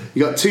 Like,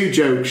 you got 2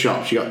 joke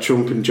shops. You got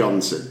Trump and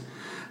Johnson.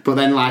 But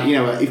then, like, you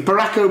know, if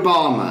Barack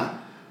Obama,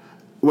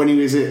 when he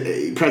was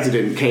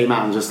president, came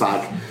out and just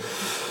like,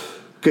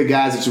 okay,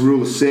 guys, it's a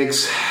rule of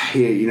 6.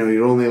 Here, you know,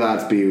 you're only allowed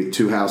to be with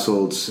 2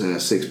 households,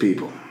 6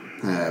 people.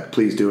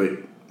 Please do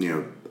it. You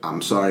know,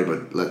 I'm sorry,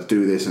 but let's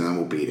do this and then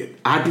we'll beat it.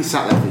 I'd be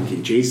sat there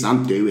thinking, Jesus,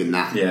 I'm doing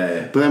that.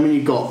 Yeah. But then when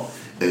you got,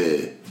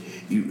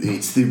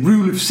 it's the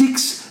rule of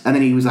 6, and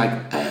then he was like,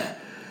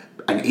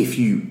 and if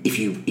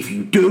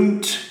you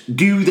don't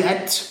do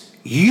that,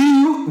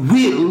 you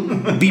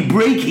will be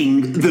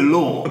breaking the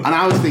law. And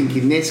I was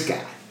thinking, this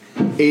guy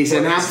is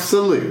an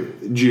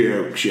absolute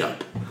joke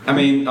shop. I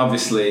mean,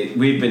 obviously,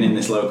 we've been in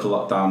this local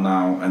lockdown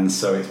now, and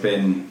so it's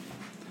been,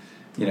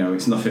 you know,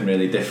 it's nothing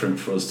really different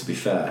for us, to be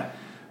fair.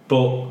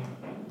 But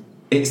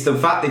it's the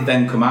fact they've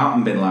then come out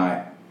and been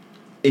like,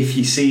 if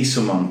you see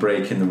someone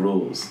breaking the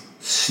rules,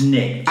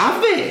 snitch.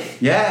 Have they?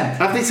 Yeah.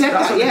 Have they said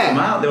That's that? what Yeah. they come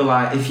out. They were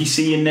like, if you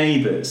see your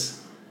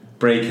neighbours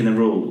breaking the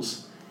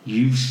rules,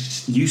 you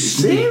snitch.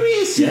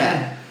 Serious?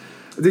 Yeah.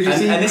 Did you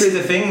see and this is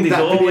the thing, there's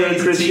that video always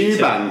of Chris a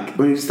teacher. Eubank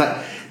when it's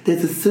like,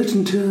 there's a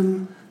certain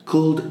term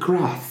called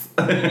graph.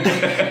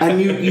 And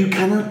you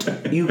cannot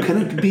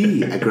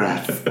be a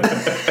graph.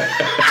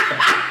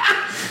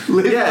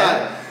 Live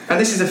that. And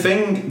this is the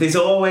thing, there's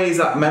always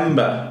that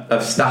member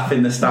of staff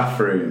in the staff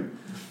room,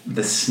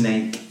 the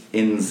snake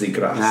in the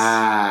grass.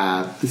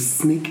 Ah, the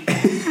snake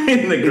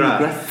in the grass.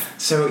 grass.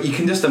 So you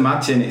can just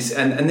imagine it's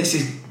and this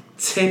is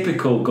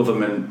typical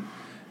government,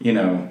 you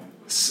know,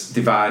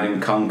 divide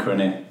and conquer,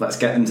 and it. Let's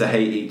get them to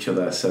hate each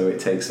other so it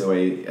takes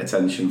away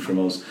attention from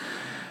us.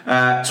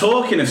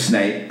 Talking of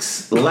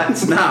snakes,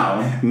 let's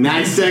now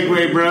Nice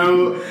segue,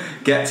 bro.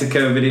 get to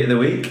COVID of the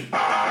week.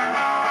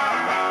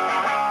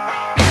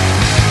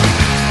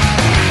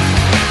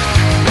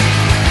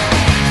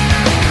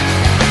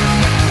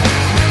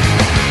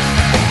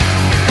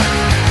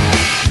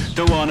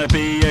 Don't wanna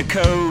be a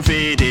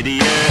COVID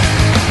idiot.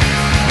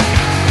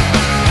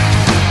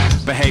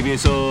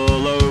 Behaviours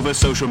all over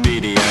social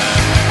media.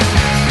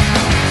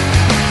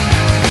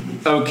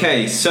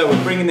 Okay, so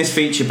we're bringing this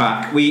feature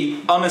back.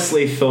 We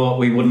honestly thought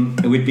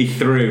we'd be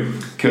through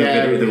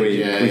COVID of the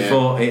week. We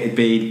thought it'd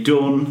be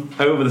done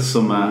over the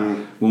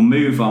summer. We'll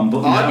move on,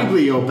 but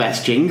Arguably your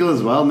best jingle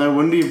as well. No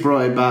wonder you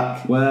brought it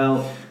back.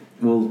 Well,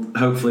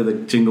 hopefully the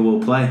jingle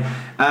will play.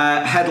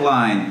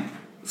 Headline: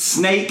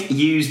 Snake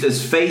used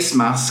as face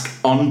mask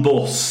on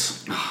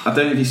bus. I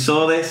don't know if you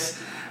saw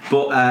this,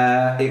 but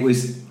it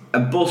was a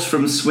bus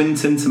from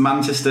Swinton to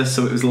Manchester,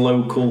 so it was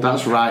local.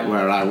 That's right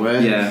where I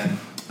work. Yeah.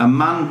 A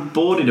man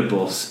boarded a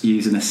bus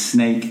using a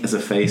snake as a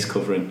face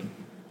covering.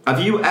 Have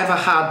you ever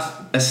had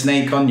a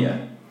snake on you?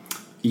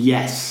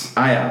 Yes.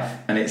 I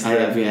have, and it's I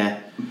have, yeah.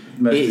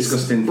 most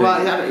disgusting thing.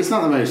 Well, yeah, it's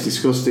not the most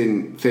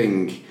disgusting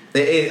thing.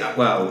 It is.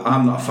 Well,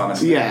 I'm not a fan of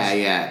snakes.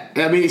 Yeah.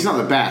 I mean, it's not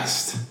the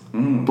best.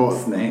 But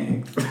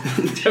Snake. Do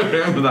you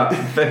remember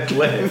that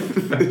clip?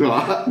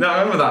 what? No,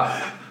 I remember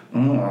that.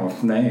 Oh,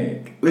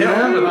 snake. You don't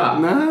remember that?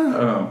 No.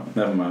 Oh,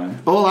 never mind.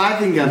 All I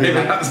think of Maybe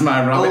is that's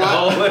my rabbit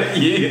hole.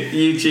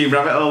 YouTube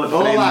rabbit hole.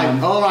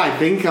 all I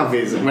think of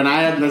is when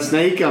I had the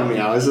snake on me,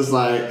 I was just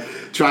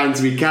like trying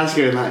to be cash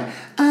going like,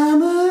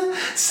 I'm a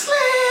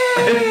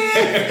slave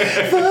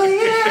for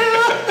you.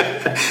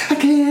 I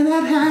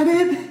cannot hide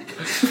it.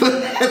 But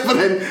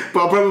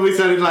I probably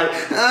sounded like,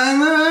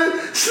 I'm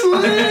a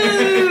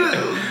slave.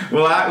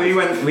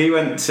 Well, we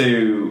went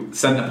to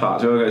Centre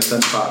Parks. We all go to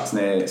Centre Parks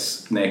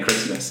near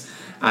Christmas,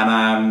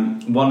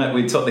 and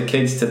we took the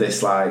kids to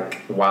this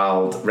like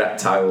wild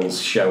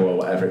reptiles show or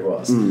whatever it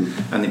was,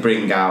 and they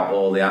bring out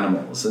all the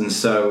animals, and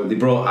so they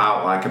brought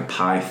out like a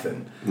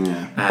python,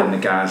 and the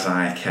guy's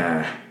like,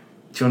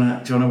 do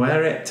you wanna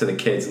wear it to the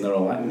kids? And they're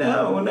all like,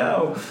 no,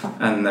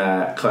 and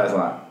Claire's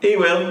like, he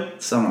will.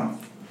 So I'm like,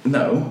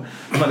 no,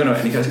 I'm not gonna.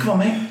 And he goes, come on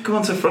mate, come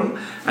on to the front,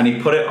 and he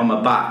put it on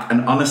my back,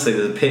 and honestly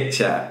there's a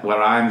picture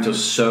where I'm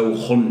just so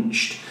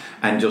hunched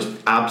and just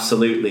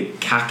absolutely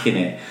cacking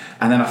it,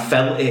 and then I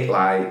felt it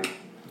like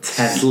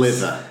tense.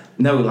 Slither.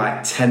 No,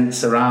 like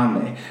tense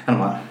around me, and I'm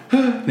like,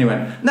 And he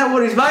went, no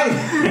worries, mate.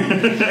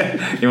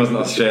 He wasn't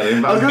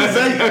Australian, but I was going to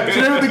say, do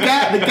you know the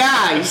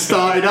guy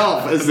started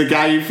off as the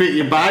guy who fit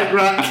your bike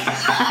rack?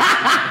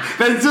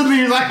 Then suddenly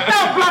he was like,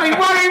 no bloody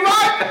worry,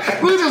 mate.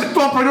 We're just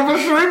popping up a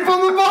shrimp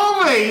on the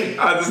barbie.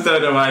 I just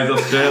don't know why he's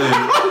Australian.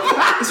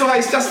 That's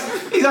why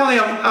he's only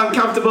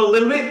uncomfortable a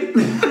little bit.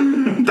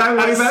 Don't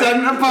worry about it.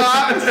 Centre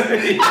part.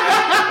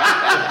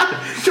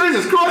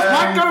 Jesus Christ,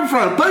 Mike, going for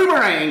a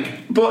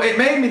boomerang. But it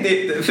made me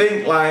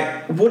think,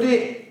 like, would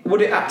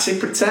it actually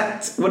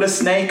protect? Would a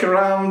snake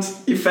around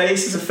your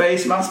face as a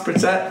face mask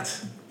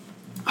protect?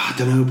 I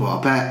don't know,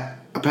 but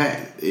I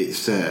bet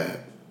it's.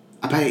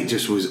 I bet it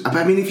just was.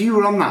 I mean, if you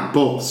were on that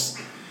bus,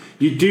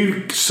 you'd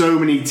do so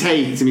many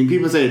takes. I mean,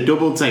 people say a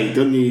double take,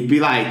 don't you? It'd be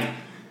like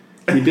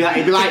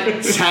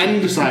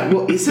 10, just like,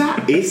 what is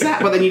that? Is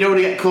that? But then you don't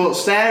want to get caught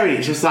staring.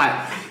 It's just like,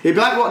 it'd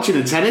be like watching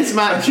a tennis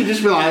match. You'd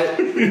just be like.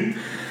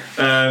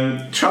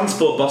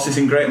 Transport bosses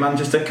in Great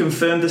Manchester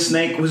confirmed the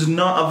snake was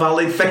not a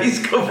valid face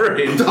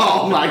covering.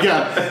 Oh my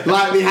god!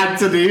 Like they had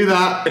to do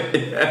that.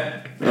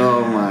 Yeah.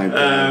 Oh my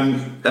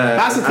god!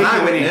 That's the thing. An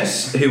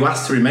eyewitness who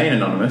asked to remain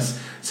anonymous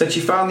said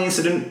she found the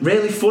incident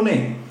really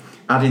funny,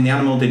 adding the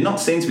animal did not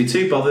seem to be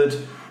too bothering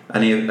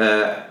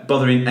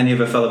any of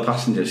her fellow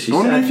passengers. She I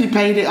wonder said, if you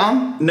paid it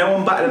on. No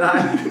one batted an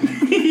eye.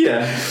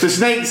 Yeah. The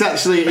snake's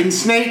actually in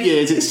snake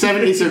years. It's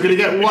 70, so we're going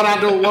to get one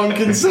adult, one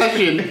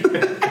concession.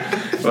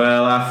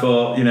 Well, I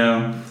thought,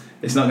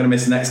 it's not going to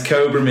miss the next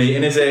Cobra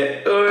meeting, is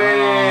it?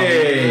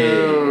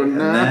 Oh, no.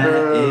 And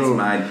there is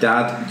my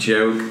dad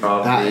joke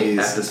of the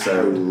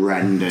episode.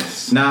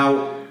 Horrendous.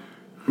 Now,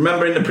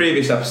 remember in the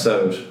previous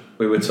episode,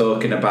 we were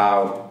talking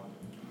about...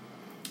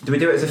 Did we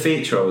do it as a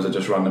feature or was it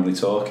just randomly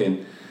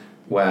talking?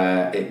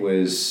 Where it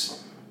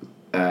was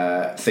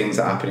things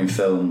that happen in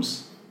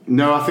films.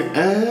 No, I think...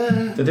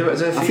 Did they do it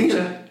as a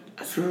feature?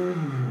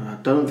 I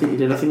don't think you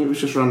did. I think it was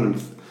just random...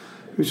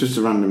 It was just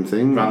a random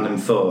thing. Random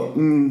thought.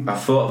 I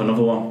thought of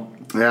another one.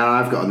 Yeah,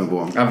 I've got another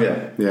one. Have you?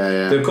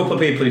 Yeah. There were a couple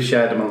of people who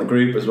shared them on the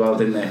group as well,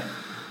 didn't they?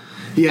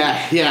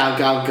 Yeah.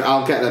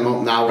 I'll get them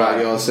up now while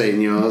you're saying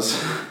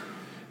yours.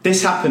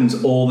 This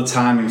happens all the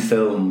time in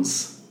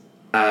films,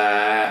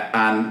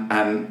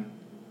 and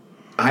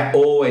I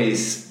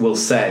always will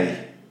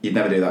say you'd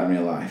never do that in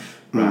real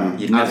life, right?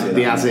 You'd never do that.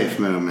 The as if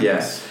moments.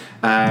 Yes.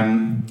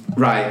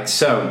 Right.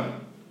 So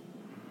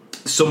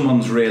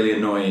someone's really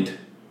annoyed.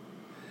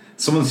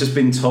 Someone's just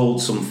been told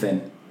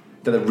something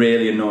that they're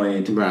really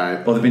annoyed.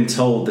 Right. Or they've been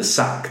told they're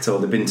sacked, or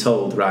they've been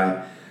told,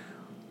 right,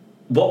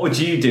 what would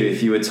you do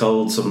if you were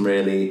told some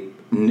really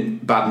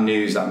bad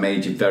news that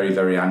made you very,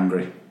 very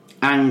angry?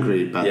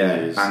 Angry bad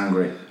news? Yeah,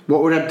 angry.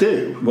 What would I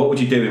do? What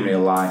would you do in real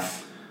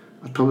life?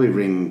 I'd probably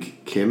ring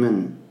Kim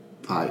and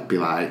be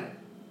like,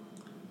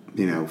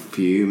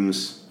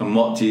 fumes. And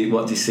what do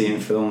you see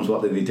in films?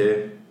 What do they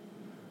do?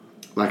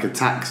 Like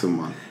attack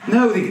someone?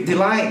 No, they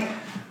like...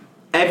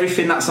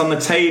 everything that's on the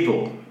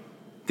table,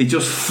 they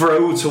just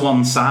throw to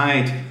one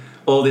side,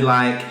 or they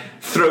like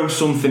throw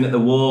something at the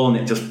wall and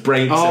it just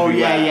breaks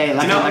everywhere. Yeah.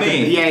 Do you know what I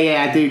mean?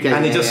 Yeah, I do get it.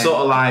 And they just sort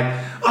of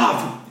like,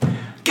 oh,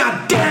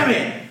 god damn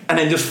it! And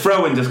then just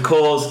throw and just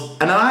cause.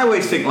 And then I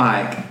always think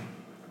like,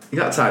 you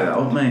gotta tie that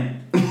up, mate.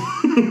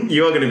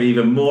 You're going to be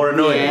even more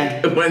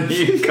annoyed when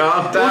you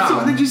calm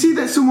down. Did you see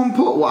that someone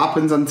put what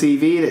happens on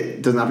TV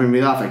that doesn't happen in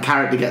real life? A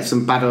character gets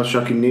some bad or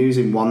shocking news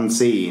in one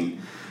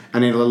scene,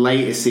 and in a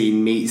later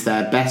scene meets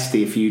their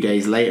bestie a few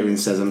days later and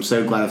says, I'm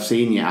so glad I've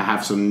seen you, I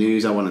have some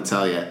news I want to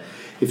tell you.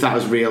 If that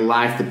was real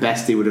life, the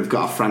bestie would have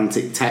got a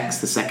frantic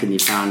text the second you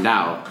found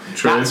out.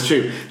 True. That's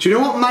true. Do you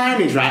know what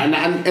mine is, right?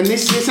 And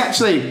this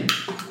actually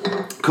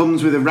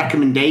comes with a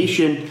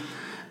recommendation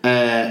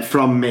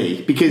from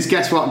me. Because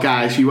guess what,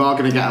 guys? You are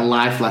going to get a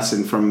life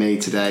lesson from me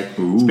today.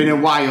 Ooh. It's been a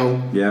while,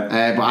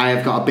 but I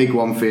have got a big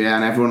one for you,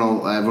 and everyone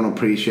will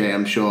appreciate it,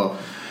 I'm sure.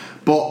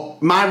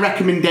 But my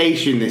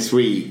recommendation this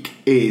week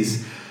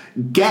is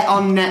get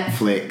on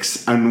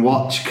Netflix and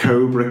watch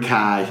Cobra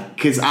Kai,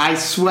 because I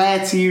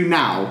swear to you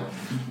now,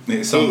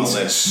 it's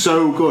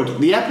so good.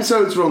 The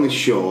episodes are only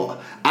short.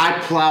 I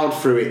ploughed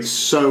through it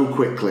so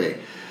quickly,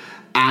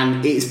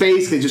 and it's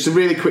basically just a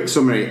really quick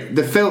summary.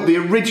 The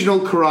original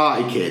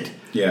Karate Kid.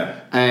 Yeah.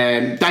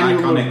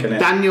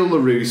 Daniel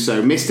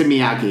LaRusso, Mr.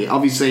 Miyagi.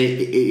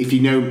 Obviously, if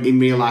you know in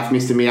real life,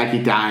 Mr.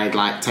 Miyagi died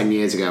like 10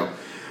 years ago.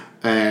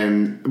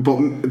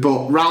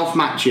 But Ralph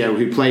Macchio,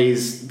 who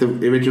plays the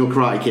original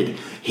Karate Kid,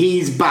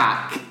 he's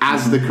back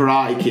as the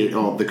Karate Kid,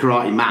 or the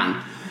Karate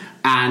Man,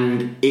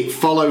 and it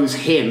follows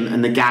him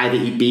and the guy that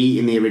he beat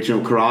in the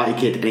original Karate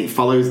Kid, and it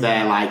follows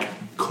their like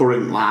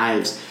current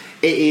lives.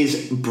 It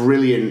is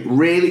brilliant,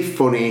 really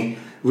funny,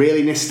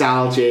 really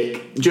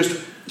nostalgic,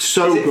 just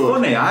so good.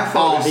 Funny? I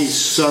thought it's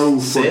so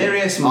funny.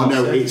 Serious? Oh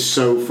no, it's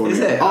so funny. Is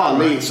it? Oh,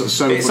 Lee, it's so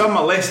funny. It's on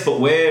my list, but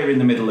we're in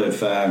the middle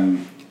of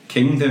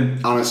Kingdom.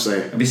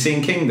 Honestly, have you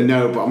seen Kingdom?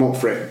 No, but I'm up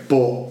for it.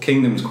 But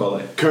Kingdom's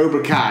quality.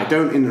 Cobra Kai.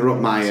 Don't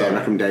interrupt my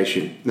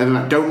recommendation. Never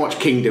mind. Don't watch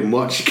Kingdom.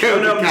 Watch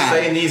Cobra Kai. I'm just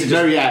saying these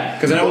are just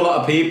because I know a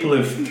lot of people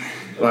have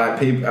I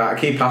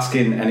keep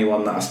asking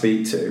anyone that I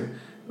speak to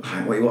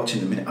like, what are you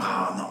watching in a minute?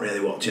 Oh, I'm not really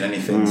watching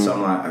anything. So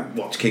I'm like, I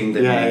watch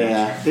Kingdom.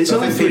 Yeah. It's So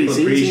I only think 3 people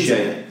seasons. appreciate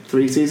Isn't it?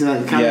 3 seasons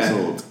that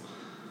cancelled.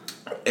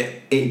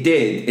 It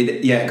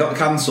did. It got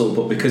cancelled,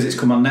 but because it's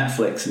come on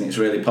Netflix and it's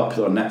really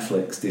popular on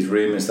Netflix, there's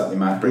rumours that they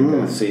might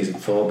bring season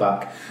 4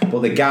 back.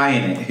 But the guy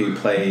in it who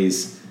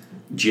plays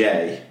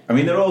Jay, I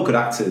mean, they're all good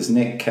actors.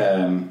 Nick,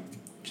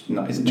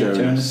 is it Nick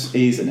Jonas?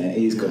 He's in it.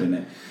 He's good in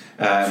it.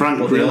 Frank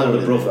but Grillo, the older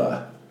isn't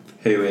brother,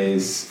 who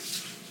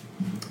is,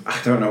 I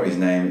don't know what his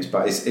name is,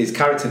 but his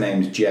character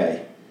name's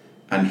Jay,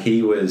 and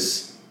he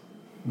was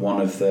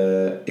one of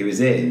the. He was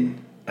in.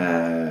 Do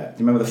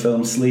you remember the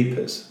film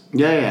Sleepers?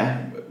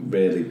 Yeah.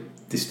 Really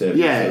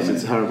disturbing. Yeah, film,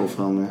 it's a horrible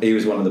film. Yeah. He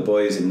was one of the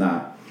boys in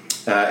that.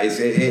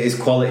 It's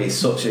quality. It's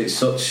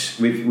such.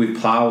 We've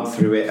ploughed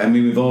through it. I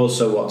mean, we've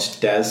also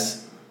watched Des.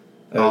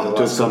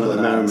 Just on at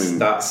the moment.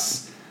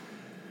 That's.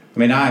 I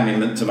mean, I'm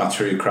into my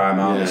true crime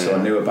army, so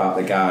I knew about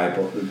the guy.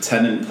 But the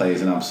Tennant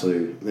plays an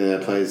absolute.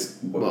 Yeah, plays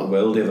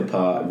worldy other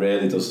part. It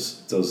really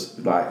does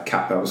like.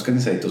 I was going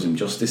to say does him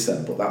justice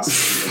then, but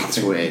that's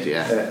weird.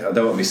 Yeah, I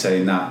don't want to be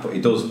saying that, but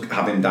he does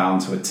have him down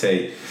to a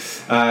T.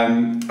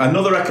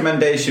 Another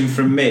recommendation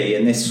from me,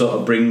 and this sort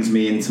of brings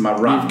me into my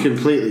rant. You've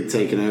completely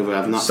taken over.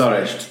 I've not.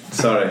 Sorry.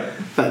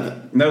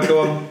 No,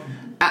 go on.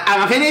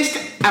 Am I finished?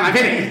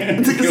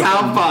 It's like a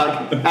South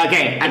Park.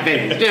 Okay, I'm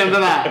finished. Do you remember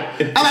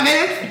that? Am I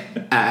finished?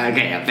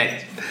 Okay, I'm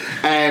finished.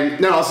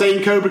 No, I was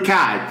saying Cobra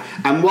Kai,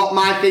 and what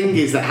my thing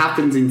is that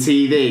happens in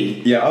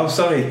TV. Yeah. Oh,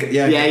 sorry.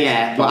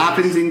 Yeah. What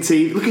happens in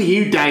TV? Look at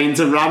you dying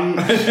to rant,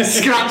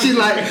 scratching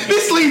like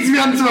this leads me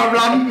onto a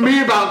rant.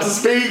 Me about to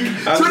speak.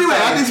 So anyway,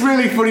 I had this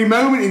really funny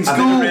moment in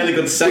school. I did a really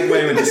good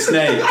segue with the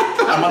snake.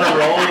 I'm on a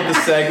roll with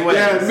the segue.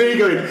 Yeah, me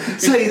going.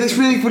 Say this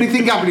really funny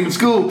thing happened in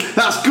school.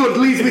 That's good.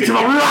 Leads me to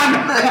a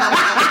rant.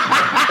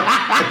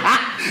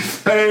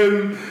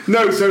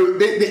 No, so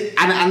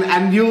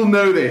and you'll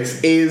know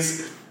this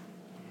is.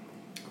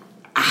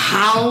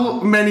 How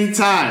many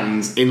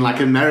times in like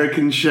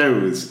American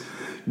shows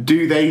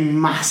do they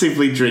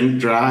massively drink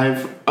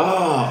drive?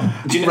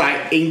 Oh, do you know,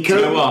 right. In do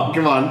you know what?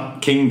 Come on.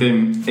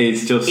 Kingdom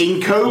is just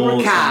in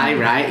Cobra Kai,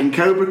 right? In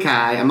Cobra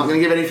Kai, I'm not going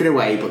to give anything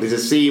away, but there's a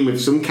scene with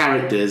some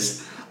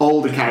characters,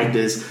 older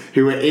characters,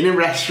 who are in a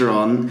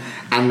restaurant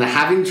and they're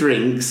having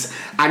drinks,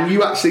 and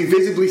you actually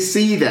visibly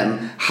see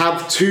them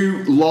have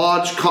 2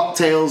 large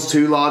cocktails,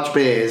 2 large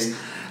beers,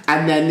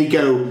 and then they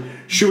go,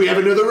 should we have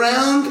another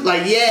round?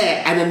 Like,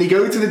 yeah. And then they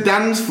go to the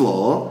dance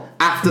floor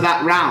after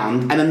that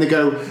round, and then they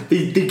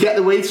get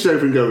the waitress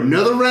over and go,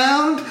 another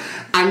round?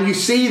 And you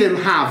see them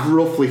have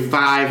roughly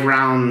 5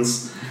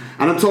 rounds.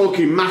 And I'm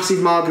talking massive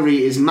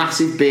margaritas,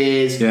 massive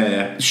beers,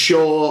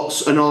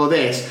 shorts, and all of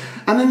this.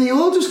 And then they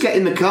all just get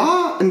in the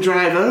car and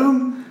drive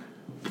home.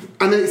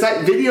 And then it's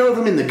like video of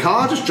them in the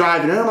car just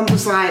driving home. I'm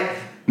just like...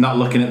 Not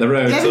looking at the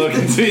road,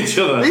 talking to each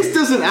other. This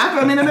doesn't happen.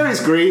 I mean, I know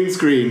it's green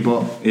screen,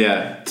 but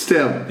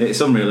still, it's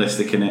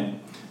unrealistic, isn't it?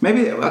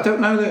 Maybe I don't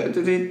know.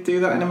 Did they do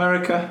that in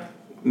America?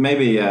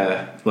 Maybe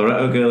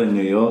Loretto Girl in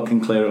New York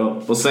can clear it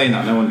up. Well, saying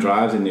that, no one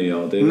drives in New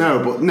York, do they?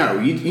 No,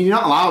 you're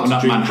not allowed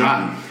to drink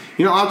drive.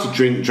 You're not allowed to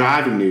drink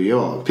drive in New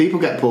York. People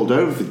get pulled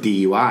over for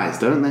DUIs,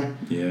 don't they?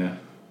 Yeah.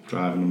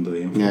 Driving under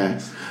the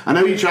influence. Yeah. I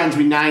know you're trying to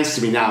be nice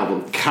to me now,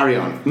 but carry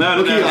on.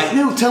 No, you're like,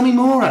 no, tell me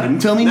more, Adam.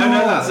 Tell me more.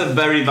 No, that's a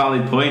very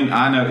valid point.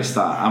 I noticed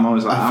that. I'm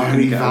always like, a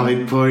very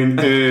valid point.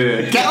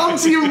 Get on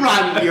to your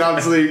rant, you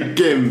absolute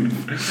gimp.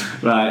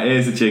 Right,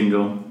 here's the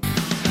jingle.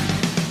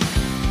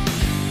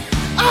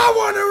 I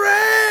want to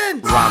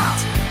rant.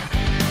 Rant.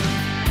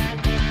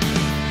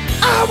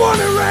 I want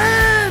to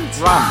rant.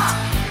 Rant.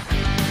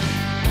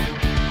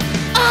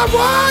 I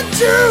want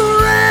to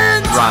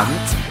rant.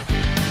 Rant.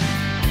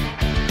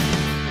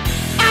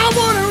 I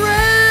wanna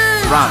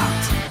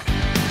rant.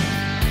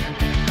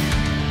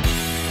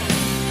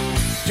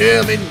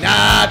 Tell me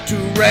not to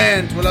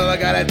rant. Well, all I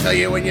gotta tell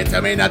you when you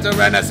tell me not to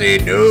rant, I say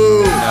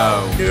no.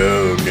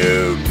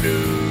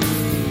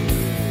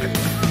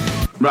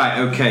 Right,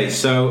 okay,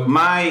 so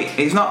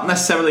it's not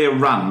necessarily a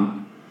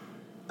rant.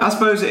 I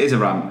suppose it is a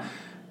rant,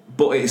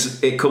 but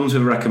it comes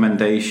with a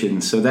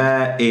recommendation. So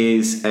there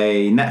is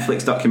a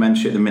Netflix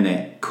documentary at the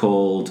minute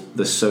called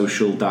The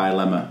Social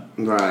Dilemma.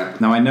 Right.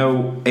 Now, I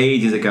know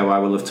ages ago I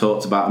will have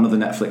talked about another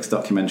Netflix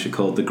documentary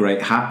called The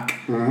Great Hack,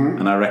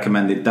 and I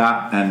recommended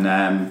that.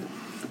 And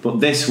but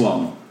this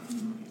one,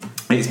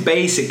 it's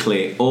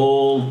basically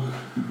all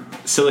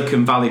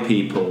Silicon Valley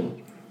people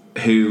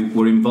who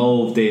were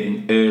involved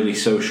in early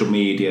social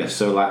media.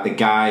 So, like the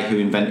guy who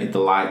invented the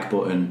like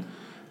button,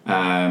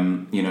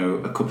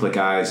 a couple of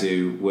guys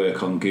who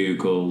work on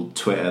Google,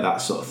 Twitter,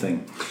 that sort of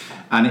thing.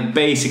 And it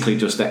basically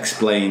just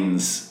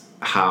explains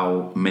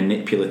how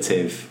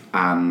manipulative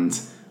and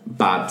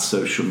bad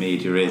social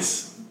media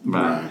is,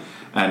 right?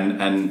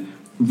 And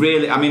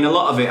really, I mean, a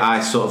lot of it I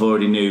sort of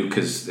already knew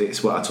because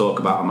it's what I talk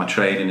about on my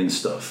training and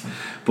stuff.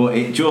 But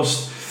it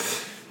just,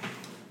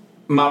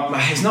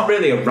 it's not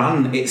really a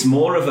rant. It is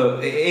more of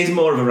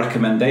a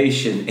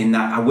recommendation in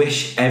that I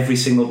wish every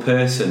single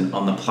person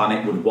on the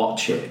planet would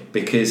watch it,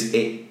 because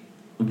it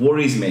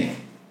worries me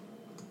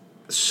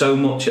so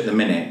much at the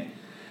minute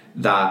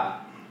that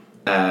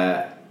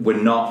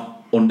we're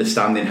not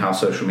understanding how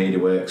social media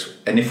works.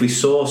 And if we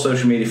saw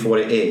social media for what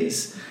it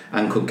is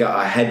and could get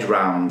our head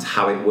round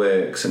how it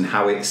works and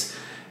how it's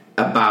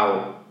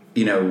about,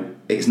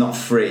 it's not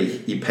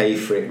free, you pay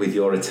for it with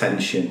your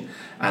attention.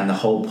 And the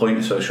whole point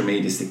of social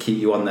media is to keep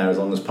you on there as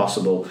long as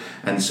possible.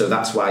 And so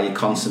that's why you're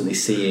constantly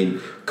seeing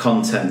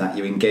content that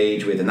you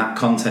engage with. And that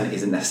content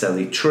isn't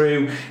necessarily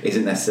true,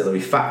 isn't necessarily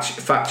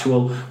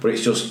factual, but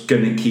it's just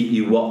going to keep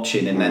you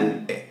watching. And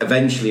then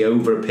eventually,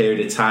 over a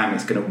period of time,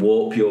 it's going to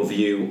warp your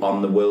view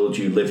on the world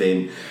you live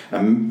in.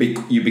 And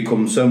you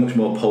become so much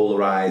more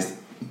polarised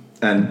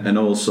and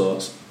all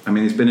sorts. I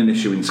mean, there's been an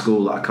issue in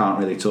school that I can't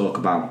really talk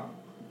about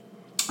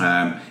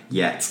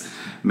yet.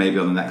 Maybe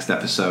on the next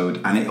episode,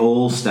 and it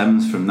all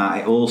stems from that.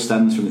 It all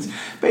stems from this.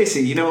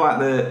 Basically, like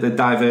the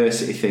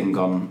diversity thing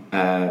on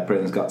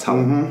Britain's Got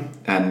Talent,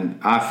 and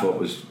I thought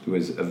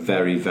was a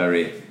very,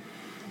 very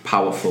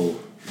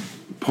powerful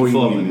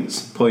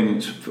performance,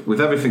 poignant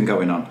with everything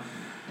going on.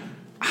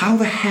 How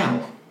the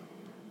hell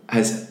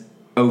has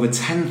over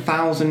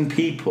 10,000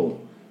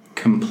 people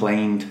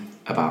complained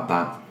about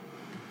that?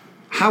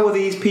 How are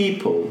these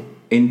people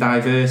in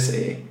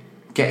diversity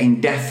getting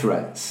death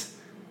threats?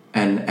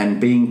 And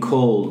being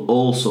called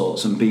all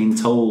sorts and being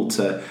told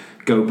to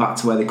go back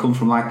to where they come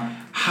from. Like,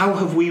 how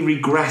have we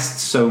regressed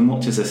so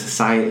much as a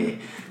society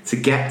to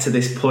get to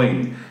this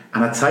point?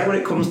 And I tell you what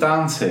it comes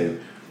down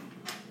to: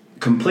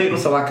 complete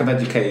utter lack of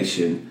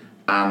education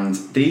and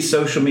these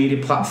social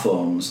media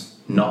platforms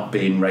not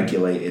being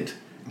regulated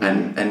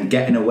and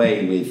getting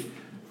away with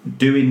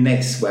doing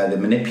this where they're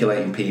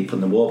manipulating people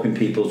and they're warping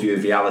people's view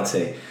of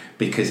reality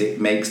because it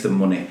makes them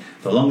money.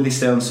 The longer they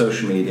stay on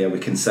social media, we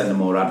can send them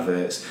more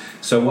adverts.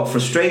 So what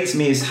frustrates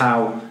me is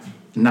how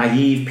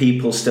naive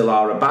people still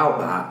are about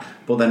that,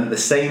 but then at the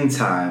same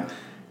time,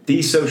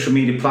 these social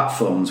media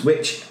platforms,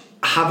 which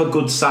have a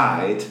good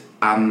side,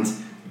 and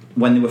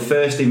when they were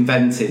first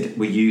invented,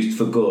 were used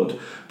for good,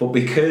 but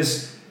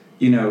because,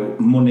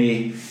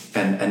 money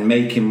and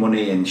making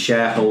money and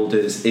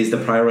shareholders is the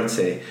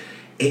priority,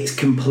 it's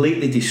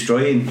completely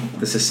destroying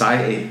the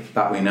society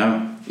that we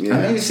know. Yeah.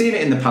 And you've seen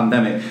it in the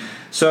pandemic.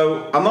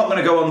 So I'm not going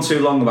to go on too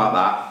long about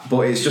that,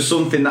 but it's just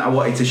something that I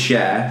wanted to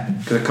share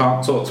because I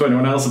can't talk to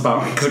anyone else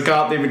about it because I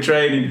can't do my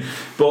training.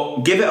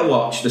 But give it a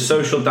watch, The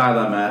Social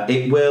Dilemma.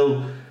 It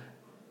will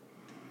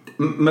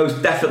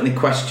most definitely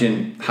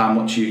question how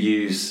much you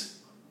use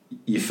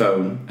your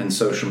phone and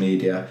social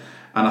media.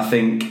 And I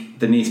think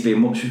there needs to be a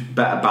much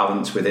better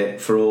balance with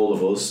it for all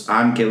of us.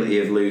 I'm guilty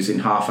of losing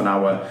half an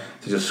hour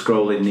to just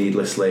scrolling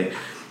needlessly.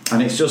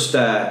 And it's just,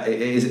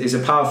 it's a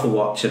powerful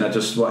watch, and I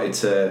just wanted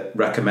to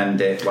recommend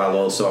it while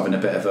also having a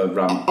bit of a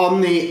rant. On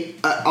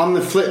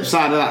the flip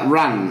side of that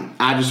rant,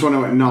 I just want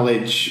to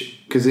acknowledge,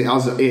 because it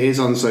is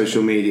on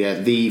social media,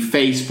 the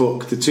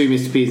Facebook, the Two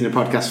Mr. P's in a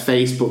Podcast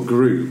Facebook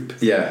group.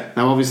 Yeah.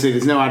 Now, obviously,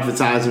 there's no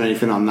advertising or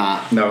anything on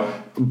that. No.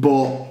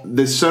 But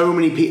there's so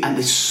many people, and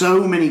there's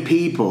so many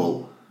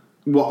people,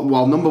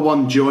 well, number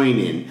one,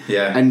 joining,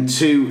 and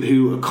two,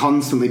 who are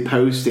constantly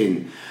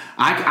posting.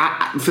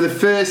 I for the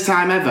first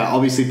time ever,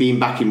 obviously being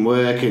back in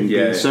work and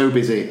being so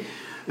busy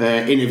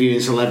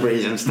interviewing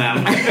celebrities and stuff,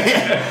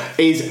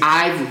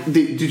 I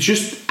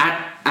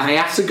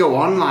have to go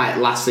on like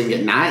last thing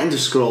at night and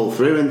just scroll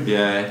through, and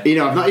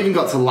I've not even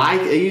got to like.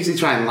 I usually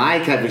try and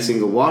like every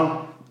single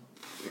one,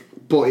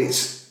 but it's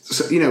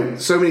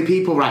so many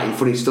people writing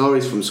funny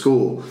stories from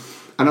school,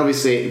 and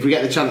obviously if we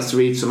get the chance to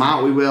read some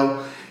out, we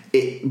will.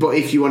 But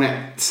if you want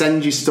to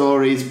send your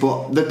stories,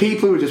 but the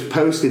people who are just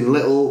posting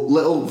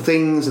little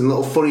things and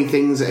little funny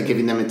things that are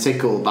giving them a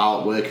tickle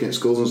about working at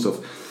schools and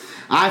stuff,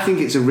 I think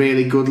it's a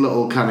really good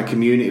little kind of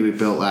community we've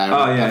built there.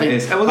 Oh yeah, I think, it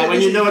is. Well, like,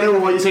 when I know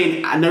what you're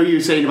saying. I know you're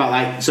saying about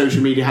like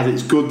social media has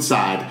its good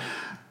side.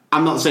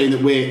 I'm not saying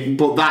that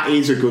but that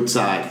is a good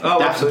side. Oh,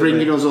 that's absolutely.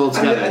 Bringing us all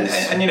together.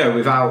 And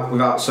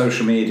without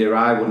social media,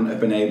 I wouldn't have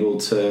been able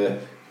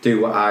to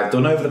do what I've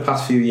done over the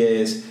past few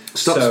years.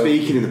 Stop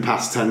speaking in the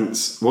past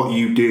tense. What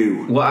you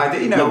do. What I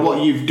do, not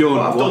what you've done.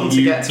 What I've done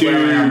to get to where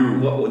I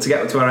am. To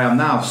get to where I am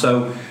now.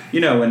 So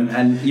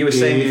and you were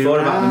saying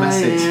before about the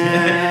message.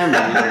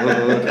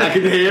 I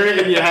can hear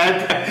it in your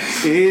head. But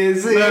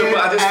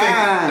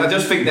I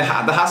just think there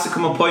has to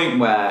come a point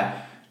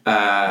where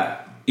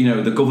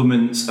the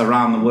governments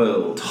around the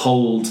world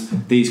hold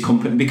these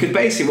companies, because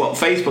basically what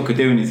Facebook are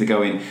doing is they're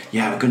going,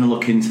 we're going to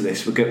look into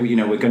this. We're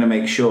going to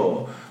make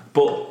sure,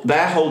 but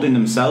they're holding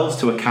themselves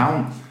to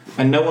account.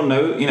 And no one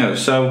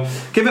knows, so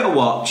give it a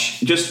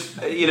watch. Just,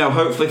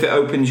 hopefully if it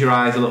opens your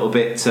eyes a little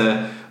bit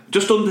to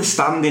just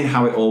understanding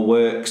how it all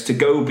works, to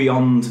go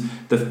beyond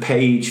the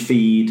page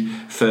feed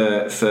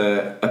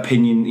for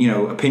opinion,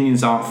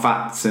 opinions aren't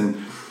facts,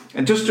 and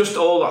just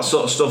all that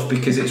sort of stuff,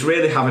 because it's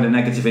really having a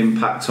negative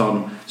impact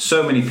on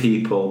so many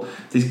people.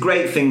 There's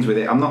great things with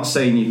it. I'm not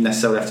saying you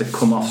necessarily have to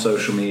come off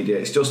social media.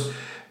 It's just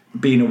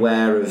being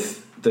aware of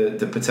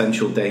the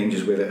potential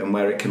dangers with it and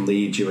where it can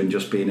lead you, and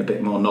just being a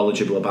bit more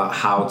knowledgeable about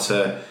how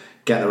to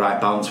get the right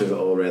balance with it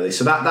all, really.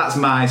 So that's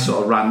my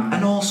sort of rant,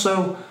 and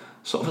also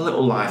sort of a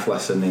little life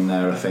lesson in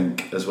there, I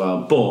think, as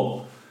well.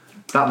 But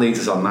that leads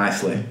us on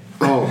nicely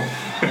Oh,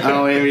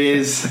 here he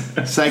is.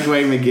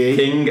 Segway McGee.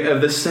 King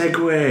of the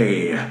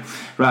Segway.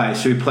 Right,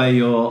 should we play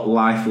your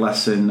life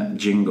lesson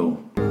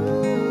jingle?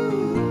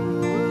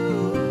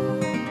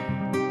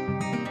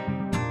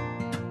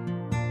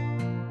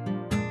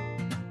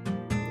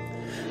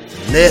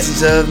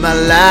 Lessons of my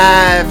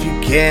life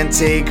you can't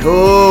take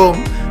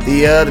home.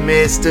 The other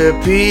Mr.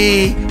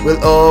 P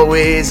will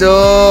always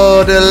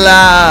order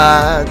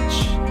large,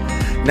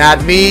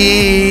 not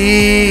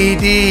medium.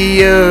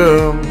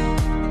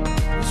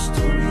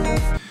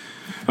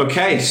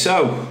 Okay,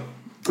 so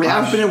it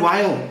has been a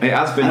while. It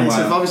has been a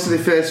while. It's obviously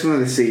the first one of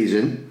the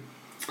season.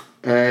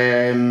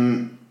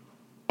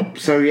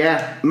 So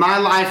yeah, my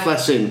life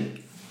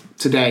lesson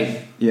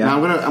today. Yeah.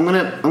 Now I'm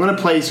gonna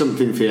play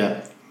something for you.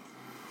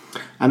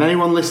 And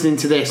anyone listening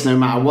to this, no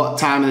matter what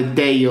time of the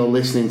day you're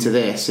listening to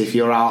this, if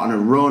you're out on a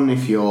run,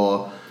 if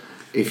you're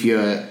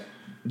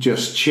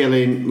just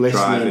chilling,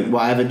 listening,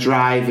 whatever,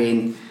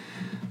 driving,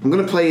 I'm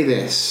gonna play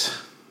this.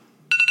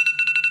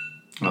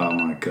 Oh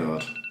my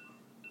god.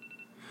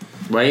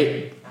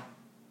 Wait.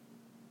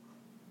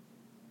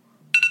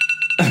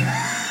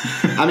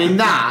 I mean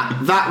that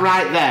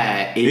right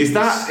there is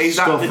that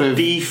the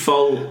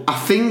default? I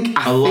think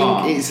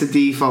it's the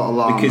default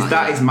alarm because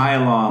that is my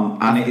alarm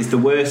and it is the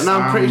worst. And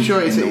I'm pretty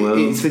sure it's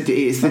the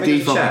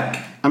default.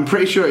 Check. I'm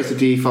pretty sure it's the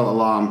default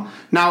alarm.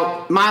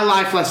 Now, my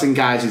life lesson,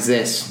 guys, is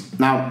this.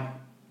 Now,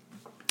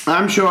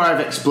 I'm sure I've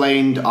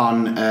explained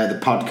on the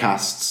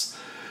podcasts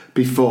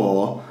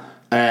before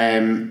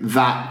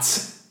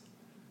that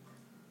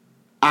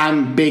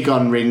I'm big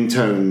on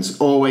ringtones.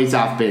 Always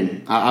have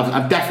been.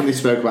 I've definitely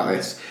spoke about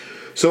this.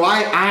 So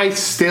I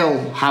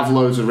still have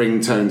loads of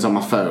ringtones on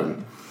my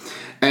phone.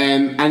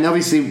 And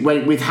obviously,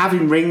 with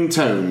having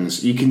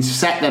ringtones, you can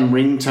set them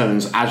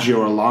ringtones as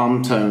your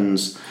alarm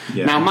tones.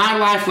 Yeah. Now, my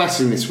life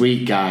lesson this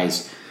week,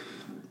 guys,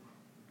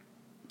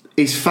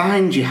 is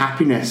find your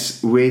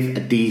happiness with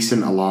a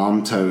decent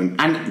alarm tone.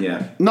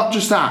 And not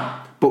just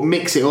that, but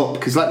mix it up.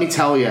 Because let me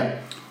tell you.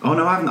 Oh,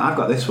 no, I haven't. I've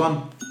got this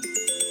one.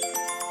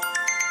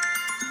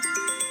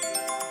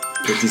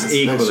 Which is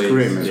equally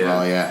grim as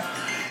well, yeah.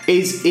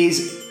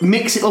 Is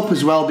mix it up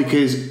as well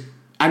because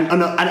and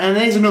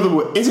here's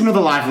another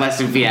life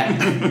lesson for you.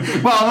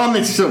 Well, on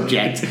this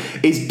subject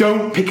is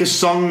don't pick a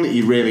song that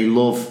you really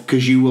love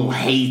because you will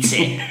hate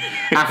it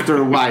after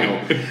a while.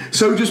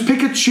 So just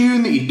pick a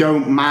tune that you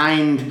don't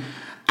mind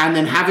and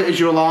then have it as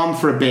your alarm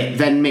for a bit.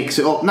 Then mix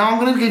it up. Now I'm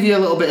going to give you a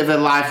little bit of a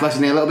life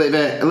lesson here, a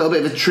little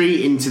bit of a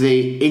treat into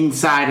the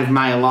inside of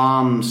my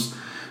alarms.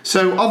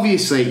 So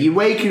obviously you're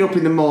waking up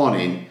in the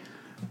morning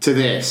to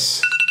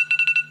this,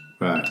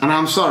 right? And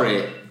I'm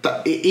sorry,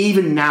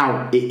 even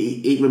now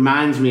it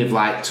reminds me of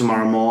like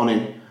tomorrow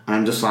morning, and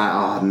I'm just like,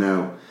 oh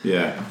no.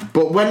 Yeah.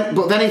 But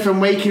then if I'm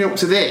waking up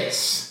to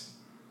this,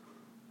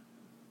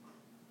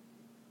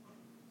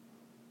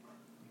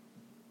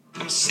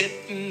 I'm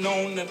sitting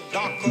on the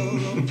dock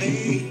of the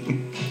bay.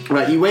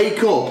 Right, you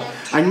wake up,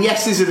 and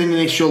yes, there's an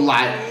initial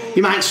like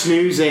you might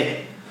snooze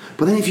it.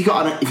 But then if you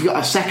got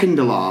a second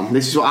alarm,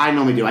 this is what I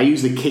normally do. I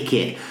usually kick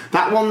it.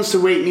 That one's to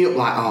wake me up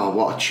like, oh,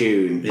 what a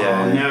tune.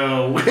 Yeah. Oh,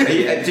 no.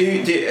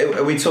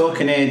 Are we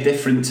talking here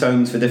different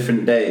tones for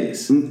different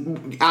days?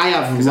 I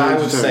have. Because I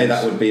would say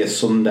that would be a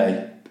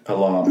Sunday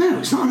alarm. No,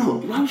 it's not an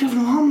alarm. Why would you have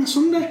an alarm on a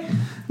Sunday?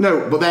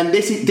 No, but then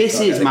this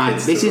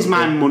is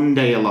my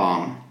Monday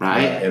alarm,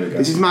 right? Here we go.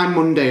 This is my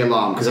Monday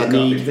alarm because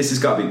this has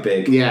got to be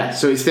big. Yeah,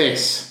 so it's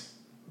this.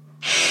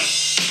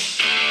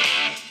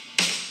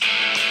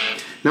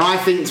 Now I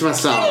think to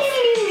myself, do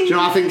you know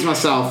what I think to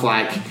myself?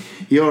 Like,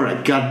 you're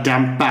a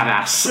goddamn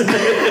badass.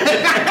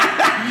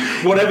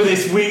 Whatever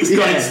this week's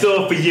got in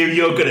store for you,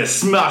 you're gonna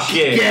smash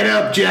it. Get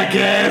up,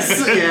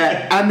 jackass.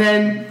 Yeah. And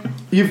then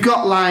you've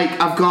got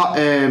I've got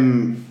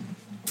on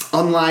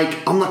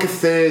a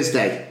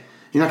Thursday.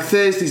 You know, like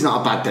Thursday's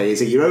not a bad day,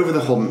 is it? You're over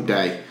the hump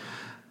day.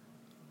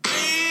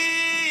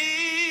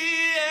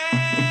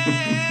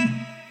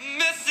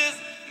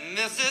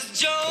 Mrs.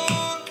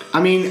 Jones. I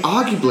mean,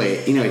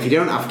 arguably, you know, if you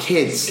don't have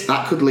kids,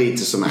 that could lead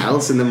to something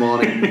else in the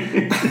morning.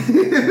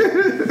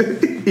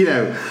 You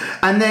know,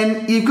 and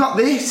then you've got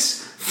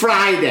this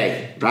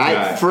Friday,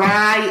 right?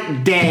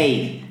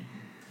 Friday.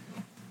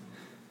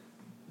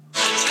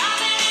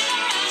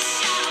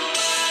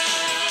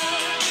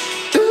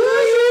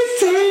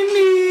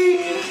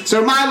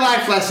 So my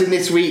life lesson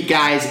this week,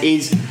 guys,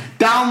 is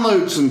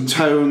download some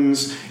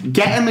tones,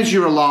 get them as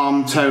your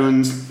alarm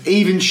tones,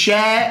 even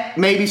share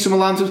maybe some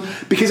alarm tones,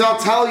 because I'll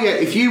tell you,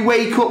 if you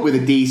wake up with a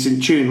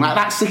decent tune like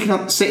that, sitting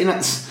all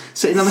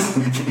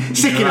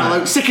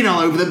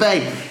over the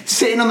bay,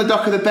 sitting on the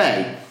dock of the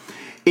bay,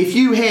 if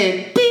you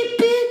hear beep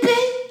beep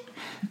beep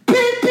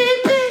beep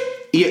beep beep,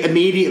 you're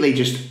immediately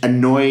just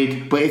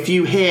annoyed. But if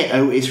you hear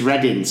Otis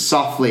Redding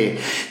softly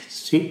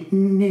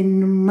sitting in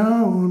the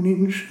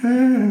morning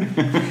sun,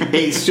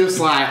 it's just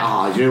like,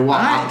 oh, do you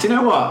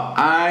know what?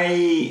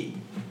 I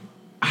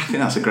think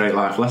that's a great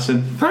life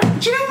lesson. Do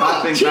you know what?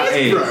 I think Cheers, that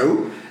is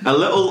bro. a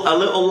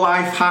little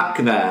life hack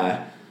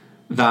there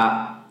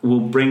that will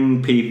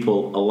bring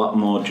people a lot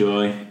more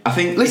joy. I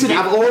think. Listen,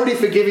 I've already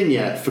forgiven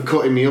you for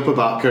cutting me up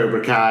about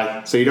Cobra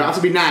Kai, so you don't have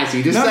to be nice.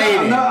 You just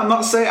saying it. I'm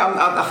not saying.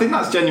 I think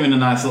that's genuine. A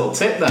nice little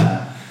tip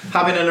there.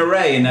 Having an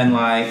array, and then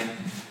like,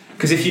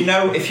 because if you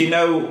know,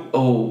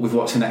 oh, we've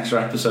watched an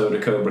extra episode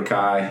of Cobra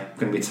Kai. I'm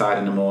going to be tired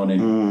in the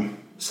morning.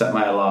 Set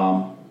my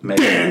alarm.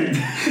 Maybe. Get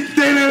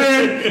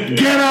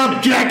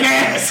up,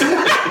 jackass!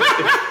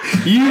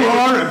 You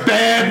are a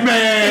bad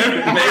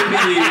man.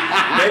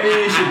 Maybe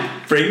you should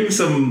bring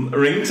some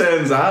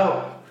ringtones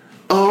out.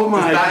 Oh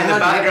my God! In the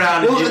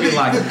background, and you'd be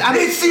like,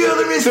 "It's the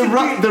other Mr.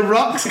 The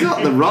Rock's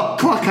got the rock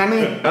clock,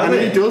 hasn't he? And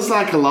he does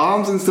like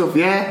alarms and stuff,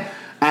 yeah.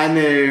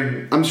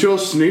 And I'm sure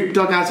Snoop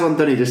Dogg has one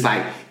done. He just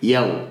like,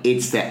 yo,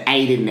 it's the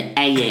 8 in the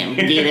a.m.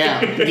 Get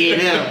up,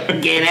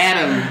 get at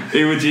him.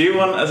 Who would you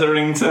want as a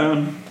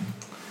ringtone?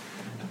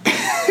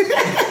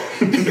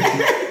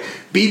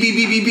 Beep, beep,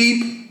 beep, beep,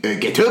 beep.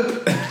 Get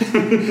up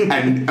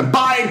and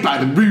abide by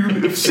the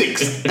rule of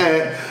 6.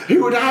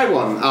 Who would I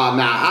want? Oh, nah.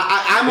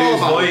 I'm all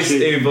about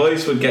whose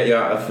voice would get you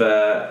out of...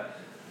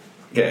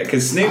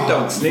 Because Snoop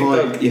Dogg,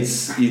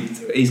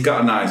 he's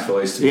got a nice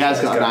voice. He has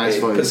got a nice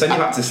voice. But send you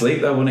back to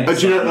sleep though, wouldn't it?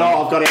 Do you know? No,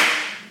 I've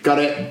got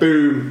it.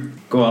 Boom.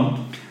 Go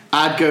on.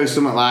 I'd go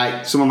someone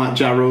like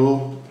Ja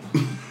Rule.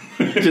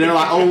 Do you know,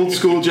 like old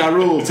school Ja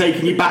Rule,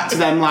 taking you back to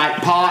them like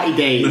party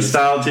days,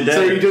 nostalgia days.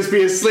 So you'd just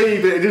be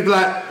asleep and it'd just be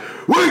like,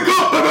 wake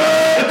up,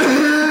 baby!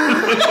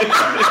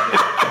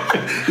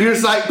 You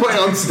just like put it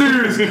on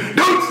snooze.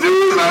 Don't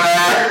snooze,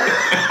 baby!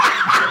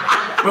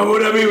 What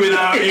would I be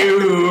without you?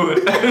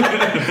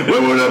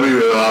 What would I be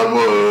without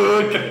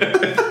work?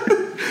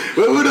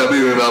 What would I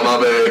be without my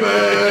baby?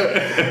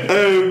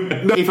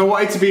 If I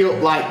wanted to be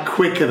up like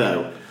quicker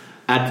though,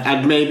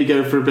 I'd maybe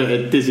go for a bit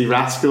of Dizzy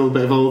Rascal, a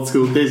bit of old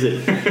school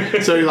Dizzy.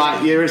 So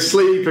like you're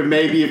asleep and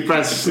maybe you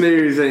press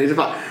snooze and it's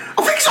like,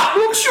 I think that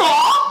looks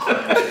sharp.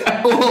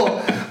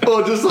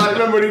 or just like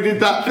remember when he did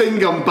that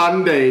thing on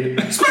Band-Aid,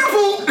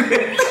 Spoonful.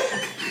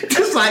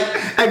 Just like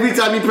every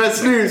time you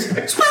press snooze,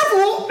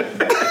 Spoonful.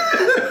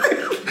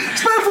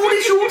 Spoonful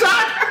is your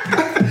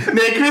dad.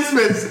 Near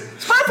Christmas,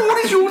 Spoonful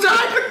is your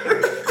dad.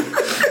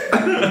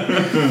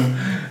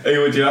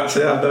 Who would you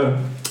actually have though?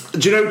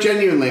 Do you know,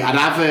 genuinely, I'd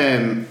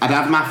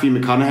have Matthew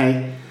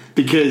McConaughey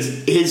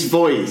because his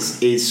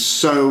voice is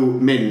so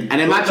mint. And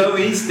imagine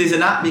there's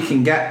an app you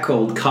can get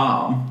called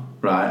Calm,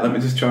 right? Let me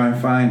just try and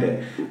find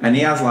it. And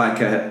he has like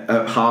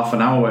a half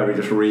an hour where he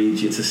just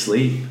reads you to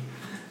sleep.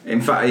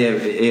 In fact,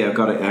 yeah, I've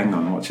got it. Hang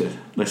on, watch it.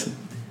 Listen.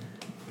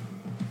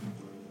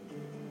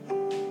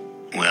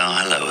 Well,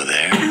 hello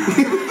there.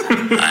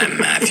 I'm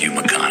Matthew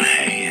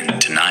McConaughey,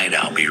 and tonight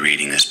I'll be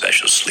reading a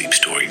special sleep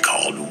story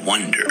called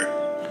Wonder.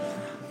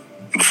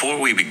 Before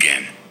we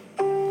begin,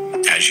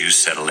 as you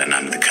settle in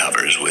under the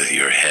covers with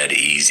your head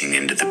easing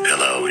into the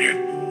pillow and your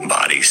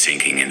body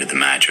sinking into the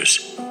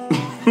mattress,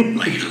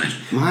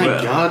 my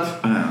God.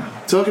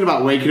 Talking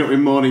about waking up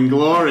in morning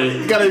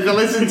glory. Gotta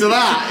listen to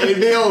that in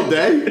the old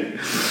day.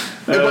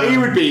 But he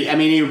would be,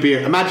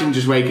 imagine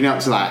just waking up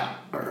to like,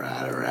 all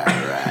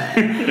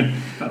right.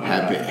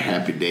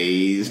 Happy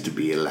days to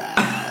be alive.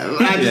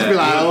 I'd just be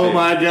like, oh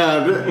my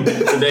God.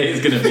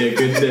 Today's going to be a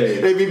good day.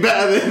 It'd be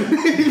better than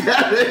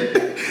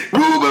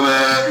woo,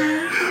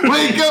 baby.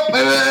 Wake up,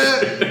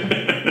 baby.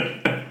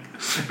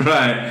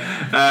 Right.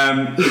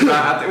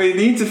 I think we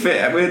need to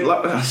fit.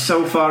 We're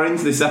so far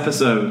into this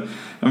episode,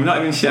 and we've not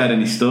even shared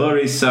any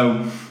stories.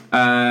 So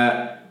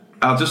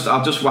I'll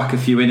just whack a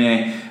few in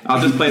here.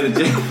 I'll just play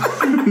the.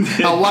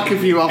 I'll whack a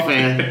few off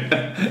here.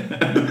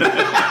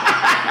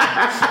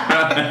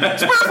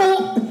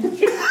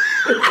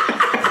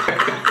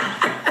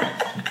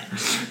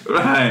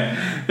 Right.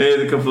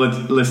 Here's a couple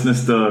of listener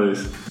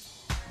stories.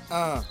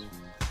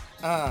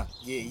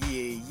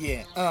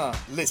 Yeah.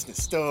 Listener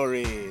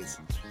stories.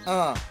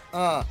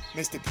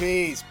 Mr.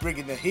 P's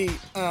bringing the heat.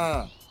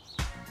 Ha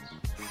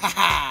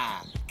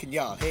ha. Can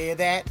y'all hear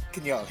that?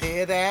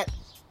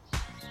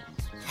 Ha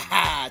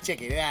ha.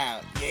 Check it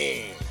out.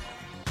 Yeah.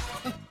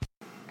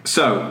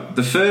 So,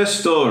 the first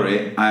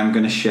story I'm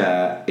going to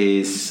share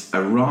is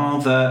a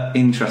rather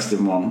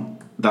interesting one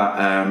that,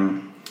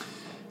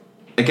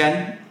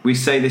 again, we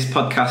say this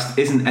podcast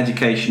isn't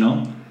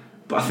educational,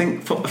 but I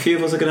think a few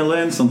of us are going to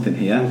learn something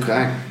here.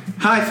 Okay.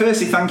 Hi,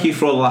 firstly, thank you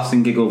for all the laughs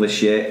and giggle this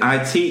year.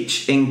 I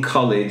teach in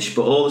college,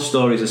 but all the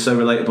stories are so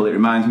relatable it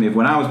reminds me of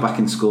when I was back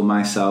in school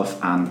myself,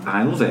 and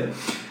I love it.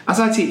 As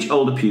I teach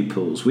older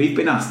pupils, we've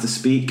been asked to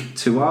speak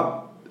to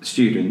our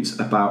students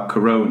about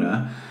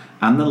corona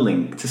and the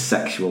link to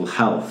sexual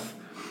health.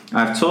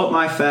 I've taught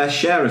my fair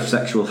share of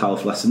sexual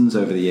health lessons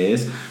over the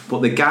years, but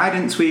the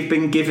guidance we've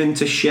been given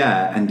to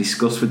share and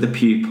discuss with the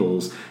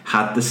pupils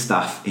had the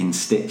staff in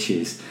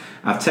stitches.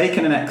 I've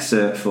taken an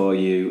excerpt for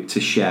you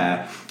to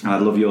share, and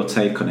I'd love your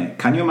take on it.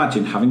 Can you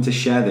imagine having to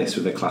share this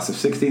with a class of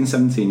 16,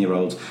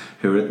 17-year-olds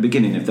who are at the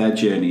beginning of their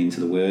journey into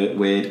the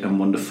weird and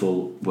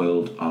wonderful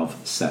world of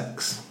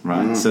sex?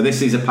 Right. So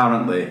this is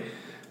apparently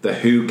the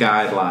WHO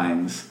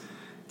guidelines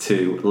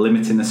to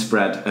limiting the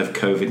spread of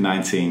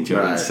COVID-19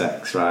 during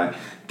sex, right?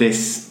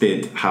 This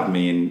did have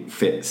me in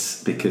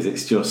fits because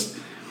it's just...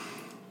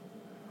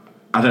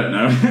 I don't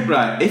know.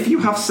 Right, if you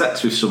have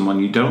sex with someone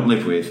you don't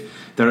live with,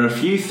 there are a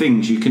few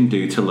things you can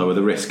do to lower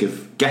the risk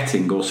of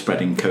getting or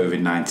spreading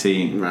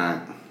COVID-19.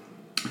 Right.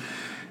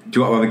 Do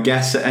you want to have a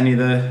guess at any of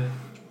the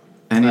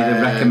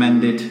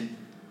recommended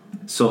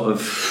sort of...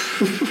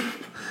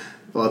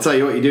 Well, I'll tell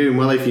you what you're doing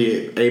well if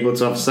you're able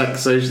to have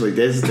sex socially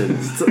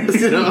distanced.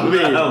 You know what I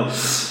mean? Well,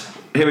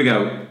 here we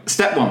go.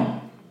 Step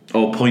 1,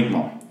 or point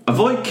 1.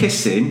 Avoid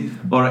kissing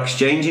or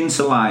exchanging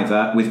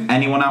saliva with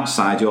anyone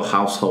outside your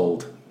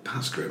household.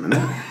 That's grim,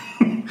 isn't it?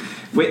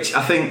 Which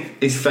I think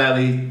is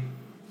fairly...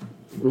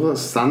 Well,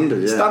 that's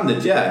standard, yeah.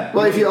 Standard, yeah.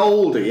 Well, if you're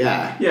older,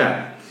 yeah.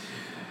 Yeah.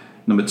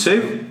 Number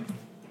 2,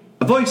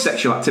 avoid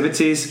sexual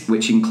activities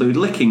which include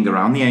licking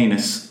around the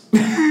anus.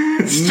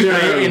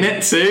 Straight in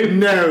it too.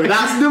 No,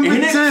 that's number 2.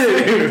 In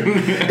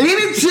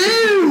it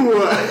too.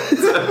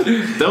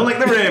 Don't lick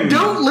the rim.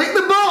 Don't lick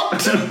the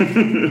butt.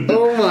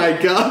 Oh my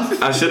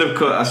god. I should have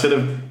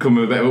come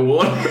with a bit of a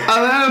warning. I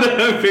know. I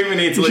don't think we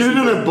need to You should listen.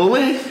 have done a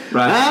bully.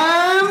 Right.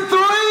 And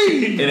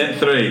 3. In at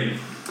 3.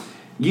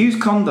 Use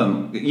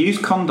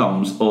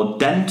condoms or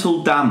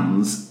dental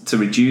dams to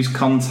reduce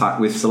contact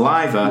with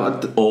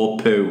saliva or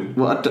poo.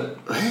 What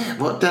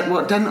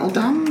dental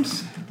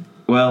dams?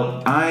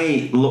 Well,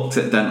 I looked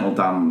at dental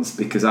dams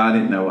because I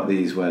didn't know what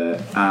these were,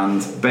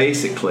 and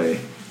basically,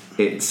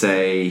 it's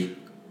like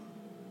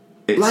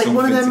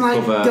one of them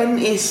like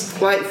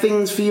dentist like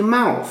things for your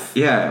mouth.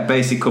 Yeah, it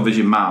basically covers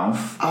your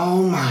mouth.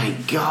 Oh my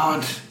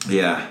god.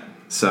 Yeah,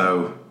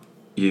 so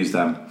use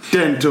them.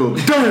 Dental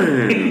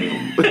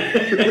dam.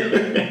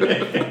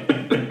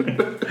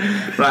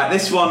 Right,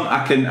 this one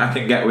I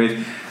can get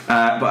with,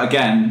 but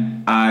again,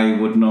 I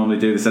would normally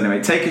do this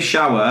anyway. Take a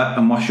shower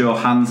and wash your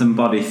hands and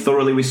body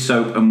thoroughly with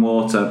soap and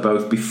water,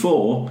 both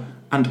before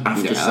and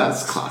after sex.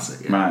 That's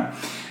classic. Yeah.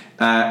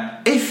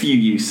 Right. If you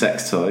use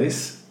sex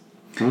toys,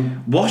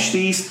 wash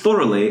these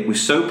thoroughly with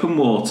soap and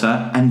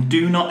water and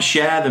do not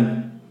share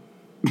them.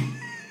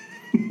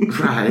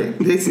 Right.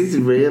 This is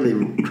really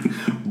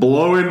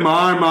blowing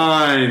my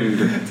mind.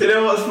 Do you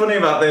know what's funny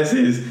about this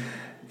is?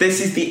 This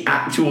is the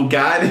actual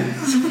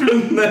guidance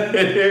from the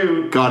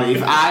WHO. God,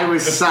 if I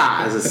was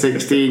sat as a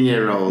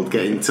 16-year-old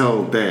getting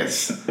told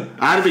this,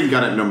 I'd have been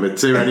gone at number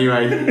 2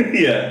 anyway.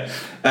 Yeah.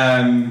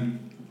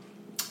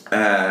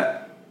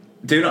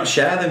 Do not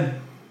share them.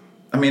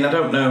 I mean, I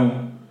don't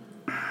know.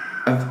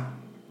 I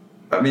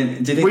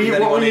mean, do you think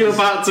what were you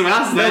about to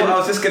ask then? No, I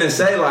was just going to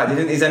say, like, do you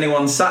think there's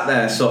anyone sat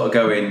there sort of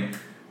going,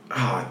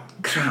 oh,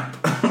 crap,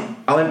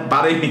 I'll let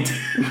Barry me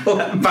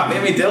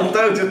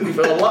dildo just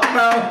before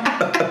lockdown.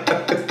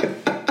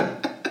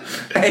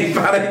 Hey,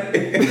 Barry,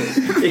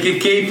 you can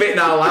keep it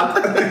now, lad.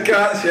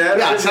 Can't share it.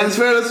 Yeah,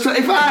 transfer us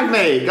 25,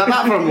 mate. Got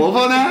that from Love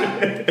on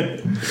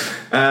it.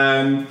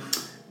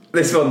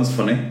 This one's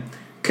funny.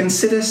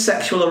 Consider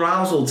sexual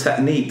arousal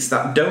techniques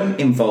that don't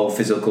involve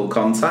physical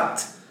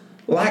contact,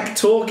 like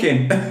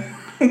talking.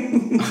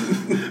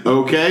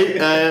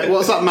 Okay,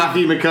 what's that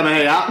Matthew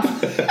McConaughey app?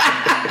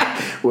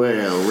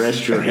 Well,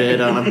 rest your head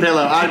on a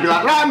pillow. I'd be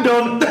like, right,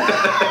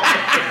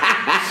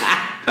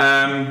 I'm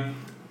done.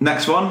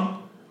 Next one.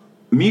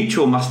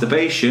 Mutual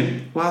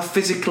masturbation while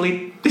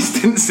physically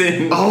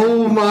distancing.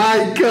 Oh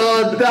my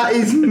god, that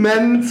is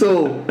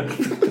mental.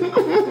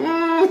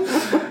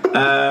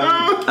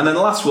 And then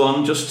the last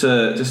one, just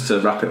to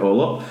wrap it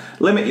all up,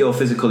 limit your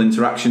physical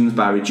interactions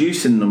by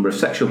reducing the number of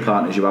sexual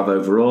partners you have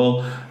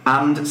overall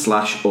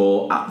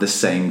and/or at the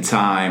same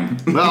time.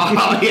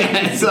 Oh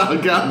yes, oh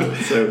god.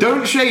 So,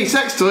 don't share your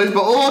sex toys,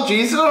 but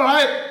orgies,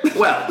 alright.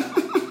 Well,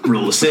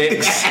 rule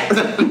 6.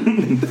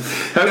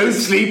 Don't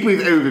sleep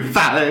with over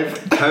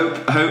 5.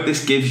 Hope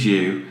this gives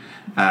you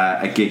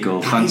a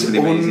giggle. Thanks for the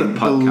amazing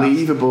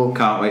unbelievable podcast.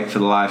 Can't wait for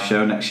the live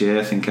show next year.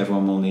 I think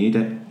everyone will need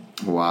it.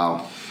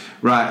 Wow.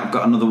 Right, I've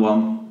got another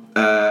one.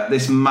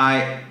 This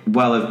might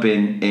well have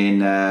been in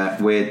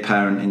weird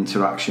parent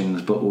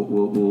interactions, but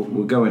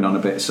we're going on a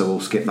bit, so we'll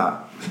skip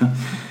that.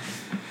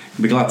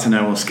 Be glad to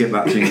know we'll skip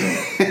that jingle.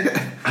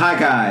 Hi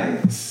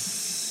guys.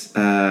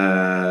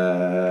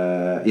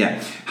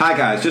 Hi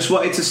guys, just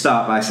wanted to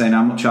start by saying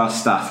how much our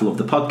staff love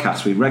the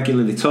podcast. We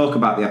regularly talk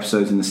about the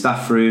episodes in the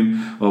staff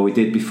room, or we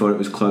did before it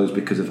was closed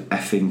because of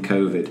effing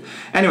COVID.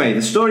 Anyway,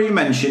 the story you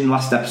mentioned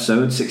last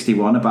episode,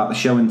 61, about the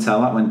show and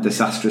tell that went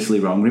disastrously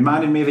wrong,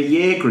 reminded me of a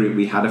year group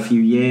we had a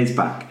few years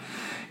back.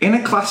 In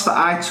a class that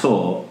I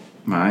taught,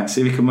 right,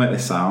 see if you can work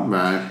this out,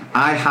 right,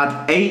 I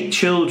had 8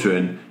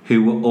 children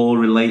who were all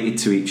related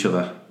to each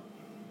other.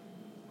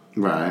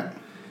 Right.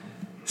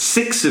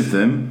 6 of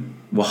them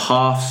were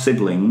half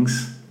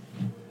siblings,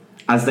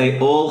 as they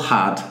all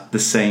had the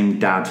same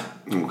dad.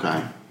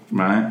 Okay.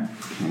 Right?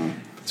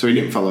 So he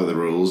didn't follow the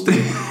rules, did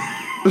he?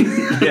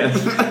 Yes,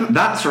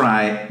 that's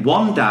right.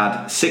 1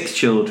 dad, 6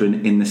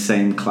 children in the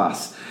same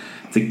class.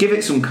 To give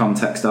it some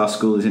context, our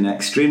school is in an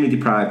extremely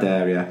deprived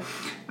area,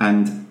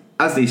 and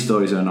as these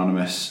stories are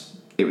anonymous,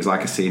 it's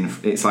like a scene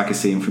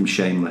from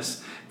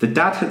Shameless. The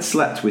dad had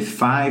slept with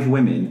 5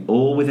 women,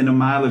 all within a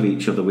mile of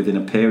each other within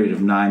a period of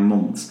 9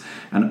 months,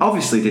 and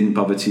obviously didn't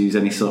bother to use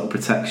any sort of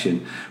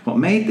protection. What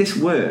made this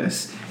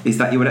worse is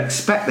that you would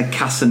expect the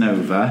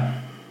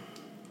Casanova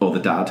or the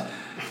dad,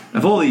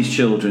 of all these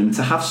children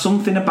to have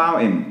something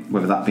about him,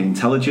 whether that be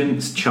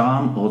intelligence,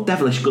 charm, or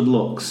devilish good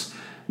looks.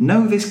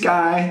 No, this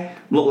guy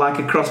looked like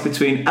a cross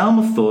between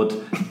Elmer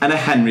Fudd and a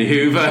Henry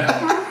Hoover.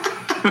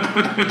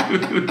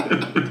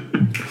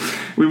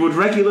 We would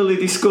regularly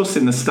discuss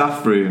in the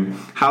staff room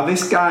how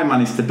this guy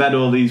managed to bed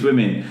all these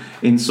women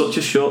in such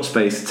a short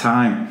space of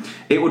time.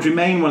 It would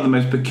remain one of the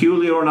most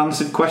peculiar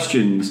unanswered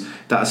questions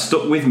that has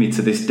stuck with me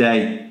to this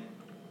day.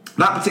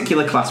 That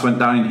particular class went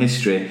down in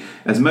history,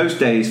 as most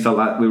days felt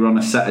like we were on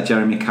a set of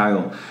Jeremy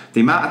Kyle.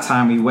 The amount of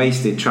time we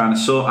wasted trying to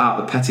sort out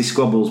the petty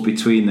squabbles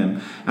between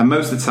them, and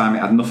most of the time it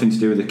had nothing to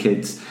do with the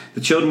kids.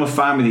 The children were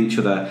fine with each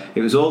other.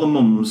 It was all the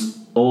mums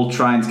all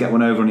trying to get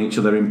one over on each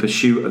other in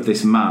pursuit of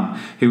this man,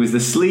 who was the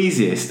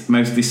sleaziest,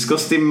 most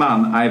disgusting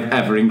man I have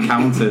ever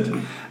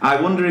encountered. I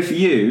wonder if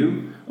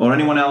you, or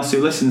anyone else who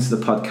listens to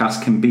the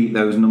podcast, can beat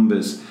those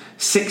numbers.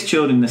 6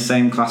 children in the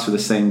same class with the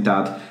same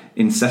dad.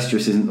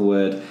 Incestuous isn't the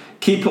word.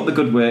 Keep up the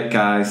good work,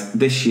 guys.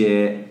 This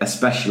year,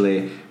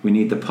 especially, we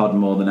need the pod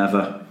more than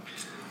ever.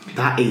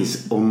 That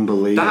is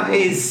unbelievable. That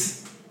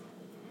is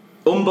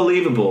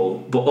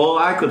unbelievable, but all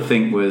I could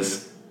think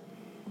was,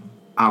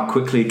 how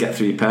quickly you get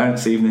through your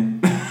parents' evening.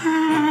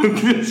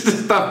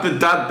 Just have the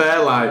dad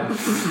there, like,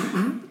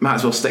 might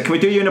as well stay. Can we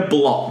do you in a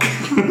block?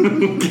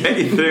 Get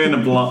you through in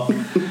a block.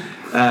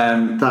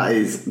 That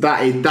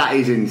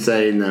is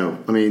insane, though.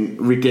 I mean,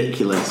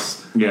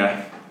 ridiculous.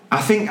 Yeah.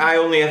 I think I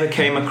only ever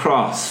came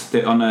across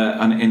that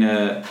in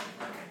a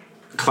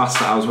class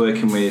that I was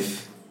working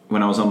with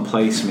when I was on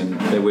placement.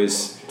 There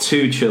was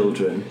 2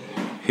 children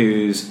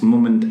whose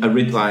mum and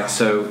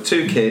so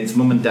 2 kids,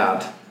 mum and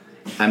dad,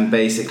 and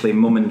basically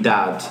mum and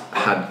dad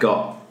had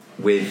got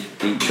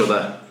with each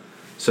other.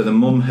 So the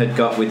mum had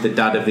got with the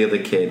dad of the other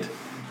kid,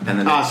 and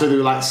then so they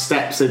were like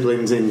step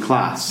siblings in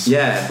class.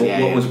 Yeah, but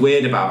what was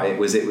weird about it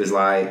was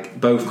like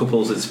both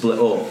couples had split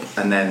up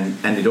and then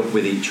ended up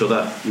with each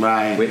other.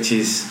 Right. Which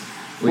is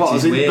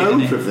both weird,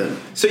 both of them?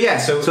 So yeah,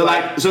 so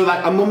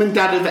like a mum and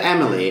dad of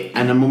Emily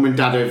and a mum and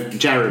dad of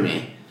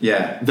Jeremy.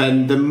 Yeah.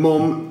 Then the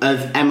mum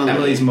of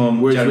Emily's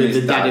mum was Jeremy's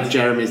with the dad of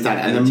Jeremy's dad,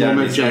 and the mum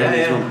of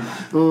Jeremy's mum.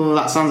 Oh,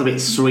 that sounds a bit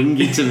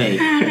swingy to me.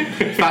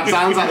 That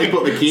sounds like they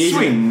put the keys.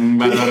 Sounds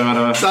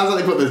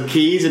like they put the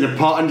keys in a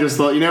pot and just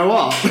thought, you know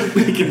what?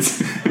 We'll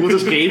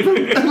just keep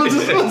it. We'll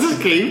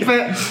just keep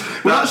it.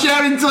 We're not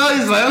sharing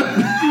toys though.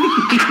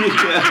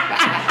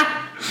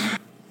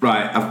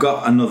 Right, I've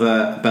got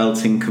another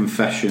belting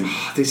confession.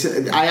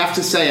 I have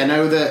to say, I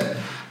know that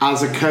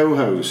as a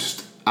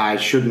co-host, I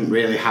shouldn't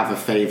really have a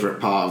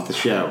favourite part of the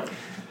show.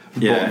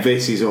 Yeah. But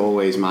this is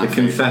always my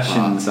favourite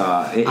confessions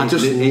part. It's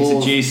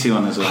a juicy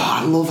one as well.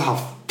 I love how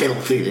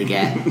filthy they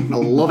get. I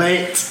love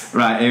it.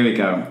 Right, here we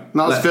go.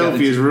 Not as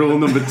filthy as rule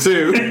number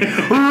 2.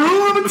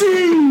 Rule number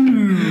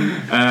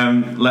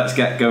 2! Let's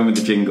get going with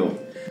the jingle.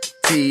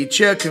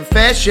 Teacher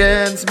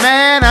confessions,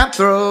 man, I'm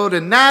throwed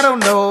and I don't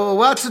know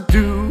what to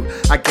do.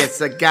 I guess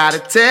I gotta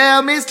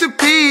tell Mr.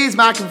 P's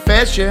my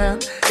confession.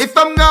 If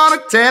I'm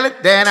gonna tell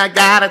it, then I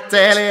gotta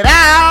tell it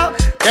out.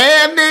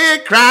 Damn near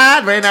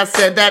cried when I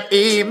sent that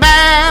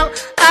email.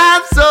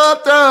 I'm so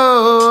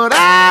throwed,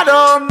 I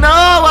don't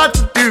know what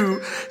to do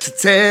to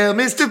tell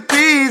Mr.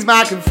 P's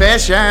my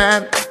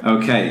confession.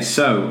 Okay,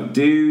 so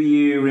do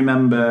you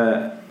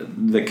remember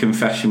the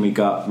confession we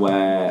got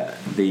where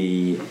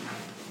the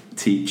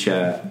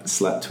teacher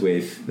slept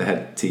with the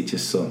head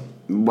teacher's son?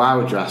 Why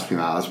would you ask me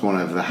that? That's one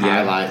of the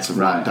highlights of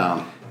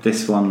Lockdown.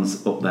 This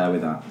one's up there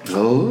with that.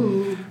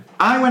 Oh.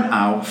 I went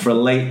out for a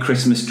late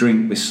Christmas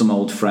drink with some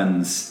old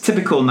friends.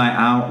 Typical night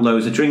out,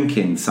 loads of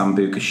drinking.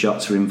 Sambuca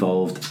shots are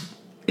involved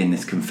in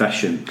this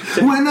confession.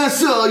 When I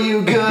saw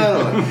you,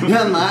 girl,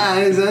 your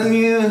eyes on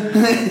you.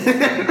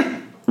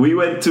 We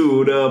went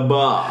to the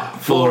bar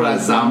for a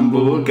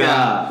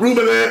Sambuca.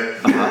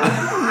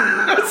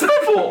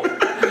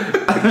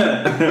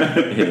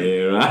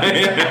 Here I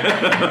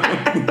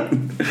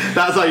am.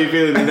 That's how you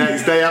feel the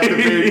next day after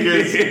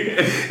Lucas.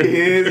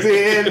 Is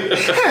it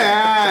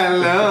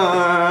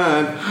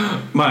Lord?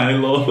 My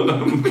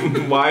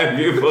Lord, why have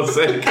you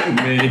forsaken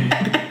me?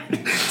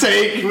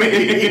 Take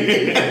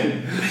me.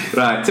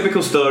 Right,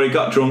 typical story.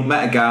 Got drunk,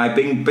 met a guy,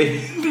 bing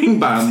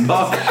bang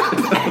bosh.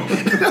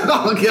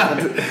 Oh God,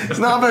 it's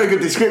not a very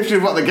good description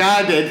of what the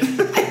guy did.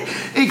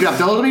 He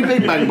grabbed hold of me,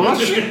 bing bang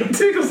bosh.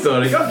 Typical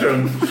story. Got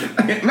drunk,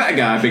 met a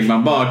guy, bing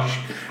bang bosh,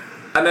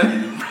 and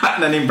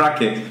then in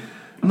brackets,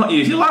 I'm not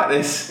usually like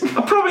this,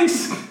 I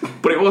promise,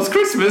 but it was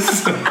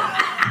Christmas.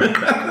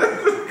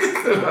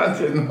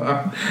 Imagine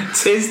that.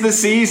 'Tis the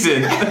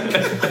season.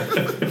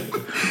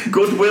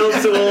 Goodwill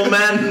to all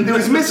men. It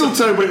was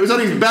mistletoe, but it was on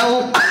his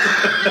belt.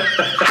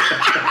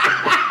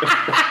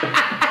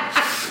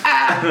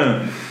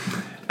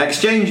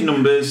 Exchange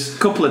numbers,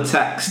 couple of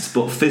texts,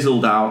 but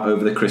fizzled out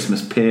over the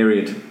Christmas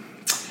period.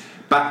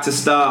 Back to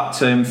start,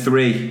 term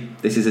 3.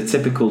 This is a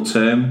typical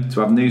term to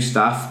have new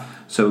staff,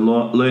 so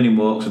learning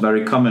walks are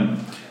very common.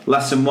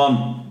 Lesson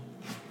 1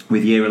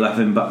 with year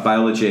 11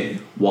 biology.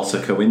 What a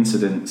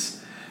coincidence.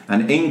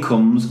 And in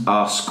comes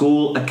our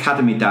school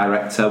academy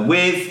director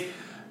with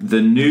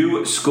the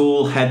new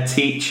school head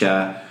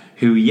teacher,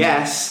 who,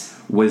 yes,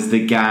 was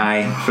the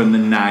guy from the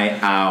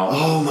night out.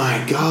 Oh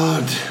my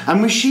god!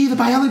 And was she the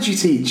biology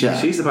teacher?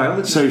 She's the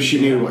biology so teacher.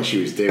 she knew what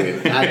she was doing.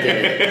 I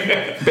did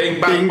it. Bing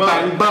bang Bing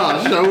bang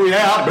bosh. Oh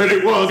yeah, I bet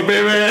it was,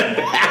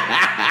 baby.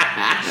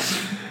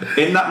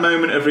 In that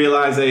moment of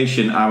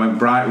realisation, I went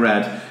bright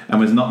red and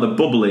was not the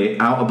bubbly,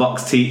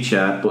 out-of-box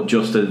teacher, but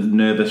just a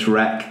nervous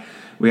wreck.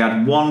 We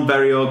had one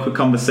very awkward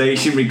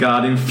conversation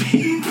regarding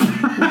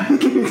feedback.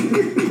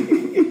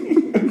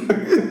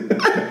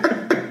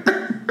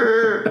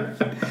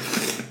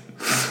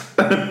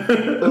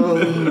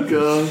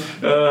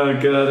 Oh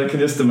god, I can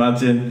just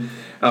imagine.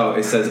 Oh,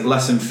 it says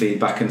lesson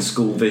feedback and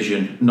school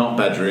vision, not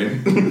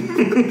bedroom.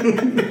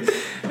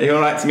 Are you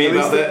alright to me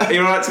about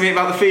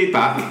the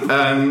feedback?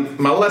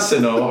 My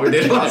lesson or what we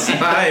did last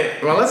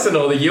night? My lesson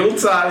or the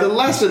Yuletide? The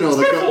lesson or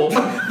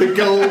the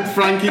gold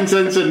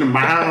frankincense and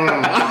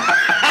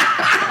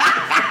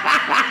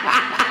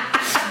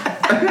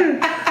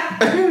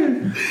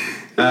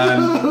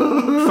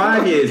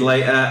 5 years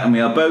later, and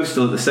we are both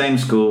still at the same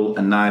school,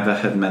 and neither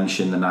had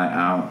mentioned the night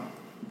out.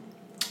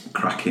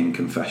 Cracking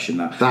confession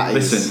that.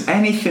 Listen,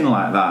 anything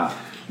like that,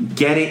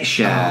 get it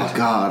shared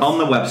on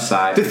the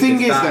website. The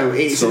thing is, though,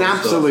 it's an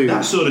absolute,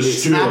 that sort of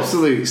it's an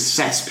absolute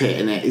cesspit,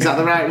 isn't it? Is that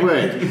the right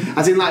word?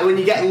 As in, like when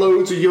you get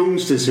loads of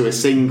youngsters who are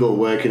single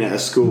working at a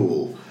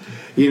school,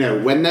 you know,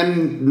 when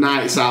them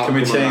nights out. Can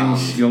we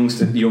change young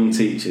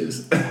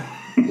teachers?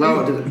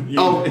 Well,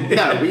 no,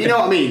 but you know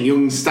what I mean,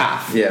 young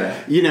staff. Yeah.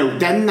 You know,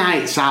 them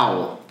nights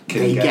out.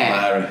 They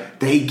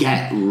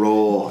get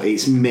raw.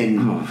 It's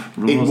mint.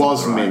 It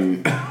was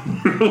mint.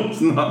 It's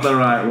not the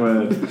right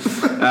word.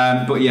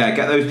 But yeah,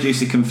 get those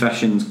juicy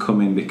confessions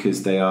coming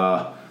because they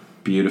are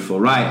beautiful.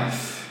 Right.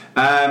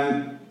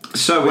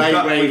 So we've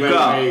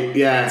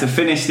got to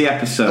finish the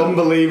episode.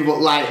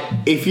 Unbelievable. Like,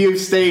 if you've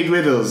stayed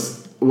with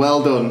us,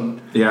 well done.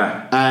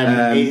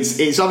 Yeah.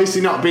 It's obviously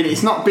not been.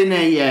 It's not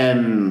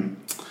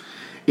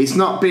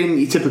been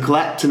your typical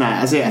ep tonight,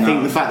 has it? I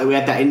think the fact that we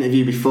had that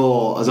interview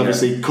before has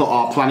obviously cut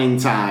our planning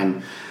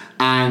time,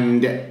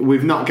 and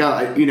we've not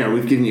got,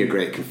 we've given you a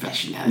great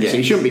confession now, so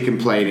you shouldn't be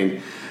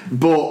complaining.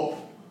 But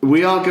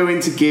we are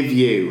going to give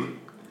you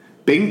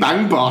Bing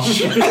Bang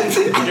Bosh.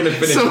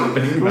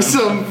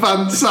 some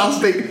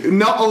fantastic.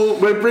 Not all.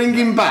 We're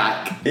bringing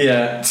back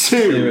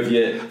two of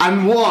you,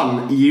 and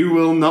one you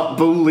will not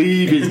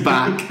believe is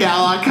back.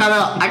 I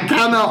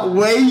cannot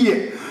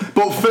wait.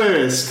 But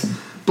first,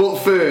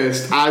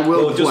 I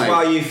will play. Just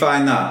while you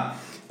find that,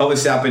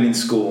 obviously I've been in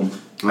school.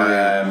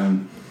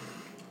 I've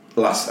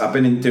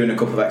been doing a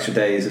couple of extra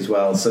days as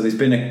well. So there's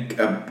been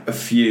a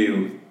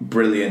few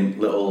brilliant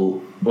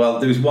little. Well,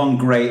 there was one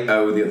great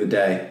O the other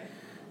day,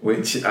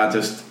 which I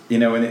just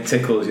when it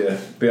tickles you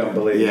beyond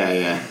belief.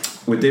 Yeah.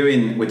 We're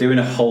doing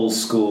a whole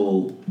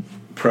school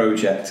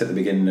project at the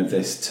beginning of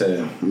this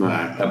term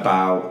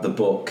about the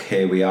book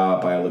Here We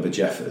Are by Oliver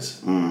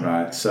Jeffers.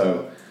 Right,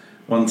 so.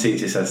 One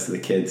teacher says to the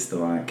kids, they're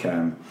like,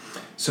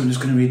 so I'm just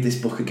going to read this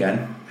book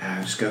again.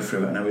 Just go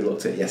through it. I know we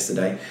looked at it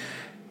yesterday.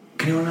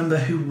 Can you remember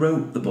who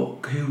wrote the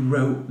book? Who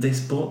wrote this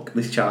book?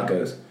 This child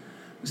goes,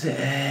 was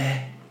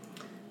it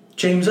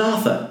James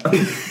Arthur?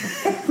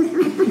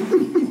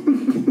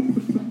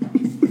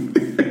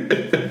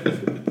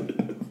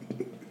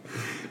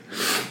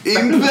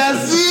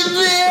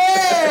 Impossible!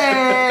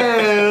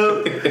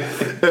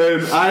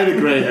 I had a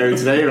great O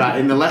today, right?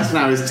 In the lesson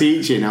I was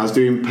teaching, I was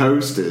doing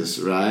posters,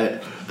 right?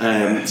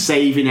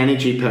 Saving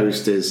energy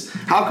posters.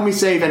 How can we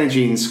save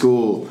energy in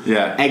school?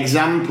 Yeah.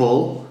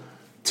 Example,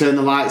 turn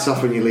the lights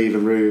off when you leave a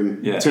room.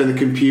 Yeah. Turn the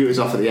computers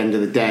off at the end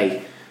of the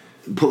day.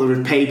 Put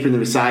the paper in the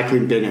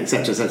recycling bin,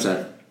 etc.,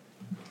 etc.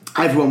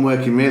 Everyone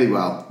working really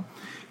well.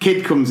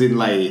 Kid comes in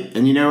late,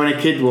 and when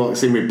a kid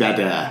walks in with bed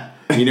hair,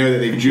 you know that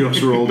they've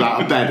just rolled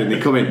out of bed and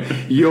they come in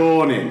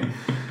yawning.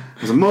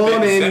 It was a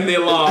morning. Set the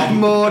alarm.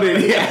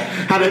 Morning, yeah.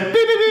 Had a beep,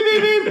 beep, beep,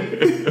 beep, beep,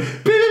 beep,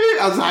 beep, beep.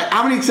 I was like,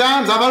 how many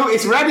times?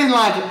 It's Reading,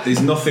 lad.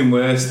 There's nothing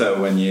worse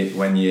though when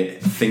you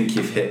think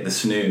you've hit the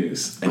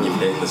snooze and you've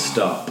hit the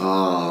stop.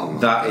 Oh,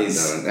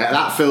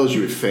 that fills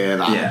you with fear.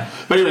 That. Yeah.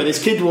 But anyway,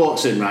 this kid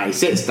walks in, right? He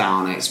sits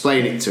down. I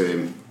explain it to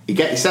him. He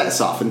sets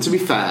off, and to be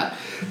fair,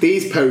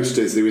 these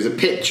posters, there was a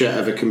picture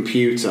of a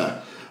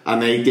computer,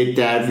 and they did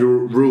their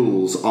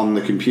rules on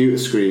the computer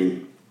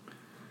screen.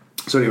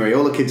 So anyway,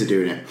 all the kids are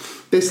doing it.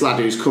 This lad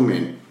who's come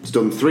in has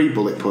done 3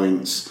 bullet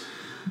points.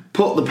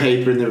 Put the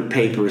paper in the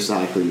paper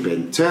recycling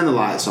bin. Turn the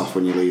lights off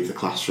when you leave the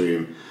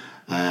classroom.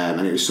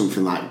 And it was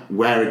something like,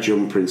 wear a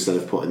jumper instead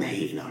of putting the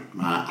heating on.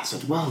 Right? I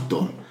said, well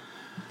done.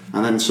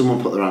 And then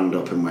someone put their hand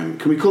up and went,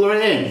 can we colour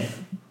it in?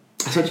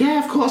 I said,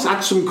 yeah, of course,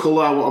 add some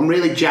colour. I'm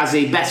really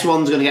jazzy. Best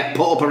one's going to get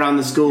put up around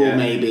the school,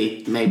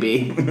 maybe.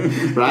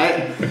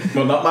 Right?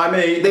 Well, not by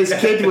me. This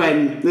kid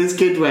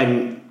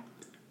went,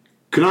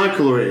 can I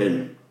colour it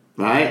in?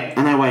 Right?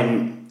 And I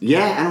went,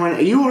 yeah. And I went,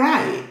 are you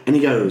alright? And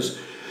he goes,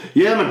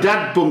 yeah, my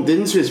dad bumped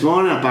into me this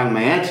morning, I banged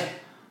my head.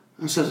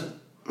 I said,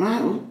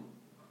 right, well,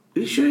 are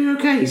you sure you're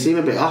okay? You seem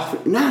a bit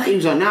off. No, he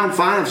was like, no, I'm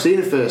fine, I've seen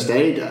a first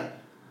aider.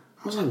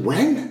 I was like,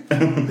 when?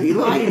 You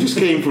look like you just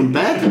came from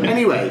bed.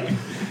 Anyway,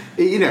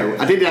 you know,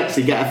 I did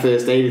actually get a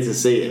first aider to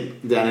see him,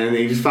 and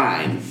he was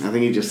fine. I think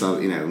he just,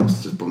 you know, must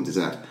have just bumped his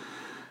head.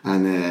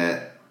 And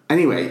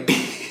anyway,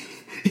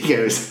 he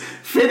goes,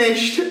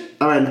 finished.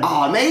 I went,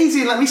 oh,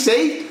 amazing, let me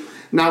see.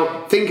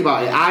 Now, think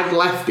about it. I'd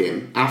left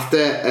him after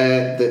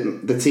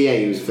the TA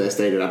who was first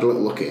aider. I had a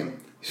little look at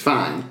him. He's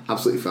fine,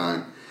 absolutely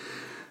fine.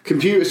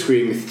 Computer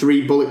screen with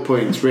 3 bullet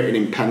points written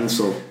in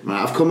pencil.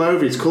 Right, I've come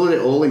over, he's coloured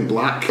it all in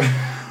black.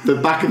 The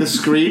back of the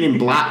screen in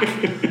black.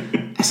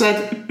 I said,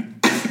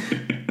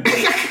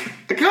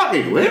 I can't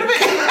read a word of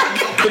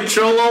it.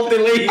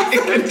 Control-Alt-Delete.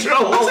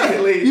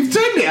 Control-Alt-Delete. You've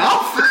turned it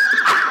off.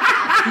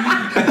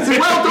 I said,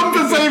 well done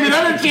for saving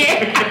energy.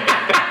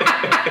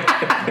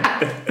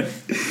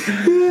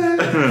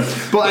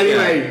 But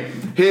anyway,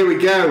 here we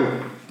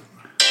go.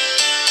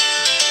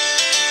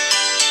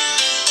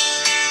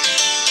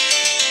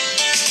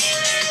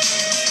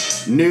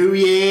 New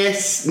year,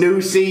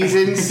 new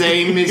season,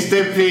 same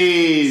Mr.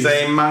 P's.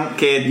 Same man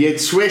kid. You're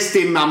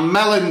twisting my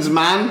melons,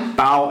 man.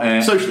 About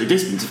it. Socially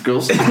distanced, of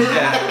course.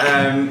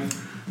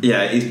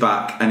 Yeah, he's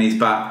back, and he's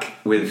back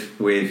with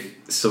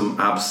some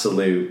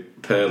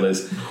absolute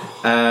pearlers.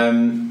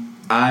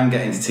 I'm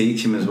getting to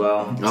teach him as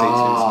well. Teach him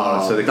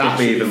tomorrow, so there could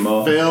be even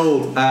more.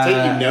 Phil,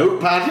 take your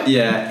notepad.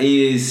 Yeah,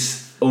 he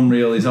is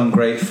unreal. He's on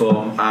great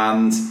form,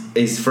 and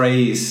his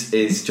phrase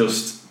is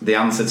just the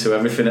answer to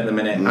everything at the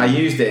minute. I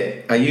used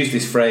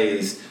this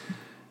phrase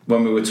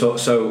when we were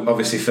so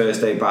obviously first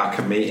day back,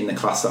 I'm meeting the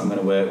class that I'm going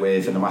to work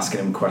with, and I'm asking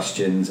them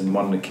questions, and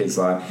one of the kids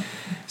like,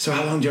 so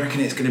how long do you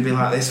reckon it's going to be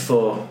like this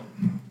for?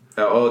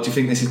 Or do you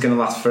think this is going to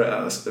last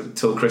for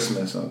till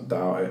Christmas? I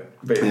doubt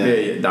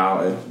it.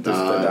 Doubt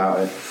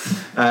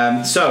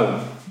it.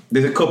 So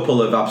there's a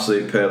couple of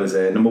absolute pearlers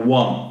here. Number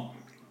one,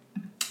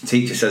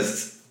 teacher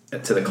says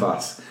to the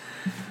class,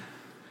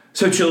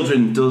 so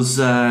children, does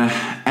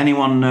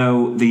anyone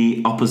know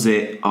the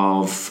opposite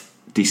of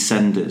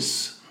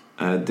descenders?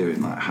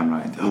 Doing like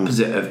handwriting. The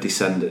opposite of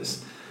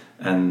descenders.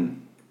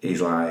 And he's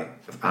like,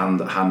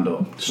 hand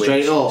up.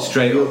 Straight up.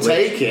 You'll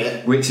take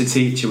it. Which the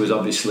teacher was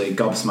obviously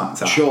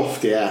gobsmacked at.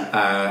 Chuffed,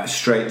 yeah.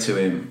 Straight to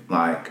him,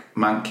 like,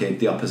 man kid,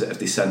 the opposite of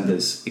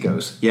descenders. He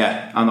goes,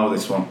 yeah, I know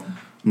this one.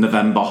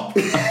 November.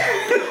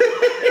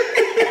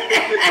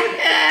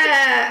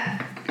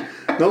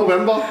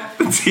 November?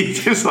 The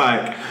teacher's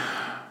like,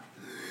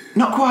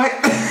 not quite.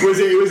 Was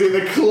it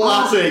the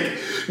classic?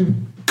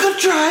 Good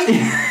try.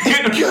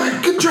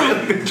 Good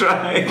try. Good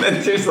try. And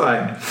then just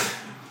like,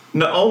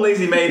 not only has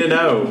he made an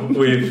O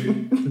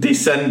with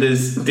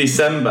Descenders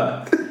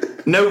December,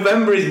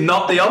 November is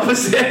not the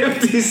opposite of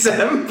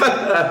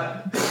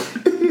December.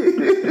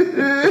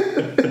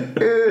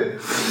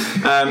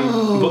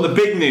 But the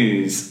big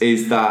news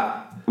is that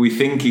we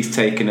think he's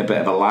taken a bit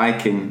of a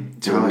liking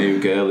to a new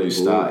girl who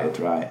started,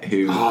 right?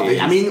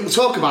 I mean,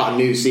 talk about a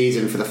new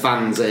season for the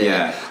fans here.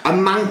 Yeah. A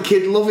man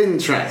kid love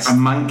interest. A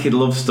man kid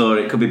love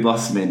story. It could be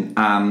blossoming.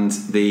 And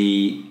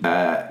the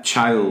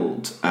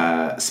child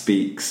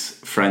speaks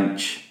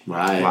French.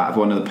 Right. Like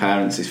one of the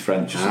parents is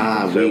French.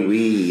 Yeah.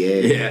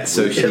 Yeah,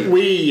 so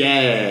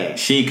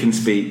she can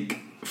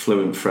speak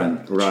fluent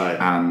French. Right.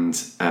 And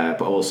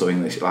but also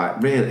English.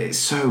 Like, really, it's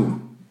so...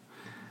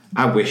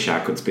 I wish I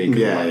could speak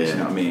English, you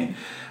know what I mean?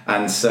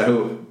 And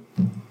so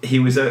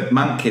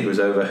man kid was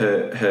over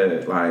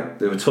her like,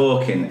 they were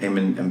talking, him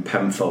and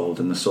Penfold,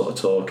 and they're sort of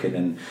talking,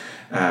 and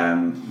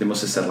they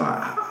must have said,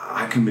 like,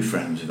 I can be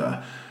friends with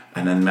her.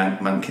 And then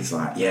man kid's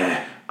like,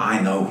 yeah,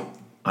 I know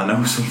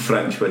some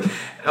French words.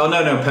 Oh,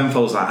 no,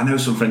 Penfold's like, I know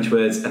some French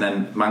words. And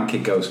then man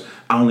kid goes,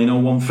 I only know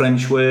one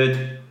French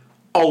word.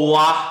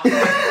 Hola.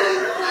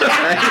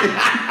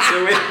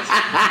 to which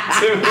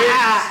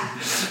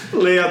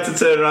Lee had to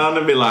turn around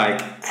and be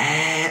like,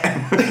 I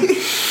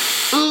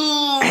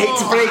hate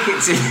to break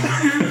it to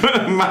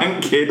man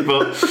kid,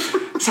 but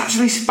it's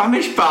actually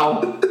Spanish,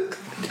 pal.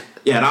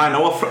 Yeah, I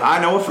know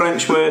a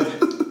French word.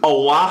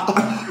 Hola.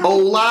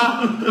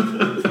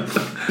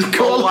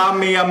 Hola,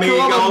 mi amigo.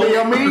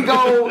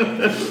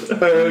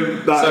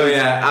 So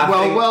yeah, I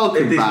think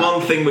if there's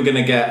one thing we're going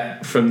to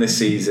get from this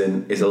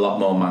season is a lot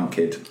more man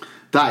kid.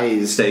 That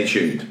is... Stay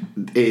tuned.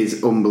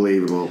 Is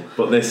unbelievable.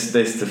 But this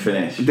to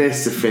finish.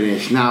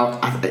 Now,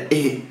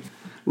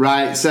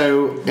 right,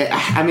 so,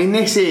 I mean,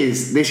 this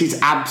is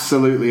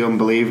absolutely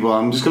unbelievable.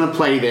 I'm just going to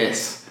play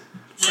this.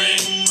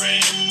 Ring,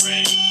 ring,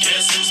 ring.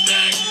 Guess who's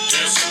back?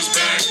 Guess who's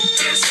back?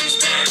 Guess who's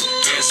back?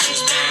 Guess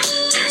who's back?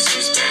 Guess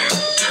who's back?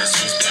 Guess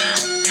who's back?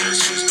 Guess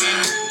who's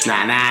back?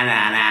 Nah.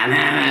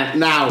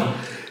 Now,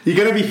 you're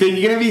going to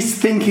be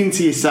thinking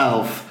to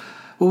yourself,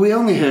 well, we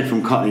only heard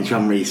from Cockney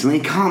John recently.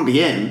 It can't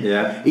be him.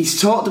 Yeah. He's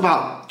talked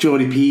about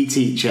Geordie PE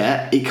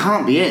teacher. It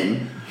can't be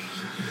him.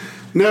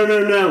 No.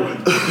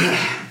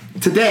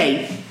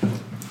 Today,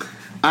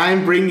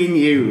 I'm bringing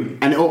you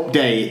an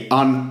update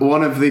on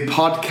one of the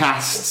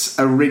podcast's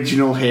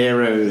original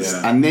heroes.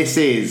 Yeah. And this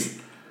is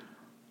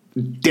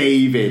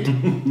David.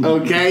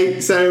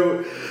 Okay?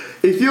 So,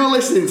 If you're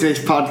listening to this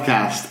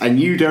podcast and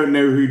you don't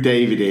know who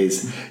David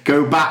is,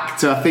 go back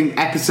to, I think,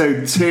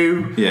 episode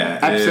 2,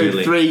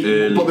 episode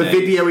 3, but the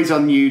video is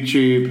on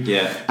YouTube.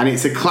 Yeah. And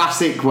it's a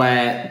classic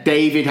where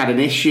David had an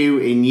issue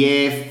in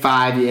year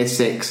 5, year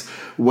 6,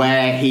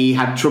 where he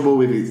had trouble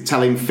with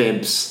telling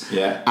fibs.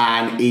 Yeah.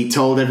 And he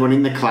told everyone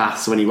in the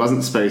class when he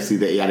wasn't supposed to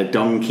that he had a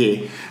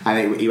donkey,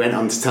 and he went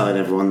on to telling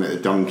everyone that the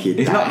donkey had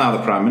He's died. not now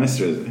the Prime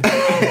Minister, is he?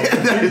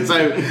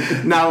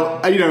 So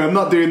now, you know, I'm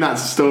not doing that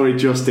story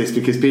justice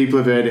because people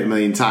have heard it a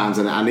million times,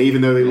 and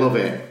even though they love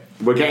it,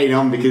 we're getting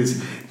on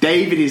because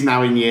David is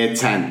now in year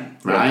 10,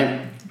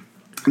 right?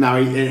 Now,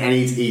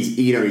 he's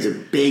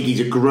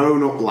a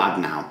grown up lad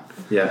now.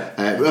 Yeah.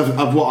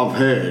 Of what I've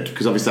heard,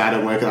 because obviously I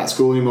don't work at that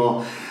school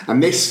anymore.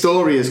 And this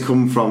story has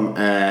come from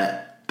an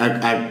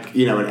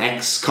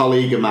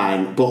ex-colleague of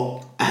mine,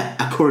 but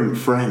a current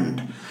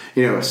friend.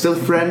 You know, still a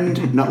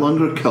friend, not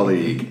longer a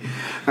colleague.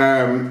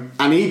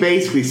 And he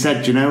basically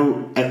said, you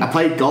know, I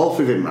played golf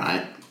with him,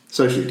 right?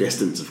 Socially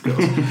distanced, of course.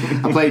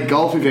 I played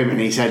golf with him, and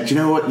he said, you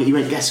know what? He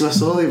went, guess who I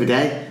saw the other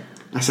day?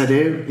 I said,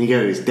 who? And he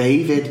goes,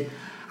 David.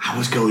 I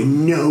was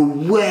going, no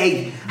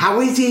way.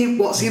 How is he?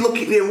 What's he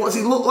looking at? What's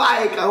he look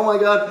like? Oh my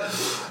God.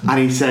 And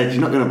he said,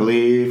 you're not going to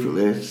believe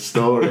this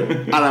story.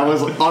 And I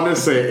was,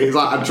 honestly, it's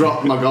like I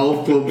dropped my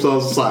golf clubs. I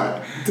was just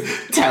like,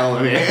 tell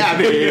me. I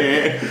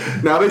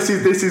mean, now this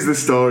is the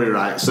story,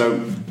 right?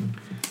 So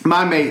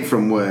my mate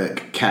from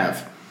work,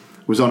 Kev,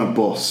 was on a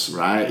bus,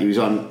 right? He was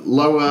on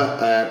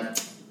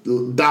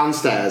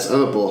downstairs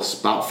on a bus,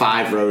 about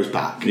 5 rows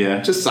back.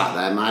 Yeah. Just sat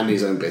there, minding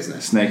his own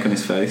business. Snake on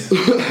his face.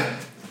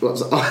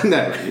 What's that? Oh,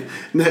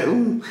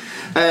 no.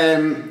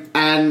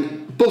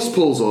 And bus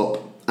pulls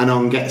up, and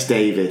on gets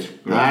David.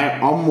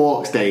 Right? On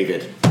walks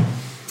David.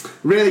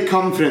 Really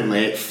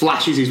confidently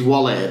flashes his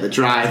wallet at the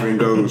driver and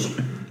goes,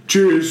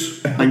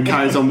 cheers, and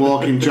carries on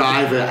walking.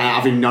 Driver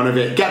having none of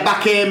it. Get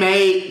back here,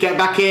 mate. Get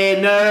back here.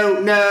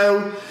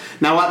 No.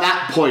 Now at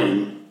that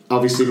point,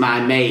 obviously my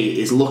mate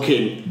is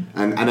looking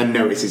and then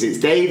notices it's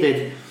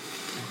David.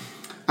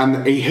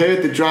 And he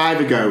heard the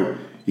driver go,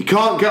 you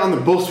can't get on the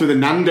bus with a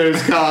Nando's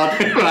card,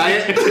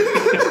 right?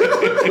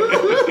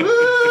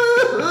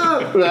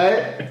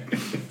 Right?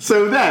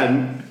 So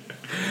then,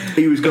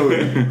 he was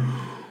going,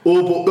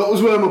 oh, but that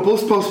was where my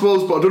bus pass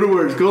was, but I don't know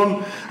where it's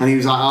gone. And he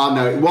was like, oh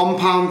no,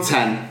 £1.10,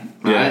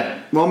 right?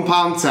 Yeah.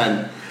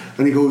 £1.10.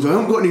 And he goes, I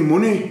haven't got any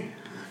money.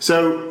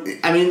 So,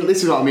 I mean,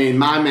 this is what I mean.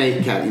 My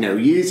mate, you know,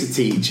 used to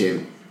teach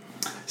him,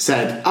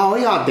 said, oh,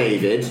 yeah,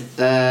 David,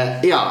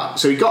 yeah.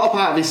 So he got up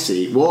out of his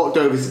seat, walked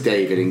over to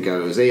David and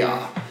goes,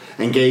 yeah.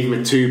 And gave him a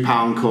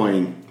 £2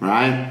 coin,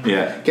 right?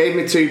 Yeah. Gave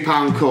him a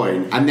 £2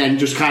 coin and then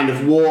just kind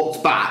of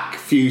walked back a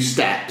few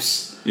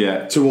steps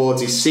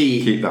towards his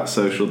seat. Keep that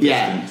social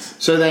distance. Yeah.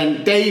 So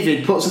then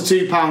David puts a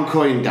 £2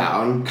 coin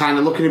down, kind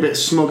of looking a bit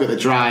smug at the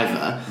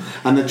driver,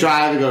 and the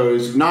driver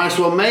goes, nice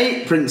one,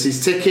 mate, prints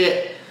his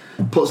ticket,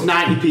 puts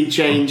 90p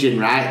change in,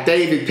 right?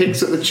 David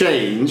picks up the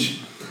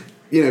change.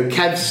 You know,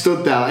 Kev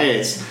stood there like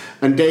this,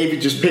 and David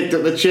just picked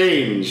up the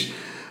change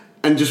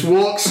and just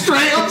walked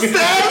straight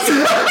upstairs.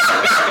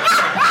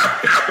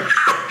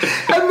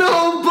 And the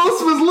whole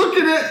bus was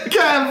looking at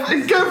Kev,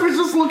 and Kev was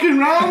just looking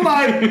round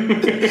like, and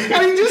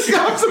he just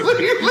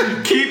absolutely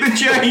keep the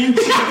change.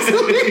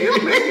 Absolutely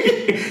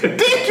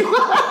did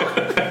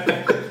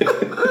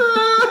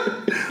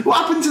what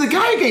happened to the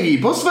guy who gave you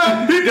your bus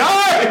fare? He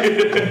died.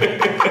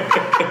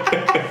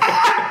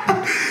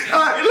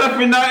 He left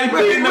me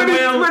 90p in the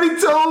wheel. When he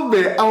told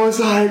me, I was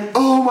like,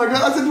 oh my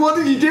God. I said, what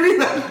did you do with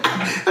that?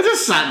 I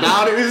just sat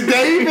down, it was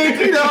David,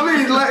 you know what I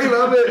mean? Let him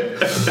have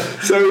it.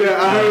 So yeah,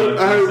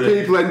 I hope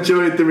people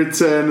enjoyed the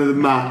return of the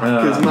Mac,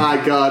 because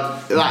my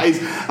God, that is,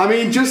 I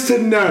mean, just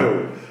to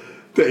know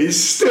that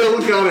he's still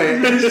got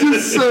it. He's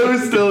just so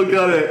still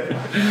got it.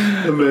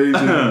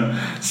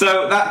 Amazing.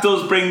 So that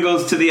does bring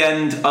us to the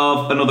end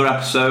of another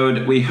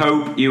episode. We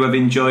hope you have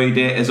enjoyed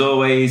it. As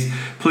always,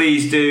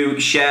 please do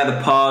share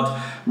the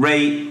pod,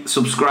 rate,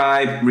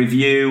 subscribe,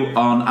 review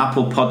on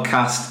Apple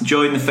Podcast,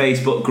 join the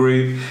Facebook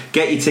group,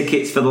 get your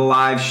tickets for the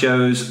live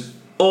shows,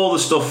 all the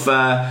stuff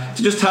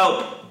to just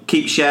help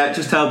keep share,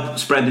 just help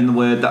spreading the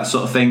word, that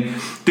sort of thing.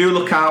 Do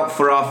look out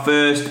for our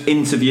first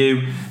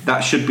interview that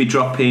should be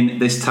dropping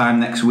this time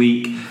next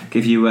week.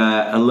 Give you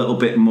a little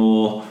bit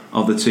more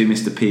of the two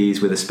Mr.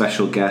 P's with a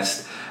special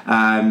guest.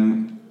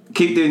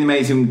 Keep doing the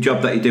amazing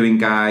job that you're doing,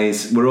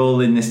 guys. We're all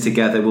in this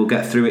together. We'll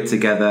get through it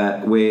together.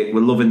 We're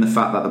loving the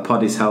fact that the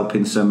pod is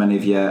helping so many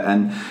of you,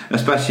 and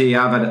especially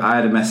I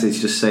had a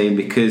message just saying,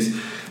 because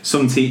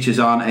some teachers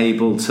aren't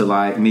able to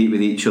like meet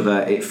with each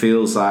other, it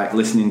feels like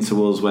listening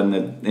to us when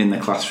they're in the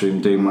classroom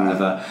doing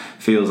whatever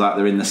feels like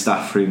they're in the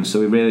staff room. So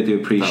we really do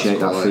appreciate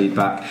that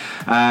feedback.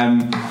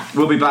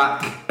 We'll be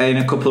back in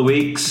a couple of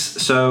weeks,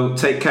 so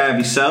take care of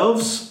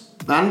yourselves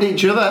and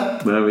each other.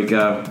 There we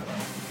go.